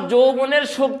 আমার যৌবনের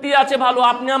শক্তি আছে ভালো,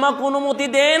 আপনি আমাকে অনুমতি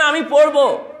দেন, আমি পড়বো।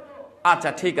 আচ্ছা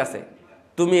ঠিক আছে।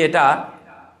 তুমি এটা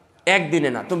একদিনে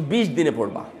না, তুমি 20 দিনে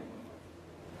পড়বা।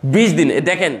 20 দিনে।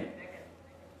 দেখেন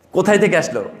কোথায় থেকে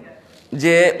আসলো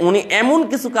যে উনি এমন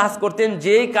কিছু কাজ করতেন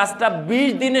যে কাজটা 20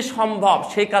 দিনে সম্ভব,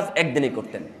 সেই কাজ একদিনে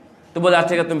করতেন। তো বলে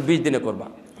আচ্ছা তুমি 20 দিনে করবা।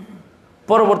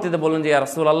 পরবর্তীতে বললেন যে ইয়া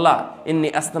রাসূলুল্লাহ ইন্নী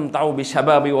আসলামতু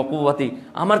বিশাবাবি ওয়া কুওয়াতি,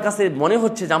 আমার কাছে মনে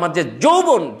হচ্ছে যে আমার যে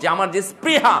যৌবন, যে আমার যে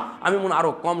স্পৃহা, আমি মনে আরো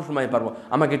কম সময় পারবো,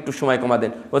 আমাকে একটু সময় কমা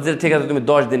দেন। বলছে ঠিক আছে তুমি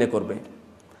 10 দিনে করবে।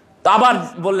 তো আবার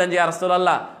বললেন যে ইয়া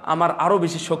রাসূলুল্লাহ আমার আরো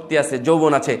বেশি শক্তি আছে,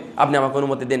 যৌবন আছে, আপনি আমাকে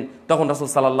অনুমতি দিন। তখন রাসূল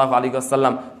সাল্লাল্লাহু আলাইহি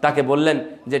ওয়াসাল্লাম তাকে বললেন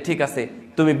যে ঠিক আছে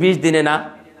তুমি 20 দিনে না,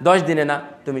 10 দিনে না,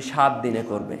 তুমি 7 দিনে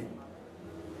করবে।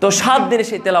 তো 7 দিনে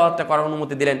সেই তেলাওয়াতটা করার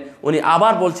অনুমতি দিলেন। উনি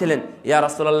আবার বলছিলেন ইয়া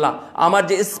রাসূলুল্লাহ আমার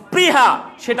যে স্পৃহা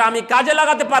সেটা আমি কাজে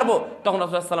লাগাতে পারবো। তখন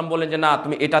রাসূল সাল্লাল্লাহু আলাইহি ওয়াসাল্লাম বললেন যে না,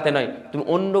 তুমি এটাতে নয়, তুমি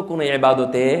অন্য কোনো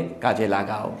ইবাদতে কাজে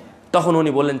লাগাও। তখন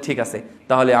উনি বললেন ঠিক আছে,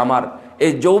 তাহলে আমার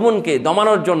এই যৌবনকে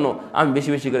দমানোর জন্য আমি বেশি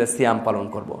বেশি করে সিয়াম পালন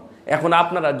করব। এখন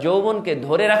আপনারা যৌবনকে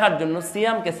ধরে রাখার জন্য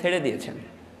সিয়ামকে ছেড়ে দিয়েছেন।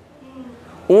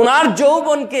 ওনার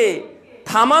যৌবনকে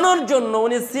থামানোর জন্য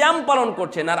উনি সিয়াম পালন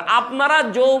করছেন, আর আপনারা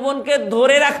যৌবনকে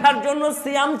ধরে রাখার জন্য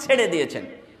সিয়াম ছেড়ে দিয়েছেন।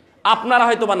 আপনারা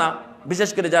হয়তো বা না, বিশেষ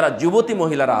করে যারা যুবতী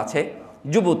মহিলারা আছে,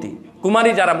 যুবতী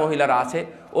কুমারী যারা মহিলারা আছে,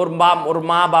 ওর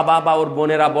মা বাবা বা ওর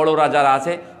বোনেরা বড়রা যারা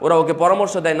আছে, ওরা ওকে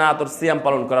পরামর্শ দেয় না তোর সিয়াম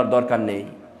পালন করার দরকার নেই।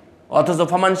 অথচ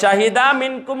ফামান শাহিদা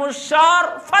মিনকুমুশ শাহর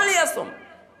ফালিয়াসুম,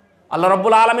 আল্লাহ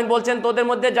রাব্বুল আলামিন বলছেন তোদের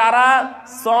মধ্যে যারা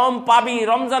সম পাবি,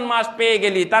 রমজান মাস পেয়ে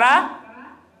গেলি,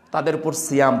 তাদের উপর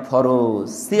সিয়াম ফরজ।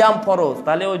 সিয়াম ফরজ,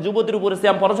 তাহলে ওই যুবতীর উপরে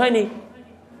সিয়াম ফরজ হয়নি?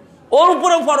 ওর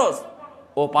উপরেও ফরজ,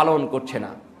 ও পালন করছে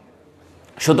না।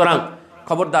 সুতরাং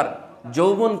খবরদার,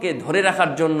 যৌবনকে ধরে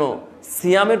রাখার জন্য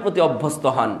সিয়ামের প্রতি অভ্যস্ত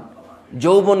হন,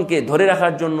 যৌবনকে ধরে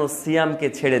রাখার জন্য সিয়ামকে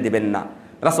ছেড়ে দিবেন না।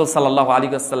 রাসূল সাল্লাল্লাহু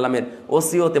আলাইহি ওয়াসাল্লামের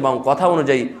ওসিয়ত এবং কথা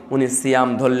অনুযায়ী উনি সিয়াম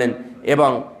ধরলেন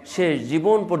এবং শেষ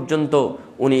জীবন পর্যন্ত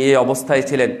উনি এই অবস্থায়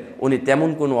ছিলেন। উনি তেমন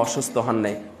কোনো অসুস্থ হন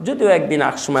নাই, যদিও একদিন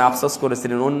এক সময় আফসোস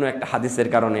করেছিলেন অন্য একটা হাদিসের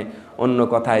কারণে, অন্য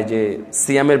কথায় যে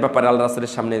সিয়ামের ব্যাপারে আল্লাহ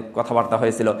রাসূলের সামনে কথাবার্তা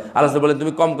হয়েছিল। আল্লাহ রাসূল বলেন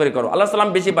তুমি কম করে করো, আল্লাহ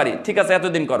সাল্লাম বেশি পারি, ঠিক আছে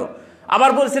এতদিন করো।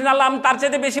 আবার বলছিলেন আল্লাহ আমি তার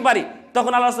চাইতে বেশি পারি,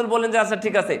 তখন আল্লাহ রাসূল বললেন যে আচ্ছা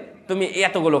ঠিক আছে তুমি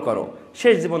এতগুলো করো।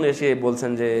 শেষ জীবনে এসে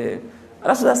বলছেন যে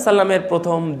রাসূলুল্লাহ সাল্লামের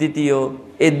প্রথম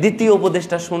দ্বিতীয়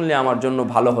উপদেশটা শুনলে আমার জন্য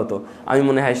ভালো হতো, আমি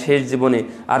মনে হয় শেষ জীবনে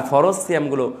আর ফরজ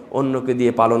সিয়ামগুলো অন্যকে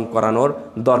দিয়ে পালন করানোর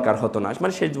দরকার হতো না।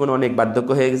 মানে শেষ জীবনে অনেক বার্ধক্য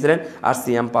হয়ে গেছিলেন, আর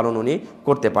সিয়াম পালন উনি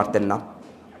করতে পারতেন না।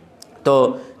 তো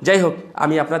যাই হোক,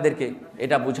 আমি আপনাদেরকে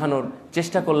এটা বোঝানোর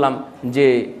চেষ্টা করলাম যে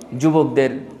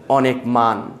যুবকদের অনেক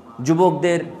মান,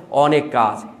 যুবকদের অনেক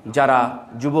কাজ, যারা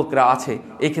যুবকরা আছে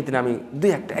এই ক্ষেত্রে আমি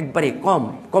একবারে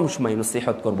কম সময়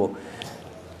নসিহত করব।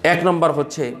 1 নম্বর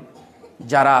হচ্ছে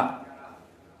যারা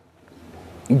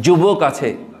যুবক আছে,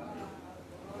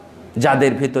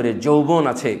 যাদের ভিতরে যৌবন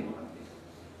আছে,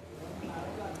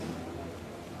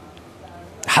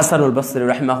 হাসানুল বসরি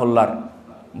রাহিমাহুল্লাহর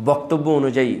বক্তব্য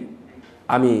অনুযায়ী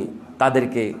আমি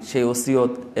তাদেরকে সেই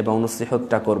ওসিয়ত এবং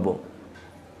নসিহতটা করব।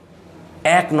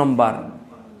 1 নম্বর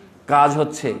কাজ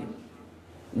হচ্ছে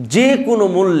যে কোনো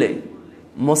মূল্যে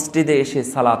মসজিদে এসে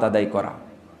সালাত আদায় করা,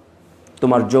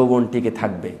 তোমার যৌবন টিকে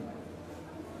থাকবে।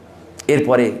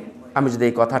 এরপরে আমি যদি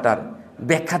এই কথাটার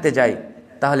ব্যাখ্যাতে যাই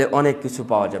তাহলে অনেক কিছু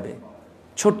পাওয়া যাবে।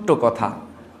 ছোট্ট কথা,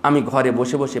 আমি ঘরে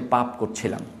বসে বসে পাপ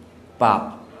করছিলাম,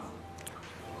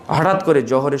 হঠাৎ করে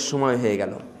জোহরের সময় হয়ে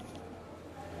গেল,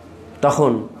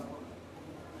 তখন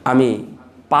আমি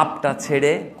পাপটা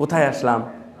ছেড়ে কোথায় আসলাম?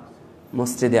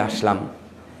 মসজিদে আসলাম।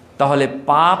 তাহলে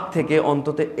পাপ থেকে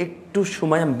অন্তত একটু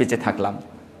সময় আমি বেঁচে থাকলাম।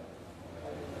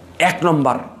 1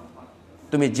 নম্বর,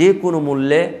 তুমি যে কোনো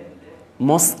মূল্যে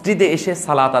মসজিদে এসে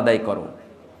সালাত আদায় করো,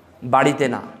 বাড়িতে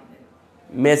না,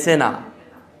 মেসে না,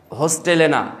 হোস্টেলে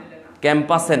না,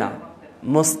 ক্যাম্পাসে না,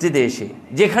 মসজিদে এসে,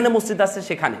 যেখানে মসজিদ আছে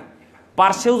সেখানে,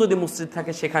 পার্শ্বেও যদি মসজিদ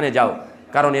থাকে সেখানে যাও,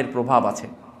 কারণ এর প্রভাব আছে।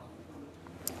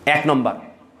 1 নম্বর।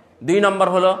 2 নম্বর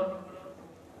হলো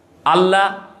আল্লাহ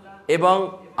এবং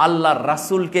আল্লাহর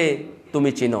রাসূলকে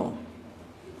তুমি চিনো,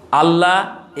 আল্লাহ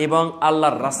এবং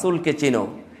আল্লাহর রাসূলকে চিনো।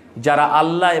 যারা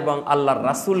আল্লাহ এবং আল্লাহর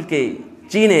রাসূলকে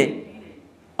চিনে,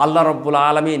 আল্লাহ রাব্বুল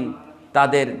আলামিন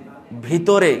তাদের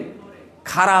ভিতরে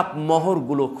খারাপ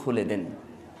মোহরগুলো খুলে দেন।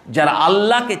 যারা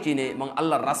আল্লাহকে চিনে এবং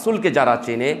আল্লাহর রাসূলকে যারা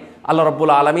চিনে, আল্লাহ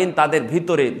রাব্বুল আলামিন তাদের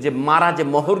ভিতরে যে মারা যে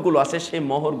মোহরগুলো আছে সেই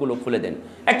মোহরগুলো খুলে দেন।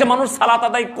 একটা মানুষ সালাত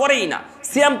আদায় করেই না,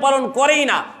 সিয়াম পালন করেই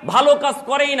না, ভালো কাজ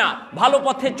করেই না, ভালো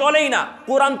পথে চলেই না,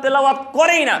 কোরআন তেলাওয়াত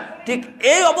করেই না, ঠিক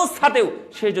এই অবস্থাতেও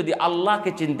সে যদি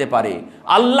আল্লাহকে চিনতে পারে,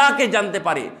 আল্লাহকে জানতে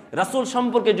পারে, রাসূল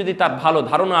সম্পর্কে যদি তার ভালো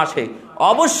ধারণা আসে,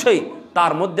 অবশ্যই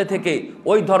তার মধ্যে থেকে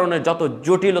ওই ধরনের যত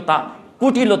জটিলতা,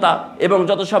 কুটিলতা এবং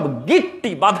যত সব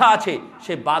গিট্টি বাধা আছে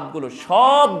সেই বাধগুলো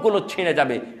সবগুলো ছিঁড়ে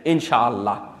যাবে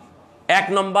ইনশাআল্লাহ। 1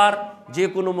 নম্বর, যে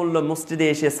কোনো মূল্য মসজিদে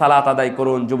এসে সালাত আদায়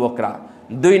করুন যুবকরা।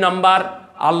 2 নম্বর,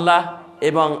 আল্লাহ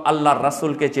এবং আল্লাহর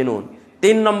রাসূলকে চিনুন।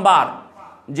 3 নম্বর,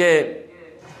 যে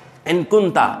ইন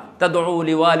কুনতা তাদউ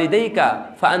লিওয়ালিদাইকা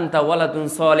ফাআনতা ওয়ালাদুন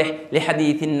সালিহ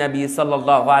লিহাদিসিন নবী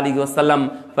সাল্লাল্লাহু আলাইহি ওয়াসাল্লাম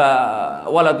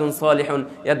ওয়ালাদুন সালিহুন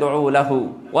ইয়াদউ লাহু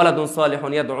ওয়ালাদুন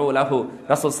সালিহুন ইয়াদউ লাহু।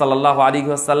 রাসূল সাল্লাল্লাহু আলাইহি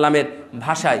ওয়াসাল্লামের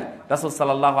ভাষায় রাসূল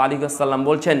সাল্লাল্লাহু আলাইহি ওয়াসাল্লাম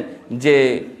বলছেন যে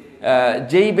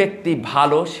যেই ব্যক্তি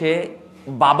ভালো সে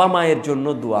বাবা মায়ের জন্য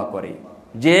দোয়া করে,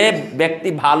 যে ব্যক্তি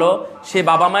ভালো সে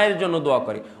বাবা মায়ের জন্য দোয়া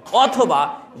করে, অথবা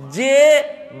যে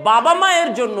বাবা মায়ের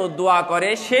জন্য দোয়া করে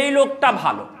সেই লোকটা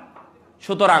ভালো।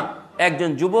 সুতরাং একজন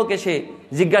যুবক এসে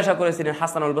জিজ্ঞাসা করেছিলেন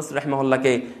হাসানুল বসরি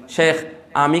রাহিমাহুল্লাহকে, শেখ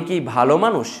আমি কি ভালো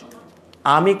মানুষ,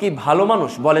 আমি কি ভালো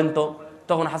মানুষ বলেন তো?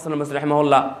 তখন হাসানুল বসরি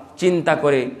রাহিমাহুল্লাহ চিন্তা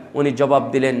করে উনি জবাব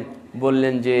দিলেন,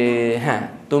 বললেন যে হ্যাঁ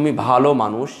তুমি ভালো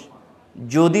মানুষ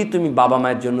যদি তুমি বাবা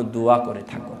মায়ের জন্য দোয়া করে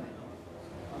থাকো।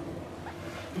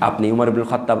 আপনি উমর ইবনুল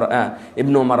খাত্তাব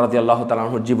ইবনে উমর রাদিয়াল্লাহু তাআলা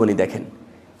আনহুর জীবনী দেখেন,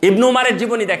 ইবনে উমরের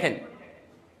জীবনী দেখেন।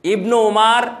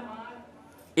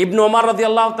 ইবনে উমর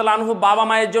রাদিয়াল্লাহু তাআলা আনহু বাবা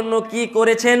মায়ের জন্য কি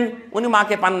করেছেন? উনি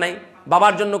মাকে পান নাই,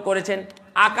 বাবার জন্য করেছেন,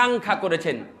 আকাঙ্ক্ষা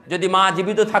করেছেন যদি মা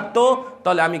জীবিত থাকতো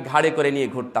তাহলে আমি ঘাড়ে করে নিয়ে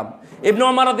ঘুরতাম। ইবনে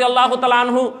উমর রাদিয়াল্লাহু তাআলা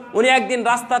আনহু উনি একদিন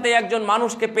রাস্তাতে একজন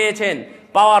মানুষকে পেয়েছেন,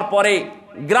 পাওয়ার পরে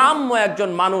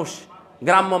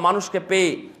গ্রাম্য মানুষকে পেয়ে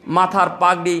মাথার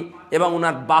পাগড়ি এবং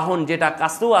ওনার বাহন যেটা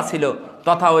কাসুয়া ছিল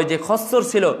তথা ওই যে খচ্চর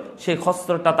ছিল সেই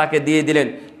খচ্চরটা তাকে দিয়ে দিলেন।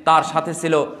 তার সাথে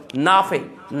ছিল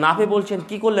নাফে বলছেন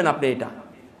কি করলেন আপনি? এটা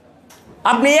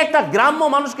আপনি একটা গ্রাম্য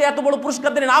মানুষকে এত বড়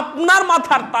পুরস্কার দিলেন, আপনার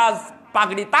মাথার তাজ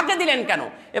পাগড়ি তাকে দিলেন কেন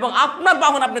এবং আপনার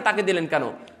বাহন আপনি তাকে দিলেন কেন?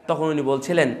 তখন উনি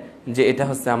বলছিলেন যে এটা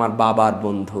হচ্ছে আমার বাবার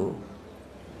বন্ধু,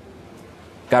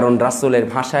 কারণ রাসূলের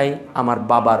ভাষায় আমার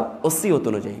বাবার ওসিয়ত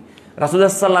অনুযায়ী,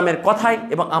 রাসূলুল্লাহ সাল্লাল্লাহু আলাইহি ওয়াসাল্লামের কথায়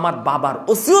এবং আমার বাবার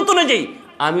ওসিয়ত অনুযায়ী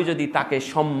আমি যদি তাকে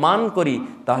সম্মান করি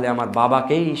তাহলে আমার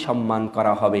বাবাকেই সম্মান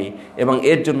করা হবে এবং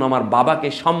এর জন্য আমার বাবাকে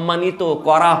সম্মানিত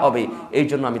করা হবে, এই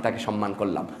জন্য আমি তাকে সম্মান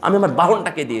করলাম, আমি আমার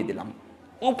বাহনটাকে দিয়ে দিলাম।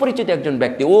 অপরিচিত একজন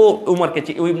ব্যক্তি, ও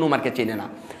ইবনে উমরকে চেনে না।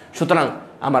 সুতরাং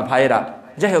আমার ভাইয়েরা,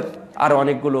 যাই হোক আরও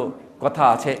অনেকগুলো কথা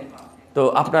আছে, তো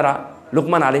আপনারা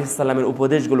লুকমান আলাইহিস সালামের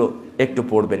উপদেশগুলো একটু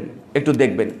পড়বেন, একটু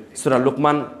দেখবেন। সূরা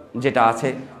লুকমান যেটা আছে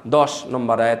 10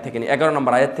 নম্বর আয়াত থেকে নিয়ে 11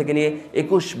 নম্বর আয়াত থেকে নিয়ে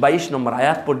 21-22 নম্বর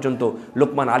আয়াত পর্যন্ত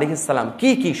লুকমান আলাইহিস সালাম কি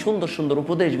কি সুন্দর সুন্দর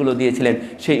উপদেশগুলো দিয়েছিলেন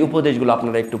সেই উপদেশগুলো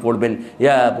আপনারা একটু পড়বেন।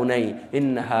 ইয়া বুনাই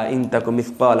ইন্নাহা ইন তাকু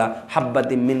মিসকালা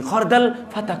হাববাতিন মিন খারদাল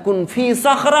ফাতাকুন ফি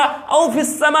সাখরা আও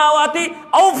ফিস সামাওয়াতি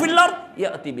আও ফিল আরদ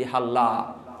ইয়াতি বিহাল্লাহ।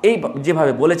 এই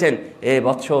যেভাবে বলেছেন, এ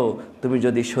বৎস তুমি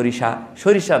যদি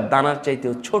সরিষার দানার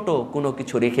চাইতেও ছোট কোনো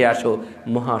কিছু রেখে আসো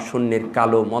মহাশূন্যের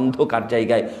কালো অন্ধকার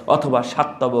জায়গায় অথবা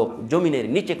সাতবক জমিনের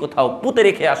নিচে কোথাও পুঁতে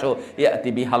রেখে আসো, ইয়াতি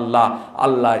বিহাল্লাহ,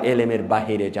 আল্লাহর এলেমের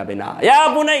বাহিরে যাবে না। ইয়া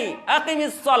বুনাই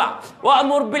আকিমিস সালাহ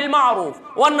ওয়া'মুর বিল মা'রুফ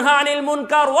ওয়ানহা আনিল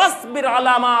মুনকার ওয়াসবির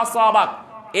আলা মা আসাবাক।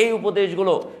 এই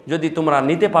উপদেশগুলো যদি তোমরা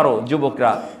নিতে পারো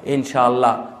যুবকরা,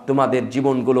 ইনশাআল্লাহ তোমাদের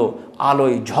জীবনগুলো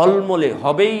আলোয় ঝলমলে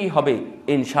হবেই হবে,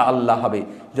 ইনশাআল্লাহ হবে।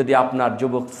 যদি আপনার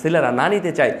যুবক ছেলেরা না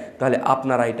নিতে চায় তাহলে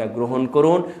আপনারা এটা গ্রহণ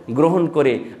করুন, গ্রহণ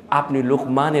করে আপনি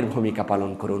লুকমানের ভূমিকা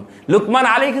পালন করুন, লুকমান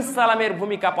আলাইহিস সালামের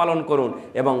ভূমিকা পালন করুন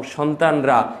এবং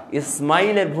সন্তানরা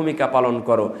ইসমাইলের ভূমিকা পালন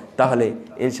করো, তাহলে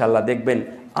ইনশাআল্লাহ দেখবেন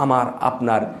আমার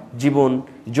আপনার জীবন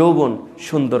যৌবন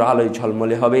সুন্দর আলোয়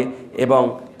ঝলমলে হবে এবং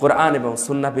কোরআন এবং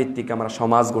সুন্নাহ ভিত্তিক আমরা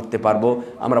সমাজ গড়তে পারবো,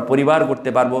 আমরা পরিবার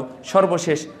গড়তে পারবো,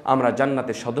 সর্বশেষ আমরা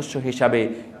জান্নাতের সদস্য হিসাবে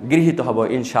গৃহীত হব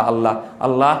ইনশাআল্লাহ।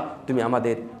 আল্লাহ তুমি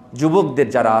আমাদের যুবকদের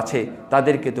যারা আছে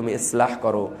তাদেরকে তুমি ইসলাহ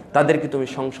করো, তাদেরকে তুমি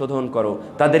সংশোধন করো,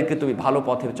 তাদেরকে তুমি ভালো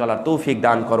পথে চলার তৌফিক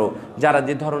দান করো। যারা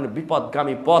যে ধরনের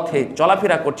বিপদগামী পথে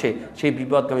চলাফেরা করছে সেই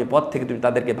বিপদগামী পথ থেকে তুমি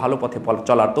তাদেরকে ভালো পথে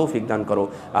চলার তৌফিক দান করো,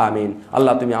 আমিন।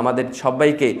 আল্লাহ তুমি আমাদের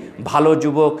সবাইকে ভালো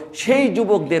যুবক সেই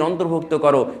যুবকদের অন্তর্ভুক্ত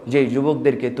করো যেই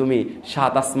যুবকদেরকে তুমি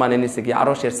সাত আসমানের নিচে গিয়ে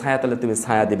আরশের ছায়াতলে তুমি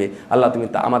ছায়া দেবে। আল্লাহ তুমি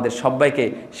আমাদের সবাইকে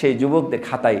সেই যুবকদের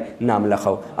খাতায় নাম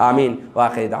লেখাও, আমিন। ওয়া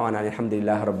আখিরু দাওয়ানা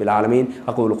আলহামদুলিল্লাহি রাব্বিল আলামিন।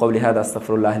 আকুলু কওলি হাযা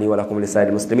আস্তাগফিরুল্লাহ লি ওয়া লাকুম ওয়া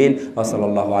লিসাইরিল মুসলিমিন ওয়া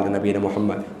সাল্লাল্লাহু আলা নবিয়িনা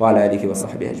মুহাম্মদ ওয়া আলা আলিহি ওয়া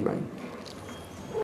সাহবিহি আজমাইন।